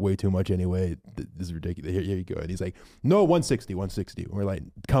 Dude, that's way too much anyway. This is ridiculous. Here you go. And he's like, no, 160. And we're like,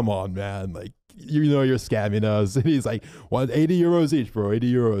 come on, man. Like, you know you're scamming us. And he's like, 80 euros each, bro.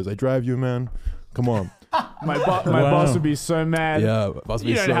 80 euros. I drive you, man. Come on. My boss would be so mad. Yeah, boss would be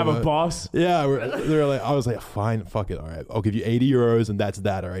you don't so have mad. a boss. Yeah, they're like, I was like, fine, fuck it. All right, I'll give you 80 euros and that's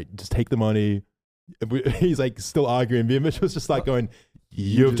that. All right, just take the money. He's like still arguing. Me and Mitch was just like going,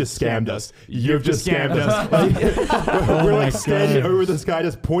 You've just scammed us. You've just scammed us. We're like standing over this guy,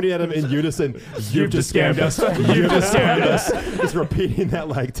 just pointing at him in unison. You've just scammed us. You've just scammed us. Just repeating that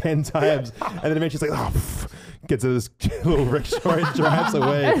like 10 times. And then eventually she's like, oh, gets in this little rickshaw and drives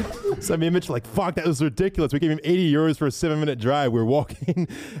away. So me and Mitch are like, fuck, that was ridiculous. We gave him 80 euros for a 7-minute drive. We're walking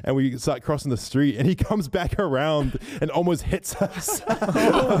and we start crossing the street and he comes back around and almost hits us.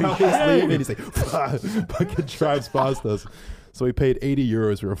 And he's like, fucking drives past us. So we paid 80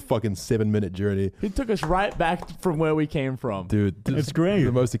 euros for a fucking 7-minute journey. He took us right back from where we came from. Dude, this It's great.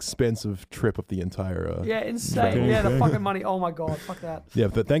 The most expensive trip of the entire... Yeah, insane. Yeah, the fucking money. Oh my God, fuck that. Yeah,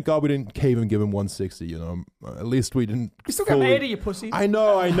 but thank God we didn't cave and give him 160, you know. At least we didn't... You still got 80, you pussy. I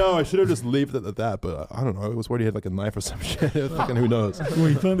know. I should have just left it at that, but I don't know. I was worried he had like a knife or some shit. Fucking who knows? Well,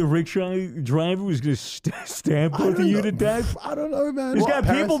 you thought the rickshaw driver was going to stab both of you to death? I don't know, man. He's got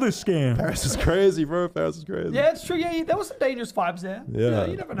people to scam. Paris is crazy, bro. Paris is crazy. Yeah, it's true. Yeah, there was some dangerous vibes there. Yeah.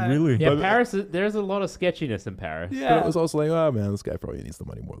 You never know. Really? Yeah, But- Paris. There's a lot of sketchiness in Paris. But Yeah. it was also like, oh man, this guy probably needs the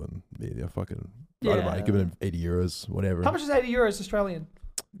money more than me. Yeah, fucking... I don't Yeah. mind giving him 80 euros, whatever. How much is 80 euros Australian?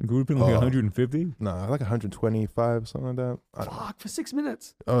 It would have been like 150. Nah, like 125, something like that. I don't know. Fuck, for 6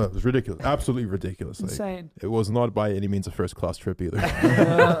 minutes. Oh, it was ridiculous. Absolutely ridiculous. Like, Insane. it was not by any means a first class trip either.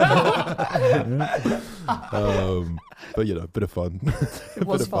 But you know, bit of fun. It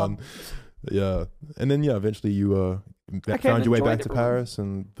was fun. Yeah, and then eventually you I found your way enjoyed back it, to bro. Paris,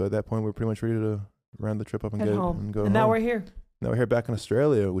 and by that point we were pretty much ready to round the trip up and Head get home. and go. And now home. we're here. Now we're here back in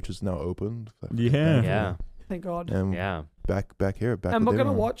Australia, which is now open. Yeah. Yeah. Thank God. And Yeah. back here. Back. And with we're going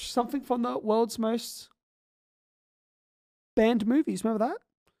to everyone. watch something from the world's most banned movies. Remember that?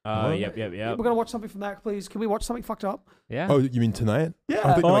 Yep. We're going to watch something from that, please. Can we watch something fucked up? Yeah. Oh, you mean tonight? Yeah.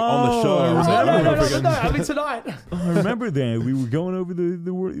 I'm thinking like on the show. I was like, I don't know if we're no. gonna- I mean tonight. I remember that we were going over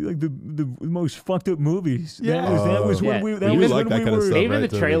the most fucked up movies. Yeah. That was when Yeah. we. We That was like when that we kind of were. stuff. Even right,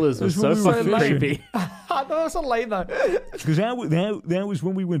 the trailers were That's so what we were fucking fishing. creepy. No, that's not lame though. Because that was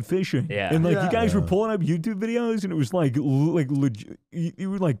when we went fishing. Yeah. And like Yeah. you guys were pulling up YouTube videos, and it was like you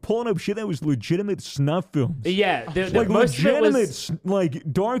were like pulling up shit that was legitimate snuff films. Yeah. Like most of it legitimate, was.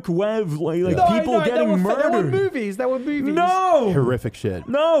 like dark web, like No, people no, getting they were murdered. movies. They were movies. No, horrific shit.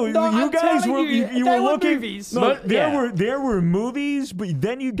 no, No, you I'm guys telling were you, you they were were looking. movies. No, But- yeah. there were movies, but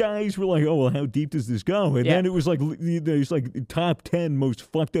then you guys were like, oh well, how deep does this go? And Yeah. then it was like there's like top 10 most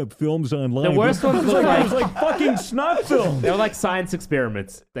fucked up films online. The worst ones It was were like, it like- was like fucking snuff films. They were like science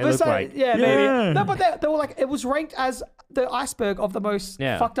experiments. They look Listen, like. yeah, Yeah. maybe. No, but they were like, it was ranked as the iceberg of the most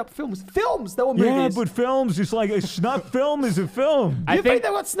Yeah. fucked up films. Films, they were Yeah, movies. but films, it's like a snuff film is a film. I You think think they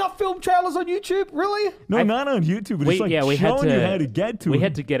got snuff film trailers on YouTube? Really? No, not on YouTube. But it's like we had showing to. you how to get to We it.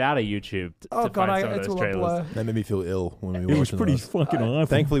 had to get out of YouTube Oh to God, find some of it's those all a trailers. blur. That made me feel ill when we were It was watching pretty those. fucking awful.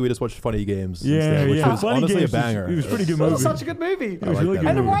 Thankfully, we just watched Funny Games Yeah, instead, which yeah. was Funny honestly Games a banger. It was pretty good That movie. was such a good movie. It was like really that. good.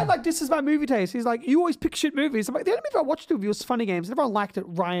 And then movie. Ryan, like, this is my movie taste. He's like, you always pick shit movies. I'm like, the only movie I watched of you was Funny Games. And everyone liked it.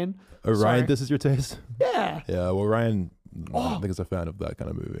 Ryan. Oh, Sorry. Ryan, this is your taste? Yeah. Yeah, well, Ryan, I don't think is a fan of that kind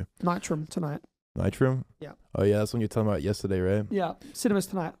of movie. Nitram tonight. Nitram? Yeah. Oh, yeah, that's what you're talking about yesterday, right? Yeah. Cinemas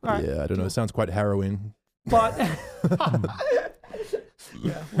tonight. All right. Yeah, I don't know. It sounds quite harrowing. But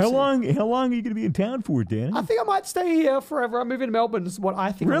yeah, we'll How see. long are you going to be in town for, Dan? I think I might stay here forever. I'm moving to Melbourne. Is what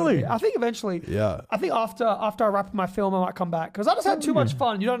I think. I'm gonna Really? do. I think eventually. Yeah. I think after I wrap up my film, I might come back because I just had too much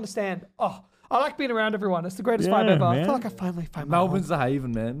fun. You don't understand. Oh, I like being around everyone. It's the greatest vibe Yeah, ever. I man. feel like I finally found my Melbourne's home. the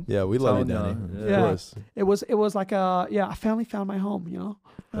haven, man. Yeah, we love you, Telling Danny. ya. Yeah. Of course. It was like I finally found my home, you know.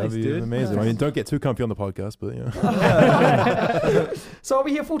 That'd be dude. amazing. I mean, don't get too comfy on the podcast, but yeah. So I'll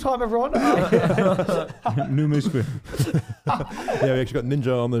be here full time, everyone. New misfit. Yeah, we actually got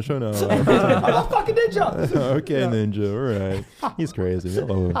Ninja on the show now. I love fucking Ninja. Okay, Ninja. All right. He's crazy. I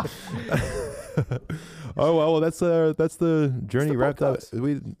love him. Oh well, that's the journey the wrapped up. podcast. Did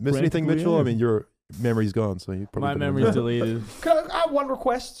we miss anything, Practically, Mitchell? yeah. I mean, your memory's gone, so you probably My couldn't memory's remember. deleted. Can I have one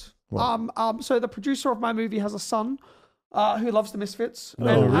request? What? So the producer of my movie has a son who loves the Misfits.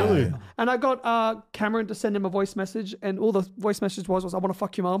 No, and, really? And I got Cameron to send him a voice message, and all the voice message was I want to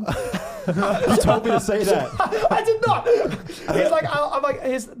fuck your mom. You told me to say that. I did not. He's like, I'm like,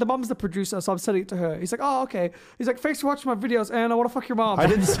 the mom's the producer, so I'm sending it to her. He's like, oh, okay. He's like, thanks for watching my videos, and I want to fuck your mom. I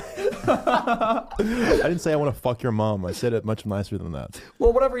didn't say I want to fuck your mom. I said it much nicer than that.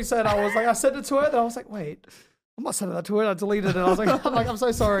 Well, whatever he said, I sent it to her, then I was like, wait. I'm not sending that to her. I deleted it. I was like, I'm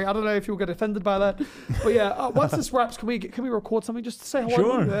so sorry. I don't know if you'll get offended by that. But yeah, once this wraps, can we record something just to say hello?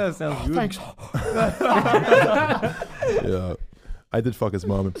 Sure. Yeah, sounds good. Thanks. Yeah. I did fuck his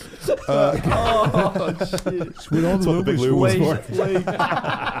mom. Oh, shit. It's what all That's the what the big movies Lou was for. for.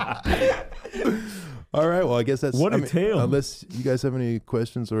 All right. Well, I guess that's What a tale. Unless you guys have any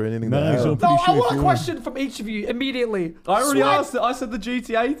questions or anything. No, to it's add. all No, pretty I want a straightforward. question from each of you immediately. I already Swag- asked it. I said the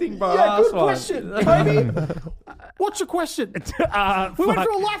GTA thing, bro. Yeah, Last good one. question. Toby, what's your question? We went Fuck.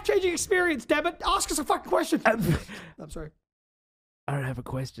 through a life-changing experience, damn it. Ask us a fucking question. I'm sorry. I don't have a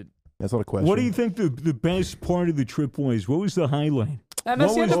question. That's not a question. What do you think the best part of the trip was? What was the highlight? And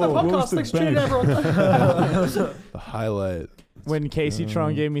that's the end of the what was podcast. the Thanks for tuning in, best? everyone. The highlight. When Casey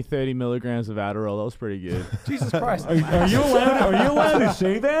Tron gave me 30 milligrams of Adderall, that was pretty good. Jesus Christ. Are you allowed to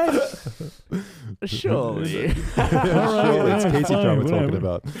say that? Surely. Sure, it's yeah, Casey fine, John we're talking whatever.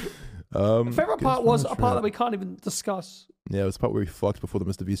 about. My favorite part was a part that we can't even discuss. Yeah, it was the part where we fucked before the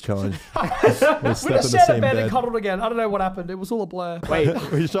MrBeast challenge. we We slept just in the shared a same bed and bed. cuddled again. I don't know what happened. It was all a blur. Wait,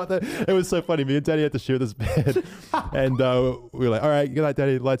 We shot that. It was so funny. Me and Daddy had to share this bed, and we were like, "All right, good night,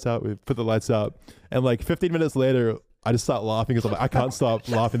 Daddy. Lights out." We put the lights out, and like 15 minutes later, I just start laughing because I'm like, I can't stop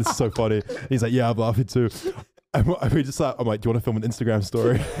laughing. This is so funny. And he's like, "Yeah, I'm laughing too." And we just thought, I'm like, "Do you want to film an Instagram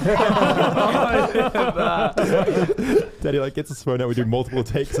story?" Daddy like gets his phone out. We do multiple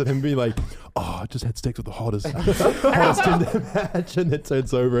takes of him being like, "Oh, I just had steaks with the hottest in the match," and it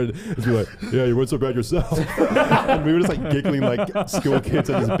turns over and he's like, "Yeah, you weren't so bad yourself." And we were just like giggling like school kids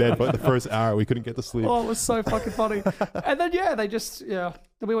in his bed for like the first hour. We couldn't get to sleep. Oh, it was so fucking funny. And then, then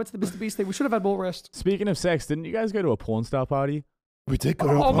we went to the MrBeast thing. We should have had more rest. Speaking of sex, didn't you guys go to a porn star party? We did go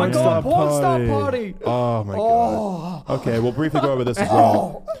to a Oh my porn God, star porn star party. party. Oh my god. Oh. Okay, we'll briefly go over this as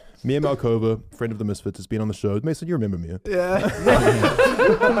well. Me and Malkova, friend of the Misfits, has been on the show. Mason, you remember me? Yeah.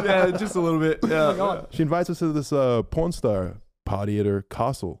 Yeah, just a little bit. Yeah. Oh my God. She invites us to this porn star party at her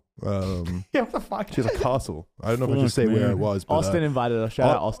castle. Yeah, what the fuck? She has a castle. I don't know if I should Fuck, say where man. it was. But, Austin invited us. Shout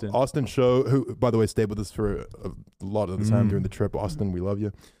out Austin. Austin Show, who, by the way, stayed with us for a lot of the time during the trip. Austin, we love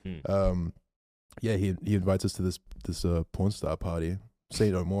you. Yeah, he invites us to this porn star party. Say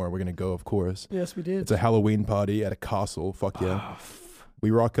no more. We're gonna go, of course. Yes, we did. It's a Halloween party at a castle. Fuck yeah. We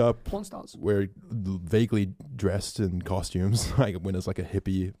rock up. Porn stars. We're vaguely dressed in costumes. I went as like a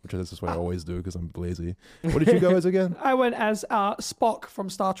hippie, which is just what I always do because I'm lazy. What did you go as again? I went as Spock from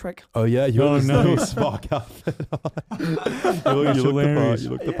Star Trek. Oh yeah, you Oh, had this nice. little Spock outfit on. you look the part. hilarious. You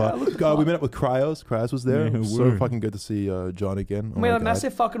look the Yeah, part. I look the God, we part. met up with Cryos. Cryos was there. Yeah, So word. fucking good to see John again. Oh We my had a God.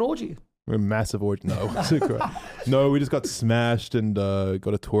 massive fucking orgy. We're a massive orgy. No, no, we just got smashed and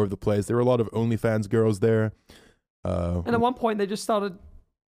got a tour of the place. There were a lot of OnlyFans girls there. And at one point, they just started.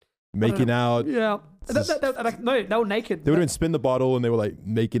 Making out. Yeah. This is- No, they were naked. They would have been spin the bottle and they were like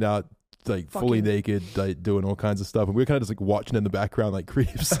making out, like fully Fucking- naked, like doing all kinds of stuff. And we were kind of just like watching in the background like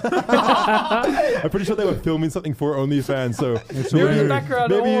creeps. I'm pretty sure they were filming something for OnlyFans. So They're in the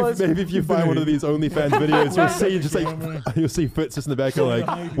background. maybe if you find one of these OnlyFans videos, you'll see just like you'll see Fitz just in the background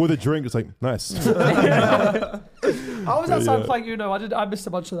like with a drink, just like nice. I was outside Yeah. playing Uno. I missed a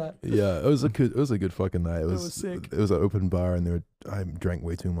bunch of that. Yeah, it was a good fucking night. It was sick. It was an open bar and I drank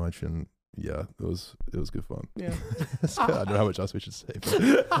way too much and yeah, it was good fun. Yeah. I don't know how much else we should say, but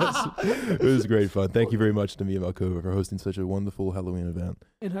it was great fun. Thank you very much to Mia Malkova for hosting such a wonderful Halloween event.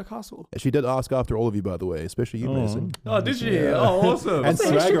 In her castle. And she did ask after all of you, by the way, especially you, Oh. Mason. Oh, did she? Yeah. Oh, awesome. And the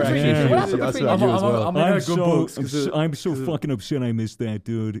history Swagger, between actually. you? She What asked happened about between you as well. I'm in her good books. I'm so fucking upset I missed that,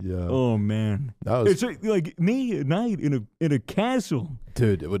 dude. Yeah. Oh man. That was, It's like me at night in a castle.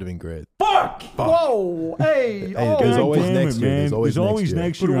 dude, it would have been great. Fuck! Whoa! Hey! Hey, there's God always damn next it, year. man. There's always next year.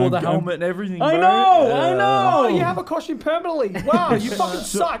 next Put year. all the I'm- helmet and everything. I bro. know, I know. Oh, you have a costume permanently. Wow, you fucking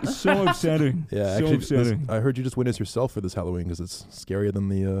suck. So upsetting. Yeah, so actually, upsetting. I heard you just witness yourself for this Halloween because it's scarier than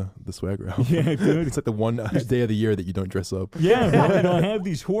the swag round. Yeah, dude. It's like the one day of the year that you don't dress up. Yeah, well, and I have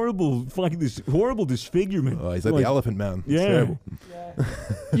these horrible, this horrible disfigurement. He's like the elephant man. It's Yeah. terrible.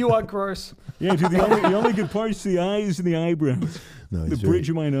 You are gross. Yeah, dude. The only good parts, the eyes and the eyebrows, No, the he's bridge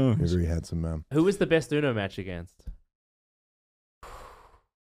of my You're a nose. very handsome man. Who was the best Uno match against?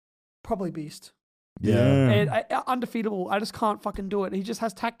 Probably Beast. Yeah. And undefeatable. I just can't fucking do it. He just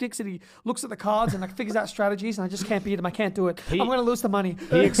has tactics and he looks at the cards and like figures out strategies and I just can't beat him. I can't do it. I'm gonna lose the money.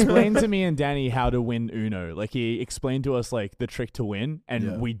 He explained to me and Danny how to win Uno. Like he explained to us like the trick to win,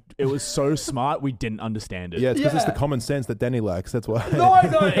 and it was so smart we didn't understand it. Yeah, it's because it's the Yeah. common sense that Danny lacks. That's why. No,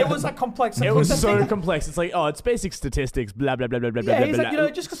 it was like complex. It was The so thing- complex. It's like, oh, it's basic statistics, blah blah blah blah blah Yeah, blah he's blah.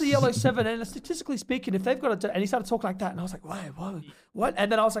 like, just because the yellow 7, and statistically speaking, if they've got and he started talking like that, and I was like, why, what?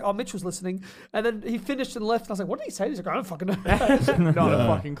 And then I was like, oh, Mitch was listening, and then he finished and left, and I was like, what did he say? He's like, I don't fucking know. Not a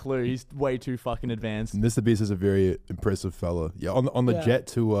fucking clue. He's way too fucking advanced. MrBeast is a very impressive fella. Yeah, on the jet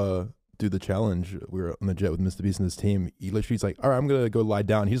to do the challenge, we were on the jet with MrBeast and his team. He literally's like, all right, I'm gonna go lie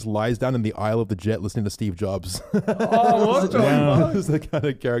down. He just lies down in the aisle of the jet listening to Steve Jobs. Oh, what? Wow. That's the kind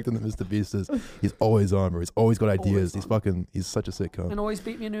of character that MrBeast is. He's always on, bro. He's always got ideas. He's such a sick cunt. And always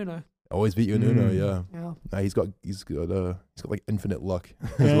beat me in Uno. Always beat you in Uno, yeah. Yeah. Nah, he's got like infinite luck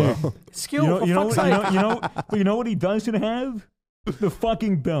as Yeah. well. Skill, for fuck's sake. But you know what he doesn't have? The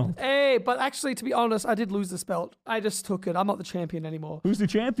fucking belt. Hey, but actually, to be honest, I did lose this belt. I just took it. I'm not the champion anymore. Who's the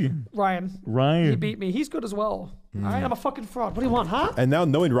champion? Ryan. He Ryan. beat me. He's good as well. All right, I'm a fucking fraud. What do you want, huh? And now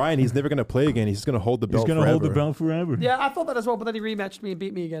knowing Ryan, he's never gonna play again. He's just gonna hold the He's belt gonna forever. hold the belt forever. Yeah, I thought that as well, but then he rematched me and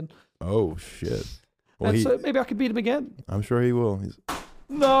beat me again. Oh shit. Well, And so maybe I could beat him again. I'm sure he will.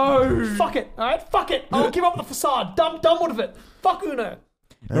 No. Fuck it. All right, fuck it. I'll give up the facade. Done with it. Fuck Uno.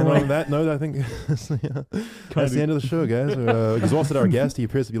 And on that note, I think that's the end of the show, guys. Exhausted our guest. He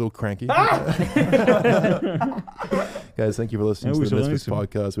appears to be a little cranky. Guys, thank you for listening That to the was MrBeast awesome.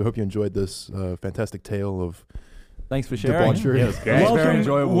 podcast. We hope you enjoyed this fantastic tale of Thanks for sharing. debauchery. Yeah, it was great. It's very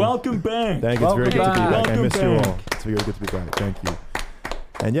enjoyable. Welcome back. Thank you. It's very good to be Welcome back. I back. missed you Welcome all. It's very good to be back. Thank you.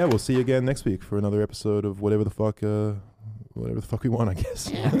 And yeah, we'll see you again next week for another episode of whatever the fuck we want, I guess.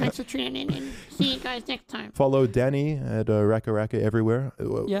 Yeah, thanks for tuning in. See you guys next time. Follow Danny at RackaRacka everywhere.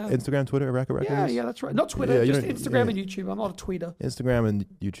 Yeah. Instagram, Twitter, RackaRacka. Yeah, that's right. Not Twitter, Yeah, you just don't- Instagram yeah. and YouTube. I'm not a tweeter. Instagram and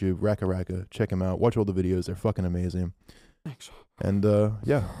YouTube, RackaRacka. Check him out. Watch all the videos. They're fucking amazing. Thanks. And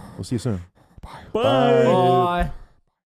yeah, we'll see you soon. Bye. Bye.